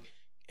 right? And like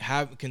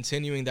have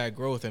continuing that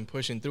growth and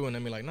pushing through, and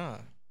then be like, nah,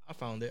 I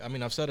found it. I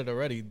mean, I've said it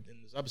already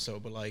in this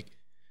episode, but like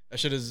that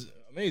shit is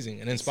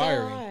amazing and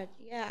inspiring. So hard.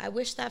 Yeah,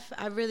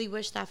 I really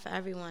wish that for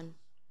everyone.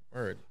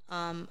 Word.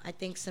 I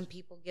think some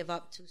people give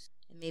up too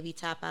and maybe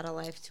tap out of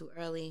life too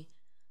early,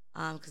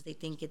 because they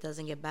think it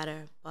doesn't get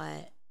better,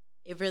 but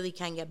it really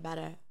can get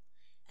better,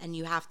 and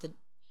you have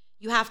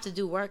to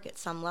do work at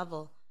some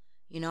level.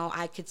 You know,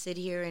 I could sit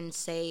here and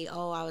say,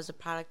 oh, I was a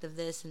product of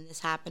this and this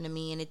happened to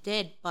me, and it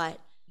did, but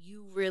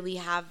you really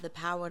have the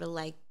power to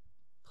like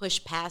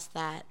push past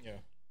that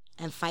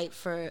and fight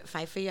for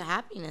your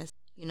happiness.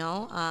 You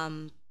know,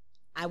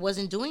 I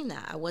wasn't doing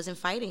that. I wasn't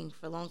fighting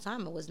for a long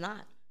time. I was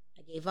not.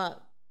 I gave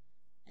up,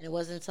 and it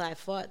wasn't until I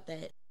fought that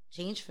it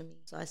changed for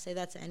me. So I say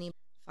that to any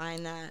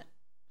find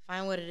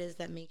what it is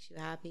that makes you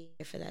happy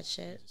for that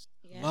shit.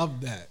 Yeah.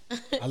 Love that.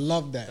 I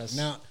love that.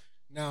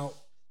 Now,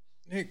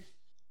 Nick,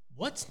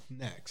 what's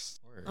next?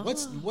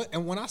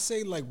 And when I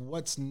say like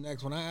what's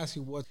next, when I ask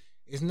you what,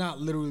 it's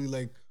not literally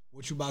like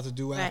what you about to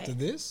do after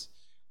this.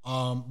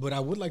 But I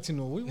would like to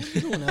know what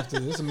you doing after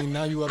this. I mean,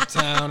 now you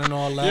uptown and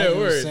all that. Yeah, you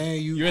know what I'm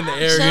saying? You're in the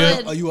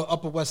area. Are you an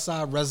Upper West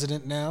Side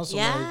resident now? So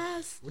yes.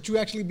 like, what you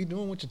actually be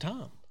doing with your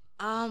time?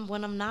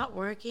 When I'm not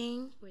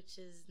working, which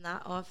is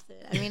not often.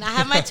 I mean, I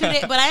have my 2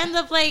 days, but I end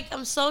up like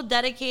I'm so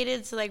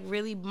dedicated to like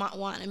really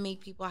wanting to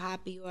make people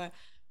happy or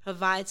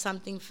provide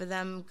something for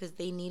them because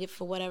they need it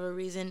for whatever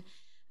reason.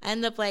 I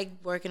end up like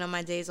working on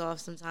my days off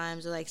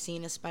sometimes, or like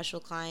seeing a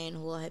special client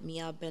who will hit me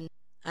up, and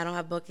I don't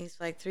have bookings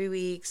for like 3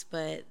 weeks,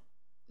 but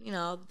you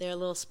know, they're a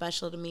little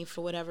special to me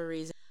for whatever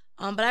reason.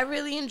 But I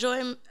really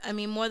enjoy, I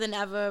mean, more than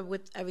ever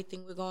with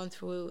everything we're going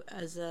through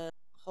as a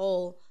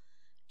whole,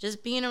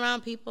 just being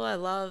around people I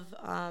love.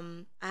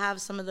 I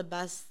have some of the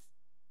best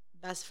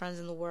friends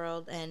in the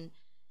world, and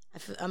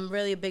I'm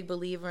really a big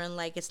believer in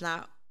like, it's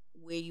not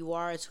where you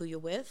are, it's who you're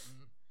with.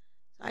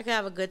 So I could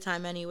have a good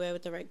time anywhere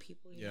with the right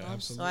people, you know?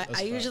 Absolutely.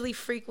 So I usually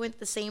frequent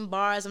the same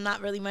bars. I'm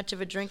not really much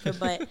of a drinker,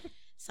 but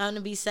something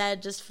to be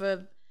said just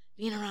for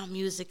being around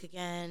music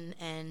again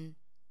and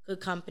good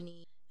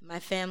company. My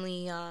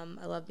family, I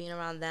love being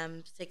around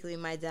them,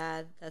 particularly my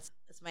dad. That's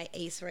my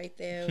ace right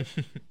there.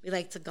 We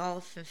like to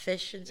golf and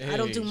fish. And I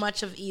don't do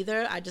much of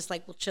either. I just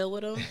like will chill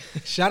with him.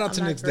 Shout out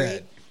to Nick's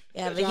dad.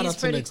 Yeah, but he's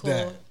pretty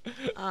cool.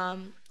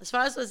 As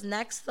far as what's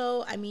next,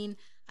 though, I mean,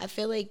 I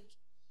feel like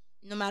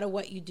no matter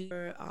what you do,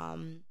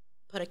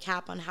 put a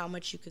cap on how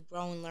much you could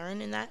grow and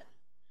learn in that.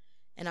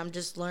 And I'm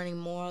just learning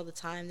more all the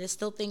time. There's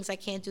still things I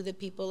can't do that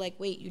people like,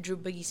 wait, you drew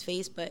Biggie's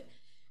face, but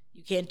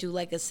you can't do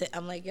like a sit.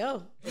 I'm like,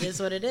 yo, it is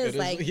what it is.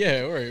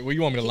 Yeah, all right. Well,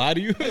 you want me to lie to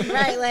you?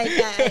 Right, like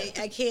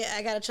I can't.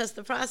 I gotta trust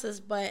the process.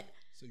 But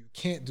so you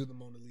can't do the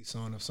Mona Lisa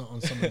on some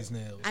of these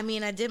nails. I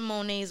mean, I did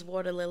Monet's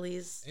water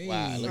lilies. Hey.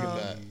 Wow, look at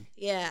that.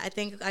 Yeah, I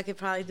think I could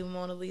probably do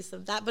Mona Lisa.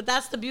 But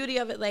that's the beauty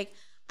of it. Like,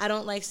 I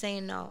don't like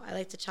saying no. I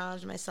like to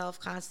challenge myself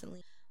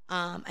constantly.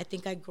 I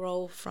think I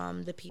grow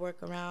from the people I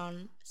work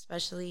around,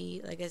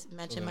 especially like I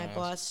mentioned, my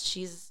boss.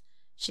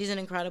 She's an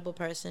incredible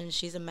person.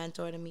 She's a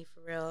mentor to me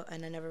for real,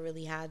 and I never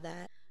really had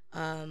that.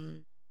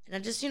 And I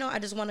just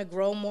want to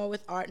grow more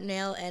with Art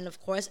Nail, and of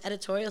course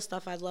editorial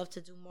stuff. I'd love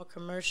to do more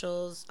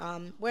commercials.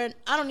 Where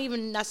I don't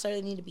even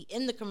necessarily need to be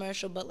in the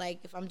commercial, but like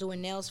if I'm doing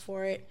nails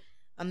for it,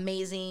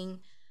 amazing.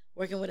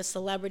 Working with a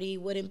celebrity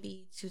wouldn't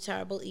be too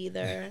terrible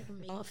either.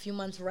 A few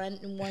months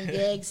rent in one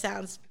gig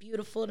sounds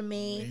beautiful to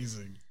me.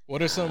 Amazing.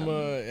 What are some?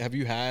 Have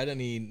you had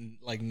any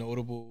like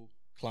notable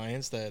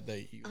clients that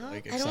you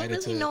like excited to? I don't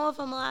really know if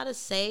I'm allowed to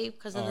say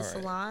because of the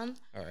salon.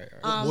 All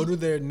right. What do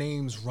their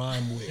names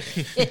rhyme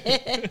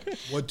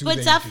with? What do but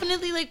they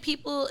definitely do? like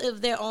people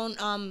of their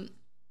own,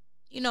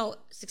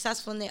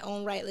 successful in their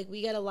own right. Like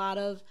we get a lot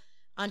of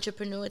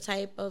entrepreneur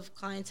type of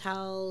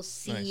clientele,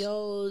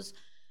 CEOs,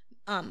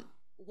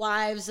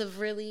 wives of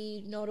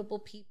really notable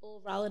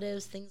people,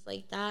 relatives, things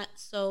like that.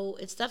 So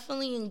it's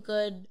definitely in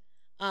good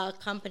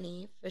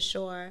company for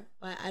sure.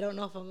 But I don't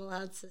know if I'm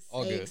allowed to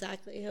say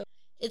exactly who.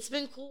 It's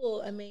been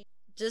cool. I mean,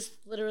 just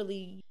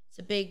literally, it's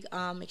a big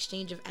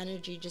exchange of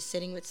energy just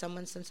sitting with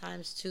someone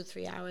sometimes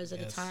 2-3 hours at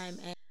a time.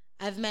 And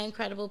I've met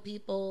incredible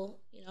people,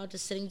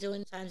 just sitting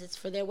doing. Sometimes it's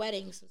for their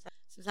weddings.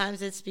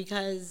 Sometimes it's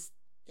because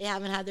they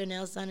haven't had their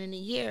nails done in a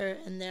year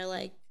and they're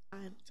like,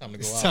 time to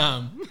go out.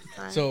 Time.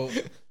 So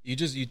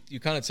you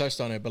kind of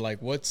touched on it, but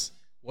like what's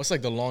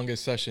like the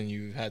longest session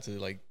you had to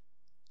like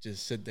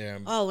just sit there?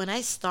 When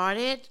I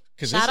started,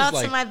 shout out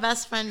to my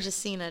best friend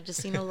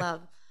Jacina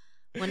Love.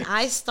 When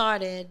I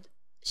started,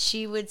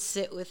 she would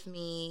sit with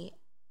me,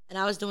 and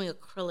I was doing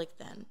acrylic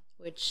then,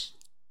 which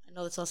I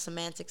know it's all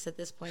semantics at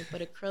this point,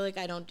 but acrylic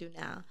I don't do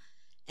now.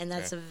 And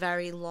that's a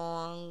very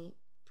long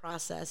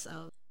process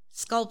of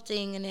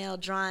sculpting a nail,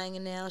 drying a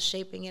nail,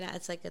 shaping it out.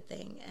 It's like a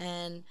thing.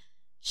 And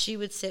she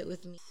would sit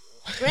with me.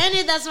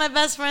 Granted, that's my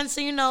best friend,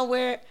 so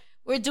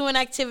we're doing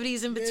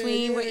activities in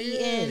between. We're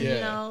eating,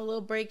 a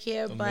little break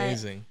here.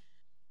 Amazing.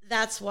 But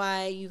that's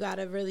why you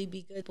gotta really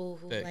be good people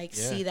who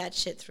see that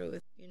shit through.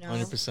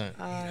 100%.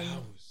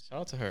 Shout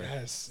out to her.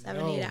 Yes.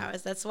 7-8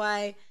 hours. That's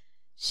why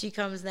she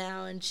comes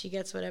now and she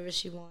gets whatever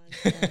she wants.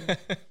 And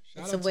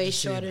it's a way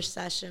shorter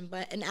session.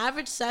 But an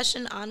average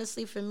session,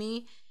 honestly, for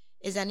me,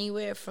 is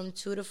anywhere from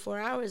 2 to 4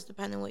 hours,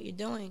 depending on what you're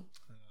doing.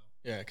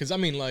 Yeah, because I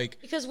mean, like...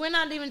 Because we're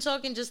not even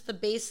talking just the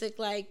basic,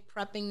 like,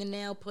 prepping the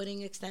nail,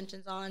 putting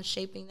extensions on,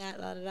 shaping that,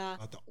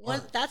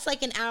 that's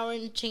like an hour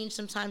and change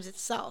sometimes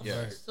itself.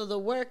 Yeah. So the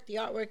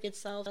artwork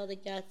itself,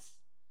 that gets...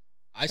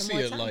 I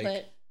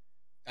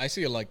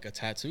see it like a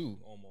tattoo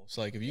almost.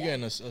 Like if you're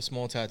getting a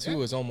small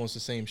tattoo, it's almost the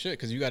same shit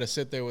because you got to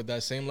sit there with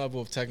that same level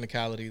of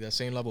technicality, that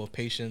same level of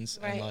patience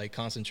and like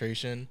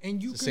concentration.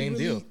 And you it's the can same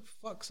really deal.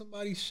 Fuck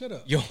somebody's shit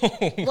up. Yo,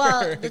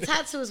 well, the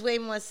tattoo is way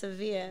more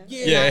severe.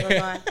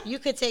 Yeah. You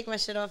could take my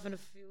shit off in a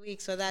few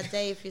weeks or that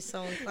day if you're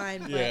so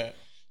inclined. But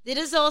it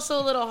is also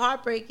a little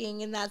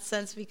heartbreaking in that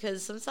sense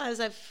because sometimes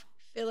I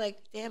feel like,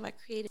 damn, I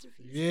created.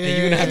 Yeah, and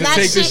you're gonna have to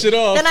take this shit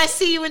off. Then I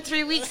see you in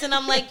 3 weeks and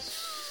I'm like.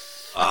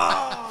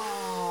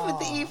 With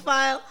the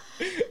e-file.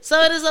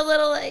 So it is a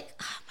little like,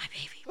 my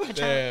baby, my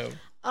child.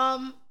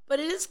 But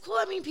it is cool.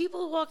 I mean,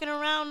 people walking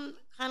around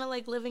kind of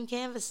like living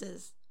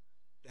canvases.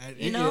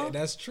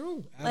 That's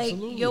true.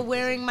 Absolutely. Like you're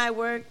wearing my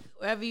work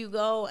wherever you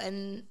go,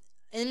 and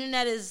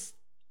internet is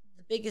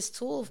the biggest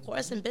tool, of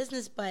course, in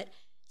business, but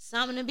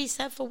something to be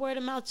said for word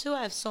of mouth too.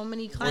 I have so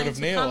many clients. Word of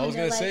nail. I was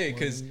gonna say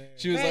because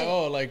she was like,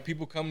 oh, like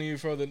people come to you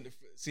for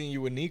seeing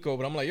you with Nico,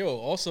 but I'm like, yo,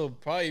 also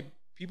probably.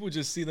 People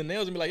just see the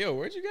nails and be like, yo,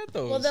 where'd you get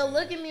those? Well, they'll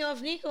look at me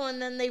off Nico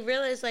and then they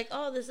realize, like,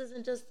 oh, this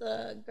isn't just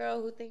a girl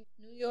who thinks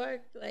New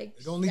York. Like,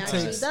 she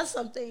actually does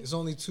something. It's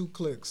only 2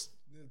 clicks.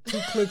 2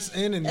 clicks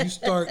in and you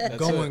start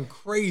going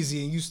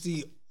crazy and you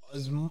see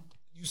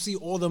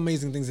all the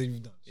amazing things that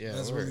you've done. So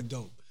that's really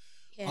dope.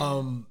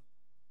 Yeah.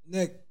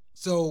 Nick,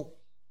 so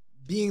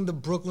being the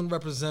Brooklyn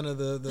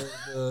representative,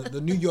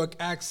 the New York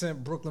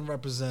accent Brooklyn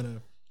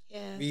representative,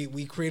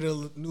 we created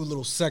a new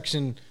little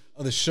section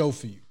of the show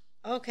for you.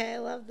 Okay, I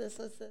love this.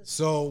 What's this?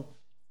 So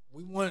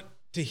we want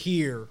to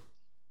hear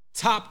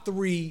top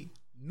 3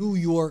 New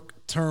York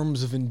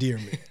terms of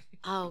endearment.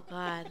 Oh,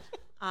 God.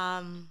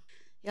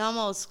 Yo, I'm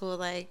old school.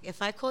 Like,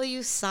 if I call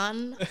you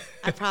son,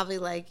 I probably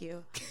like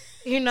you.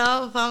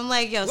 If I'm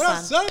like, yo,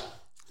 what son. Up, son?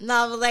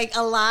 No, but like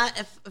a lot.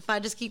 If I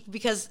just keep,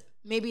 because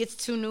maybe it's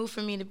too new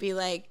for me to be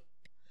like,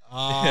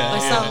 or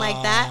something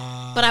like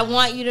that. But I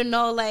want you to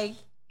know, like,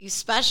 you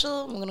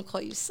special. I'm gonna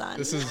call you son.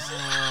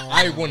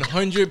 I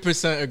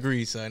 100%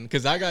 agree, son.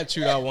 Because I got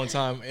chewed out one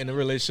time in a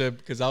relationship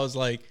because I was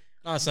like,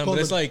 Nah, son, Call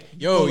but it's it- like,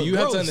 yo, call it you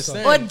have to gross,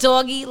 understand. Or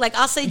doggy. Like,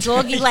 I'll say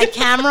doggy like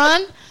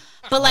Cameron.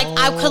 But, like,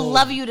 I could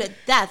love you to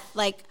death.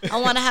 Like, I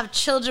want to have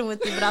children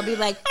with you. But I'll be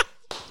like,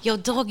 yo,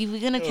 doggy, we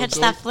going to catch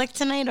that flick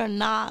tonight or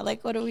not?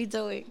 Like, what are we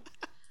doing?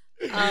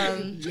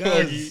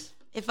 Yes.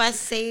 If I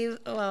save,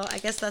 well, I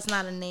guess that's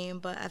not a name,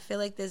 but I feel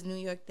like there's New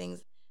York things.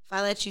 If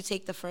I let you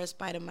take the first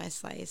bite of my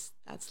slice,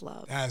 that's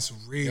love. That's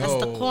real.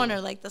 That's the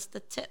corner, like that's the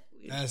tip.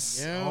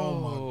 That's Yo,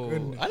 oh my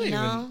goodness. I didn't You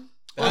know?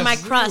 even. Or my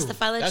That's crust. real.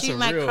 If I let That's you a eat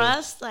my real-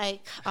 crust,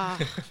 like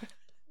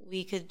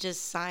we could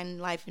just sign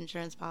life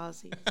insurance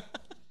policies.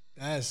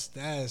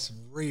 That's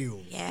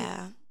real.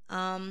 Yeah.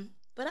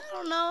 But I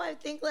don't know. I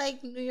think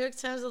like New York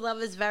terms of love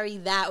is very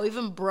that, or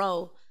even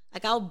bro.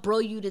 Like I'll bro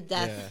you to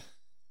death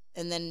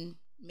Yeah. and then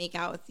make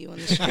out with you on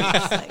the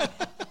streets. Like,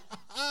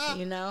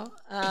 you know?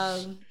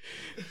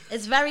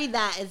 It's very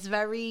that. It's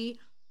very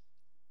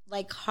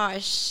like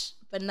harsh,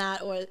 but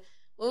not, or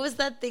what was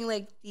that thing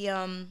like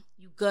the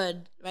you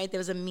good, right? There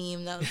was a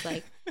meme that was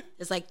like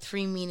there's like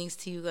 3 meanings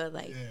to you good,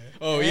 like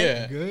Oh right?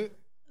 yeah. Good.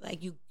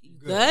 like you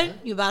good?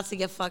 You about to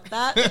get fucked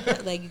up?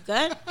 Like you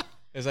good?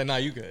 It's like, nah,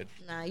 you good.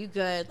 Nah, you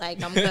good.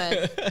 Like I'm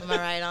good. Am I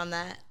right on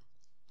that?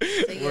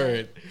 So, yeah.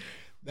 Word.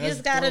 You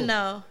just gotta dope.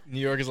 know. New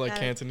York is like Got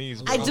it.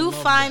 Cantonese. I Bro. do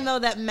love find though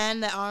that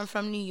men that aren't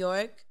from New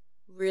York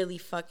really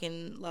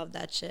fucking love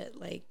that shit.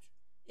 Like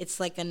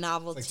it's like a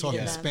novelty. Like talking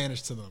to them.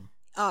 Spanish to them.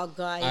 Oh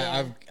god,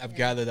 yeah. I've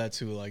gathered that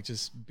too. Like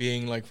just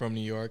being like from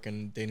New York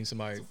and dating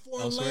somebody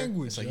foreign elsewhere.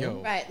 language, It's like, yo.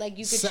 yo, Right, like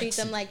you could treat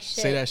Sexy. them like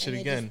shit. say that shit and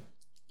they again.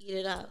 just eat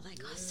it up. Like,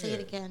 oh, say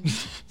it again.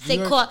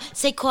 York-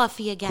 say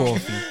coffee again.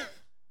 Coffee,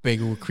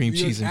 bagel with cream New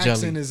York cheese and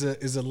accent jelly.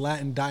 is a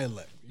Latin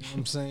dialect. You know what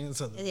I'm saying? It's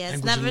a Yeah, it's language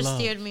of never love.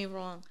 steered me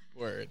wrong.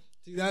 Word.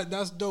 See,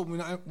 that's dope.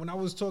 When I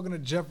was talking to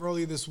Jeff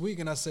earlier this week,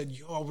 and I said,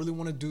 "Yo, I really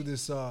want to do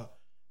this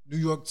New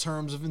York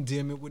terms of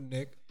endearment with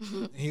Nick,"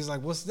 and he's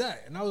like, "What's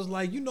that?" And I was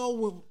like,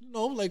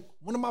 like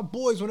one of my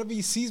boys, whenever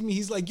he sees me,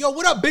 he's like, "Yo,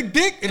 what up, big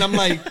dick?" And I'm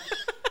like,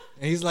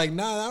 and he's like,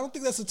 "Nah, I don't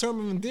think that's a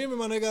term of endearment,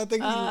 my nigga.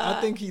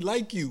 I think he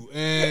like you."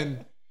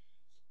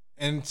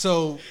 And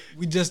so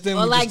we just then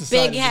Or we like just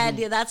decided big to head.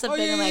 do- Yeah, that's a Oh,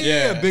 big yeah, like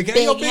yeah, Yeah. big head.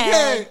 Big Yo, big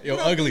head. head. Yo,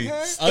 What up, ugly. big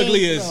head?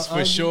 Ugly is Yo, for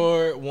ugly.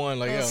 sure one.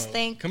 Like, Little yo,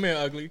 stink. come here,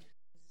 ugly.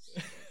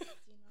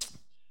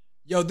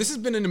 Yo, this has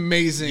been an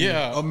amazing,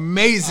 Yeah.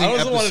 amazing I also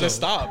episode. wanted to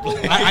stop.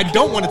 I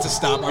don't want it to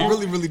stop. I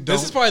really, really don't.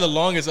 This is probably the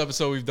longest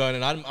episode we've done,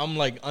 and I'm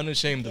like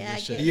unashamed of Yeah, I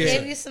this shit.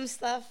 gave you some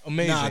stuff.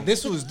 Amazing. Nah,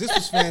 this was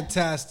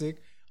fantastic.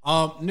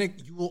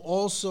 Nick, you will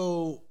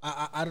also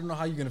I don't know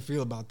how you're gonna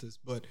feel about this,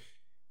 but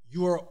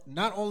you are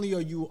not only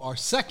are you our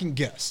second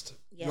guest,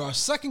 Yeah. you're our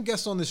second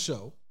guest on the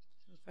show,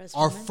 First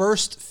our woman.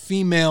 first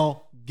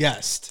female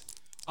guest.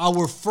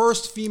 Our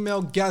first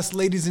female guest,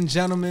 ladies and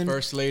gentlemen.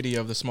 First lady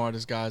of the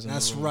smartest guys in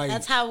That's the room. right.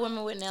 That's how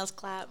women with nails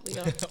clap. We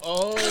go.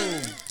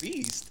 Oh,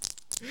 beast.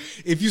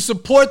 If you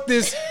support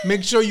this,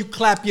 make sure you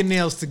clap your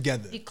nails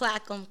together. You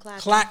clack them, clack.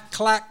 'em. Clack,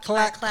 clack,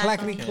 clack, Clack,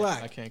 clackety clack.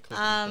 clack. I can't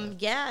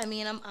click. Yeah, I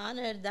mean, I'm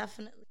honored,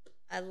 definitely.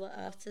 I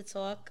love to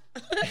talk.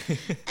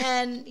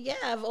 And yeah,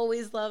 I've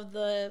always loved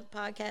the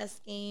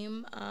podcast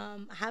game. I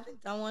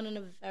haven't done one in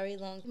a very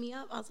long time. Me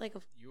up. I was like,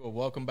 You are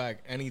welcome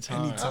back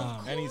anytime.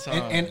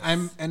 Anytime.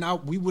 Anytime. And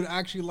we would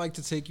actually like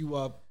to take you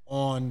up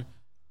on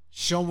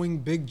showing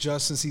Big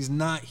Just since he's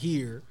not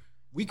here.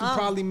 We could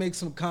probably make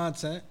some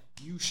content.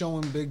 You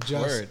showing Big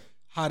Just Word.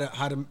 how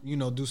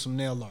to do some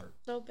nail art.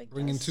 so big.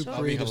 Bringing That's two so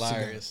That'd be creatives together.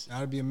 hilarious.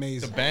 That'd be The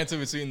amazing. banter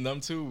between them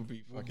two would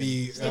be fucking.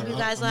 Be, Maybe you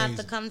guys will have to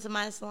amazing. come to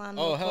my salon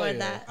Oh, and hell record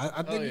yeah. that.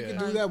 I think Oh, you yeah. can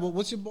do that.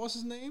 What's your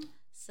boss's name?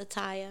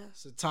 Satya.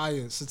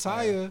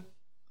 Satya.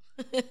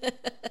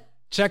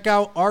 Check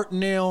out Art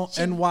Nail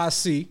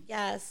NYC.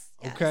 Yes.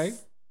 Okay.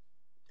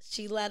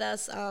 She let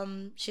us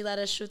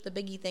shoot the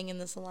Biggie thing in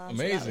the salon.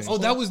 Amazing. Oh,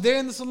 that was there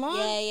in the salon?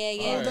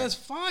 Yeah. Oh, that's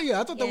fire.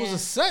 I thought that was Yeah. a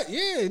set.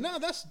 Yeah, no,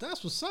 that's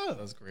what's up.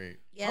 That's great.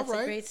 Yeah, it's All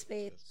right. a great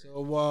space.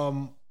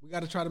 So we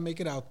got to try to make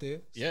it out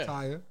there. Yeah.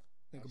 Satya,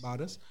 think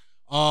about us.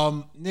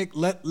 Nick,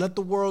 let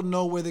the world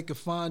know where they can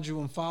find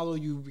you and follow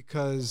you,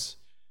 because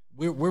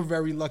we're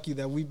very lucky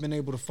that we've been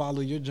able to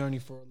follow your journey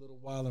for a little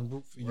while and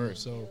root for you. Word.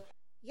 So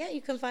Yeah,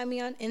 you can find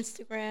me on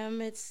Instagram.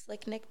 It's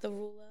Slik Nik the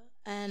Ruler.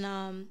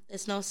 And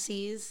it's no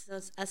C's. So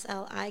it's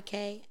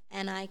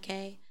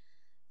SLIKNIK.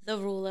 The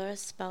Ruler,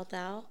 spelled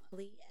out.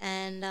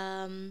 And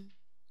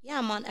yeah,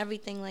 I'm on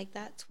everything like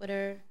that.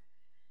 Twitter.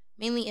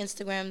 Mainly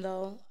Instagram,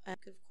 though. You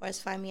could, of course,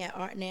 find me at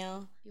Art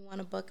Nail if you want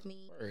to book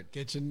me. Word.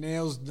 get your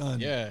nails done.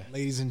 Yeah.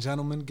 Ladies and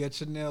gentlemen, get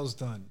your nails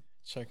done.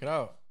 Check it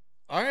out.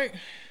 All right.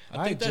 I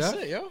All think right, that's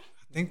Jeff. it, yo.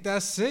 I think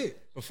that's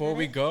it. Before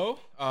we go,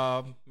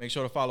 make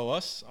sure to follow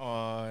us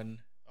on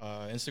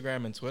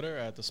Instagram and Twitter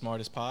at The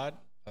Smartest Pod.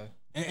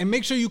 And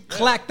make sure you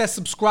clack that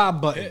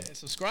subscribe button. Hit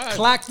subscribe.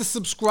 Clack the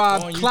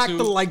subscribe. On Clack the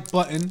YouTube. like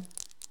button.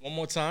 One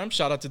more time,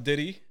 shout out to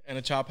Diddy and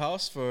the Chop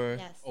House for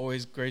Yes.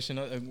 always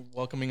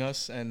welcoming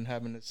us and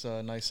having this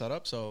nice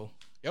setup. So,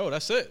 yo,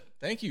 that's it.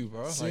 Thank you,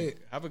 bro. That's Like, it.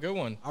 have a good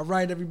one. All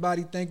right,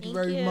 everybody. Thank you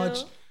Thank very you. much.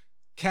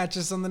 Catch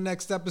us on the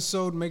next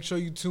episode. Make sure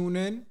you tune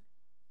in.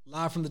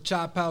 Live from the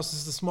Chop House.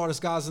 This is the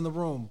smartest guys in the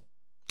room.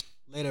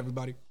 Later,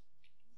 everybody.